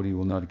that devotee who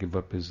will not give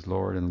up his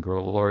Lord, and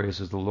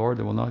glorious is the Lord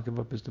that will not give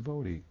up his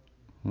devotee.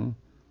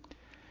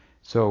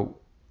 So,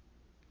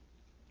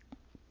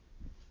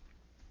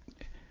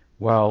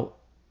 while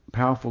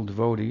powerful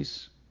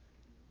devotees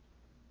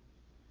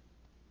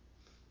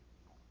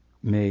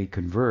may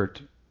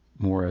convert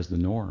more as the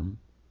norm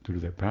due to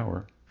their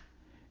power,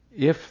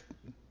 if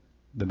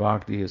the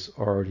bhakti is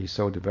already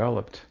so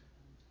developed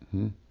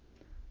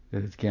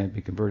that it can't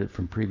be converted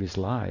from previous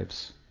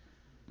lives,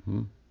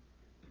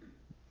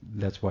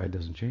 that's why it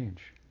doesn't change.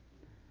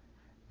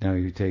 Now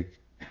you take,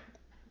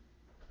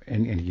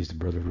 and he's the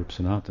brother of Rup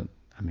Sanatan.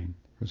 I mean,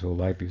 his whole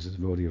life he was a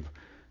devotee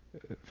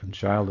from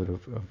childhood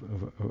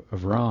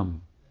of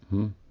Ram.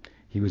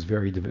 He was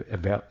very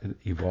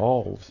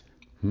evolved.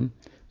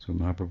 So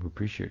Mahaprabhu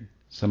appreciated.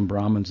 Some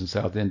Brahmins in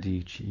South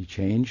India he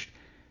changed.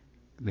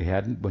 They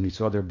hadn't. When he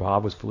saw their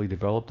bhav was fully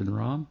developed in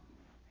Ram,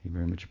 he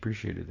very much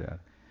appreciated that.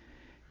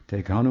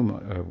 Take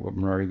Hanuman,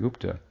 Murari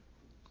Gupta.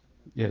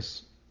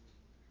 Yes.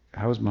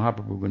 How is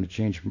Mahaprabhu going to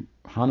change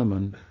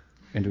Hanuman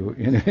into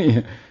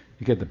you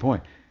get the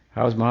point.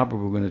 How is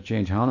Mahaprabhu going to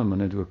change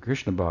Hanuman into a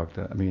Krishna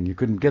Bhakta? I mean, you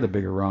couldn't get a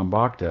bigger Ram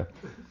Bhakta.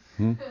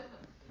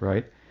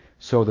 Right?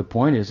 So the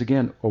point is,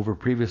 again, over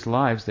previous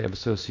lives, they have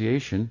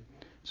association.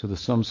 So the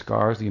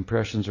samskars, the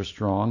impressions are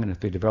strong, and if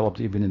they developed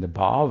even in the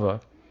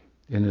bhava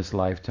in this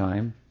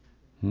lifetime,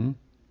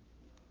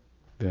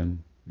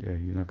 then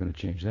you're not going to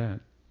change that.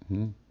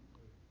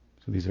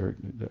 So these are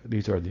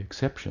the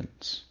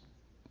exceptions,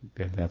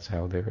 and that's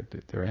how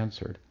they're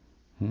answered.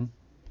 And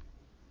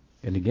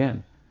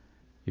again,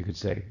 you could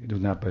say it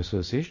was not by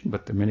association,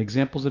 but there are many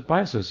examples that by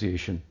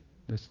association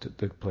this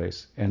took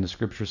place, and the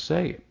scriptures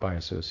say by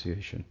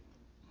association.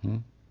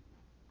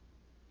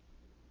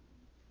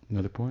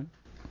 Another point?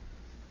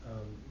 I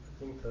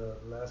think the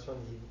last one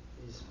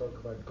he spoke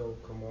about Gop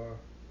Kumar,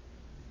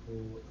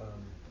 who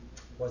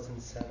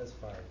wasn't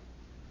satisfied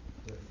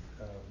with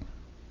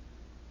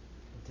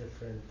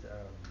different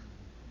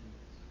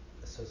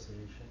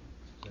association,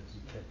 but he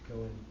kept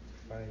going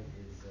to find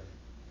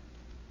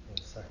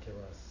his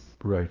Sakiras.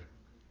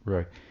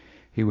 Right.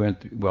 He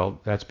went, well,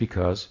 that's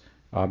because,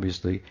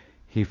 obviously,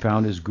 He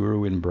found his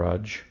guru in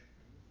Braj.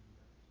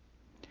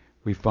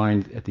 We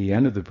find at the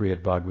end of the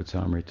Brihad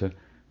Bhagavatamrita,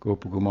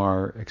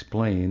 Gopakumar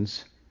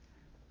explains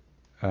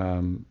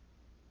that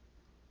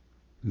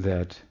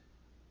that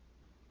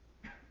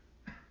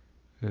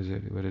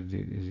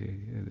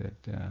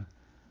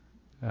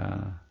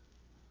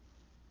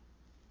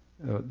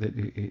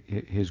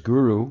his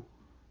guru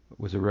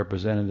was a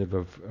representative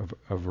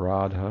of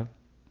Radha,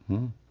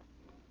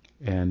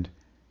 and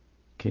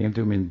came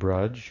to him in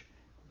Braj,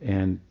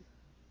 and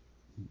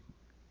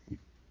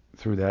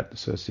through that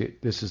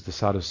associate, this is the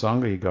sadhu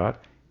sangha he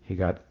got.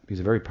 He's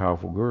a very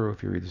powerful guru.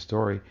 If you read the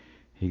story,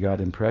 he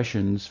got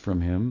impressions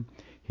from him.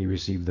 He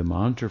received the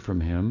mantra from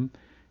him.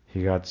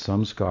 He got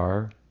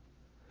samskar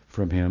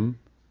from him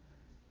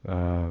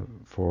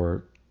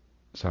for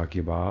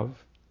Sakya Bhav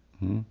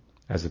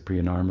as a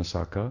Priyanarma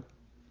Saka.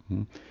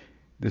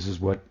 This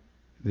is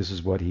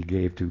what he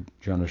gave to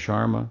Jana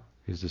Sharma,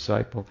 his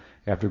disciple.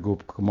 After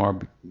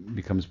Gopakumar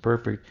becomes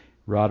perfect,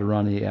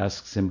 Radharani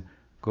asks him,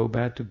 "Go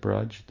back to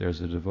Braj. There's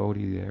a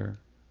devotee there.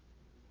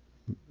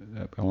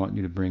 I want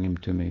you to bring him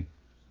to me."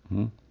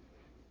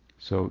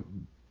 So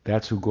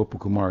that's who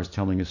Gopakumar is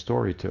telling his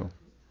story to.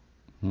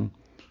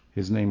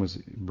 His name was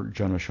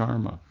Jana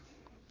Sharma.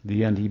 In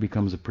the end, he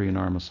becomes a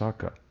Priyanarma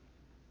Saka,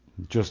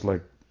 just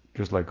like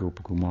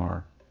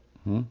Gopakumar.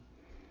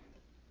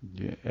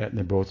 Yeah, and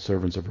they're both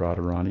servants of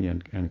Radharani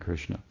and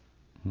Krishna.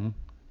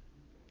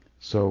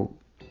 So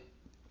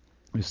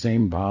the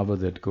same bhava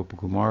that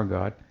Gopakumar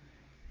got,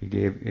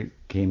 it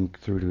came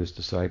through to his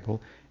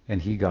disciple, and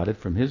he got it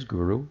from his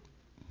guru,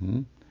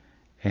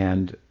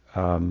 and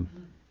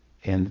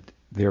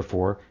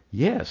therefore,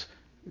 yes,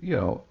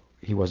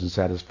 he wasn't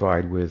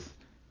satisfied with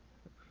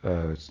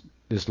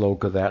this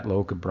loka, that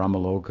loka, Brahma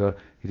loka.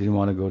 He didn't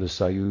want to go to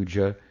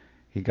Sayuja.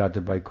 He got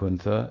to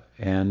Vaikuntha,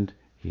 and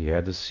he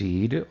had the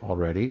seed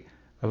already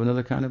of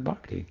another kind of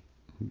bhakti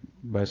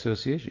by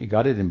association. He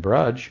got it in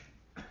Braj,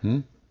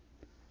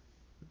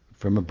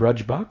 from a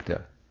Braj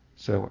Bhakta.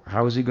 So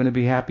how is he going to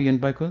be happy in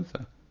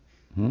Vaikuntha?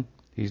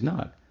 He's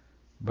not,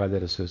 by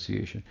that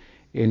association.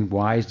 And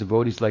wise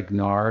devotees like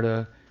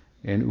Narada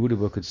and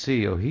Uddhava could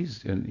see,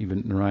 and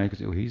even Narayan could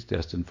see, he's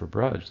destined for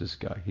Braj, this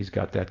guy. He's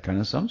got that kind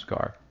of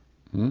samskar.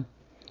 And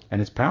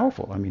it's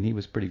powerful. I mean, he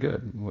was pretty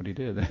good in what he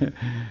did,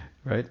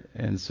 right?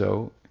 And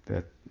so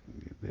that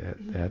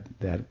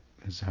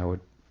is how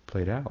it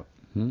played out.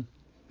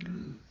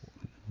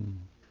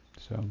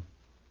 So,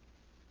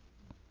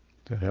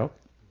 does that help?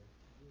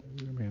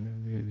 I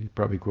mean, he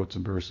probably quotes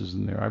some verses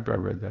in there. I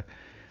read that.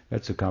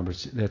 That's a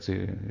conversation.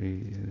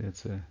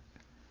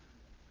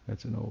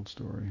 That's an old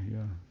story.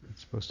 Yeah,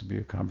 it's supposed to be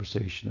a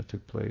conversation that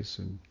took place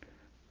in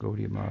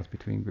Gaudiya Math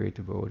between great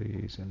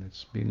devotees, and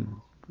it's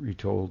been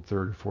retold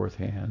third or fourth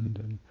hand,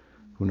 and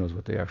who knows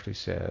what they actually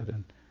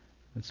said.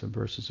 And some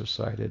verses are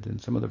cited, and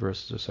some of the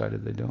verses are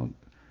cited. They don't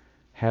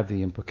have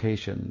the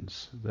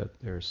implications that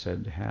they're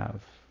said to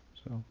have.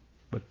 So,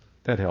 but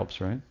that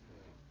helps, right?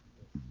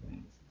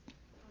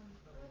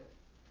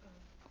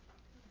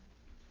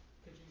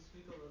 Could you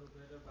speak a little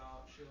bit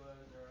about Srila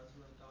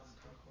Narottam Das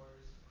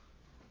Thakur's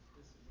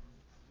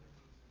disappearance?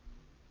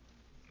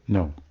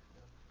 No,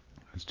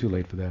 it's too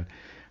late for that.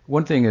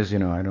 One thing is,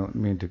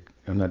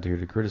 I'm not here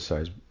to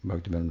criticize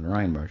Bhaktivinoda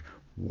Narayan Maharaj.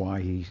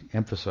 Why he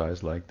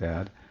emphasized like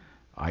that,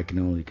 I can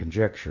only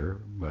conjecture,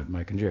 but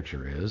my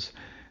conjecture is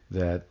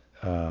that,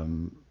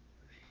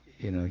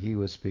 he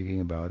was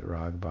speaking about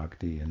Rag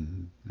Bhakti,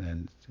 and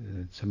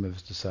some of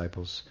his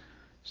disciples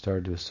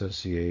started to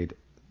associate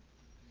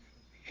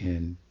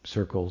in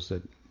circles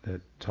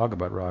that talk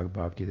about Rag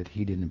Bhakti that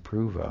he didn't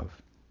approve of.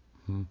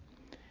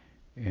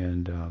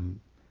 And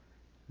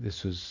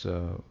this was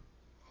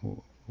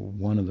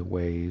one of the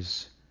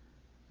ways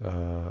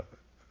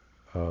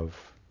of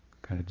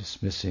kind of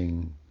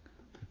dismissing,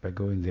 by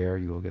going there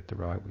you will get the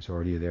Rag, was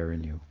already there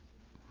in you.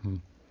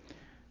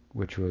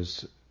 Which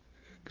was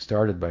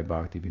started by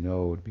Bhakti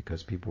Vinod,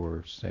 because people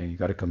were saying, you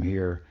got to come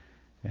here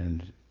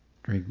and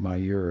drink my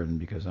urine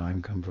because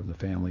I'm come from the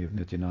family of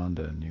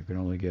Nityananda, and you can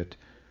only get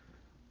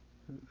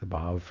the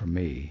bhav from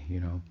me,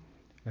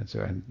 And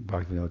so, and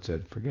Bhakti Vinod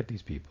said, forget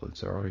these people,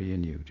 it's already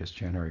in you, just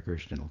chant Hare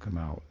Krishna, it'll come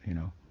out,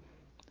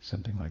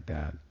 something like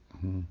that.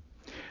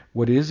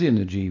 What is in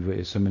the jiva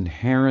is some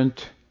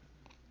inherent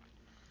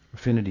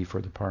affinity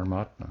for the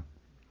Paramatma,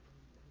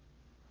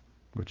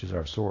 which is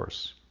our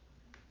source.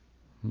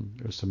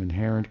 There's some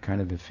inherent kind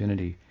of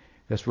affinity.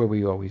 That's where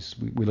we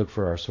look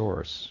for our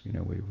source.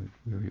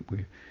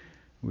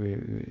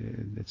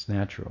 It's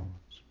natural.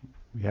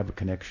 We have a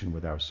connection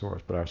with our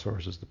source, but our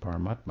source is the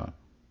Paramatma.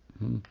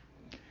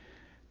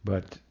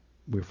 But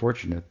we're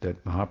fortunate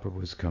that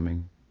Mahaprabhu is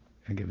coming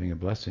and giving a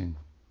blessing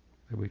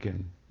that we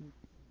can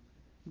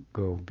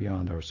go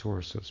beyond our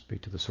source, so to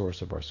speak, to the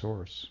source of our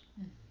source.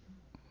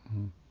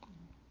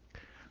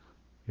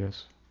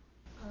 Yes?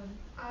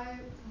 I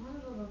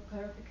wanted a little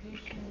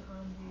clarification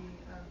on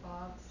the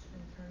bhavs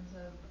in terms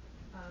of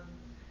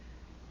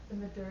the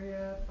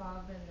Madhurya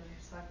bhav and the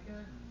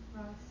Sakya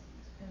ras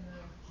and the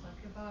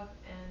Sakya bhav.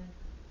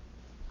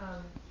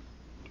 And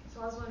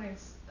so I was wondering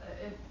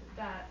if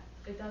that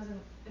it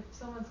doesn't, if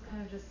someone's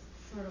kind of just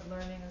sort of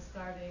learning and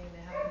starting and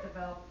they haven't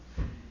developed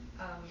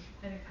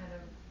any kind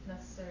of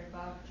necessary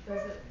bhav,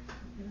 does it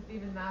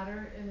even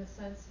matter in a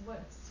sense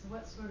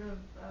what sort of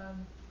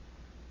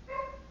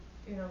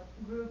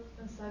group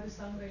and sadhu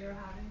sangha you're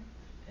having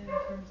in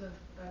terms of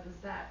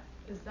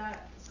is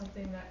that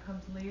something that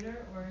comes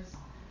later or is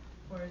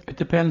it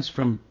depends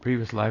from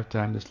previous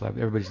lifetime, this life.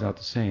 Everybody's not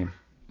the same.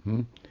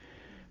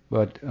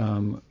 But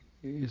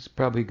it's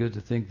probably good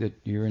to think that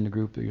you're in the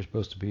group that you're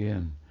supposed to be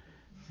in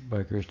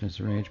by Krishna's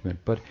arrangement.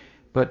 But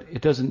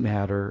it doesn't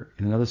matter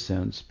in another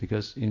sense,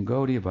 because in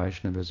Gaudiya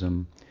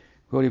Vaishnavism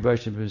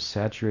is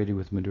saturated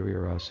with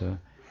Madhurya Rasa,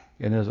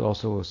 and there's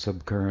also a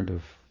subcurrent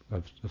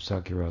of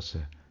Sakya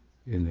Rasa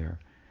in there.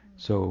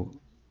 So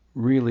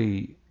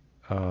really,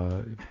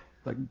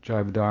 like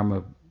Jaiva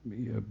Dharma,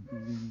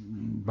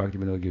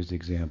 Bhaktivinoda gives the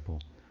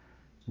example.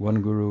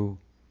 One guru,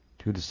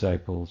 two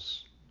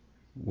disciples,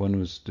 one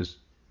was just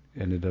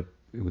ended up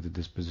with a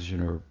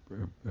disposition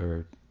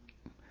or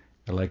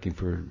a liking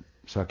for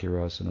Sakya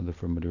Rasa, another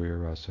for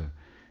Madhurya Rasa.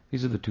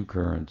 These are the two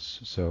currents.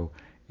 So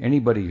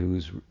anybody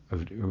who's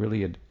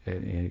really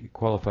a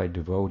qualified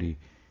devotee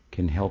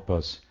can help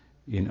us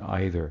in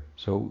either.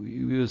 So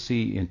you will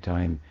see in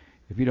time.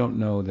 If you don't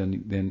know,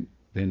 then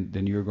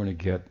you're going to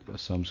get a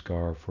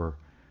samskar for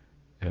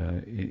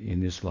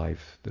in this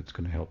life that's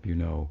going to help you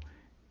know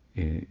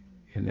in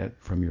that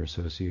from your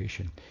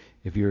association.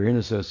 If you're in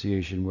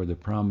association where the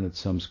prominent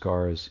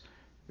samskar is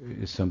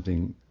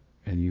something,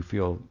 and you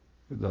feel,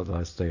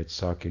 let's say it's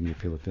Sakya, and you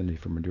feel affinity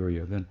for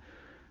Madhurya,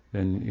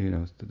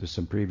 then there's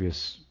some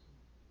previous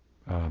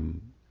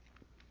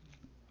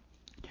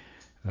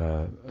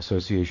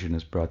association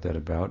has brought that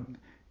about,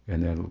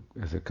 and then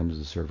as it comes to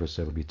the surface,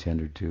 that'll be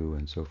tendered to,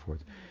 and so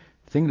forth.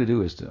 The thing to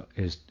do is to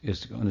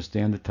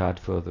understand the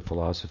tattva, the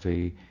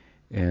philosophy,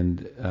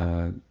 and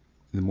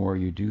the more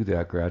you do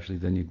that gradually,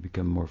 then you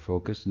become more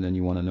focused, and then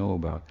you want to know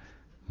about,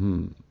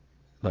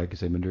 like I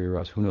say, Madhurya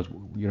Rasa. Who knows?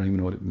 You don't even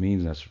know what it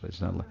means necessarily.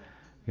 It's not like,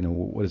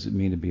 what does it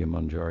mean to be a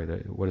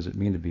manjari? What does it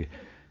mean to be?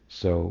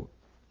 So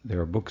there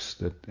are books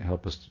that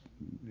help us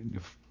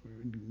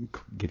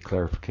get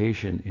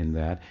clarification in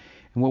that.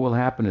 And what will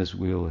happen is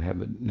we'll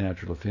have a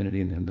natural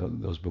affinity, and then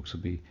those books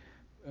will be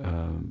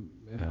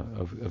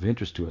of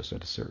interest to us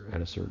at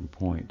a certain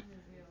point.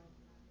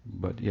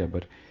 But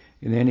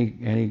in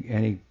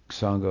any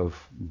sangha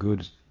of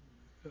good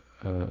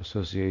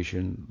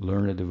association,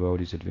 learned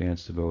devotees,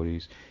 advanced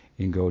devotees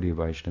in Gaudiya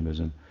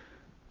Vaishnavism,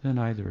 then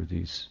either of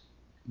these.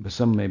 But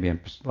some maybe,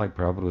 like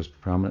Prabhupada was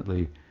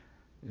prominently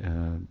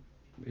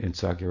in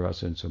Sakya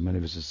Rasa, and so many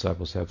of his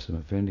disciples have some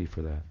affinity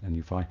for that. And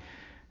you find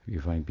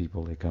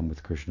people, they come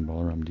with Krishna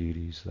Balaram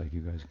deities, like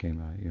you guys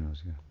came out,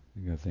 so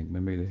you gotta think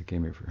maybe they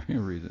came here for a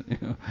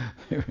reason,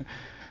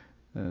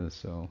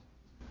 so.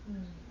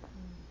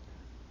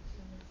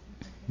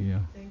 Yeah.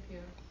 Thank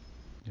you.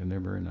 And they're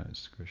very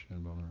nice, Krishna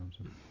and Balaram.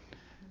 So,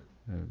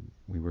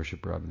 we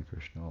worship Radha and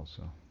Krishna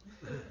also.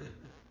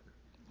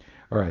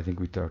 All right, I think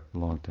we talked a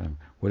long time.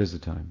 What is the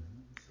time?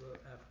 It's 5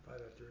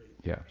 after 8.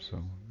 Yeah,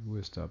 so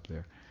we'll stop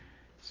there.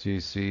 Sri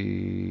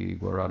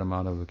Gaurada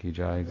Madhava ki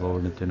jai, Gaur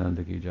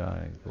Nityananda ki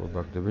jai, Gaur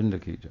Bhakta Vrinda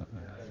ki jai,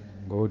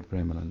 Gaur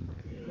Premananda.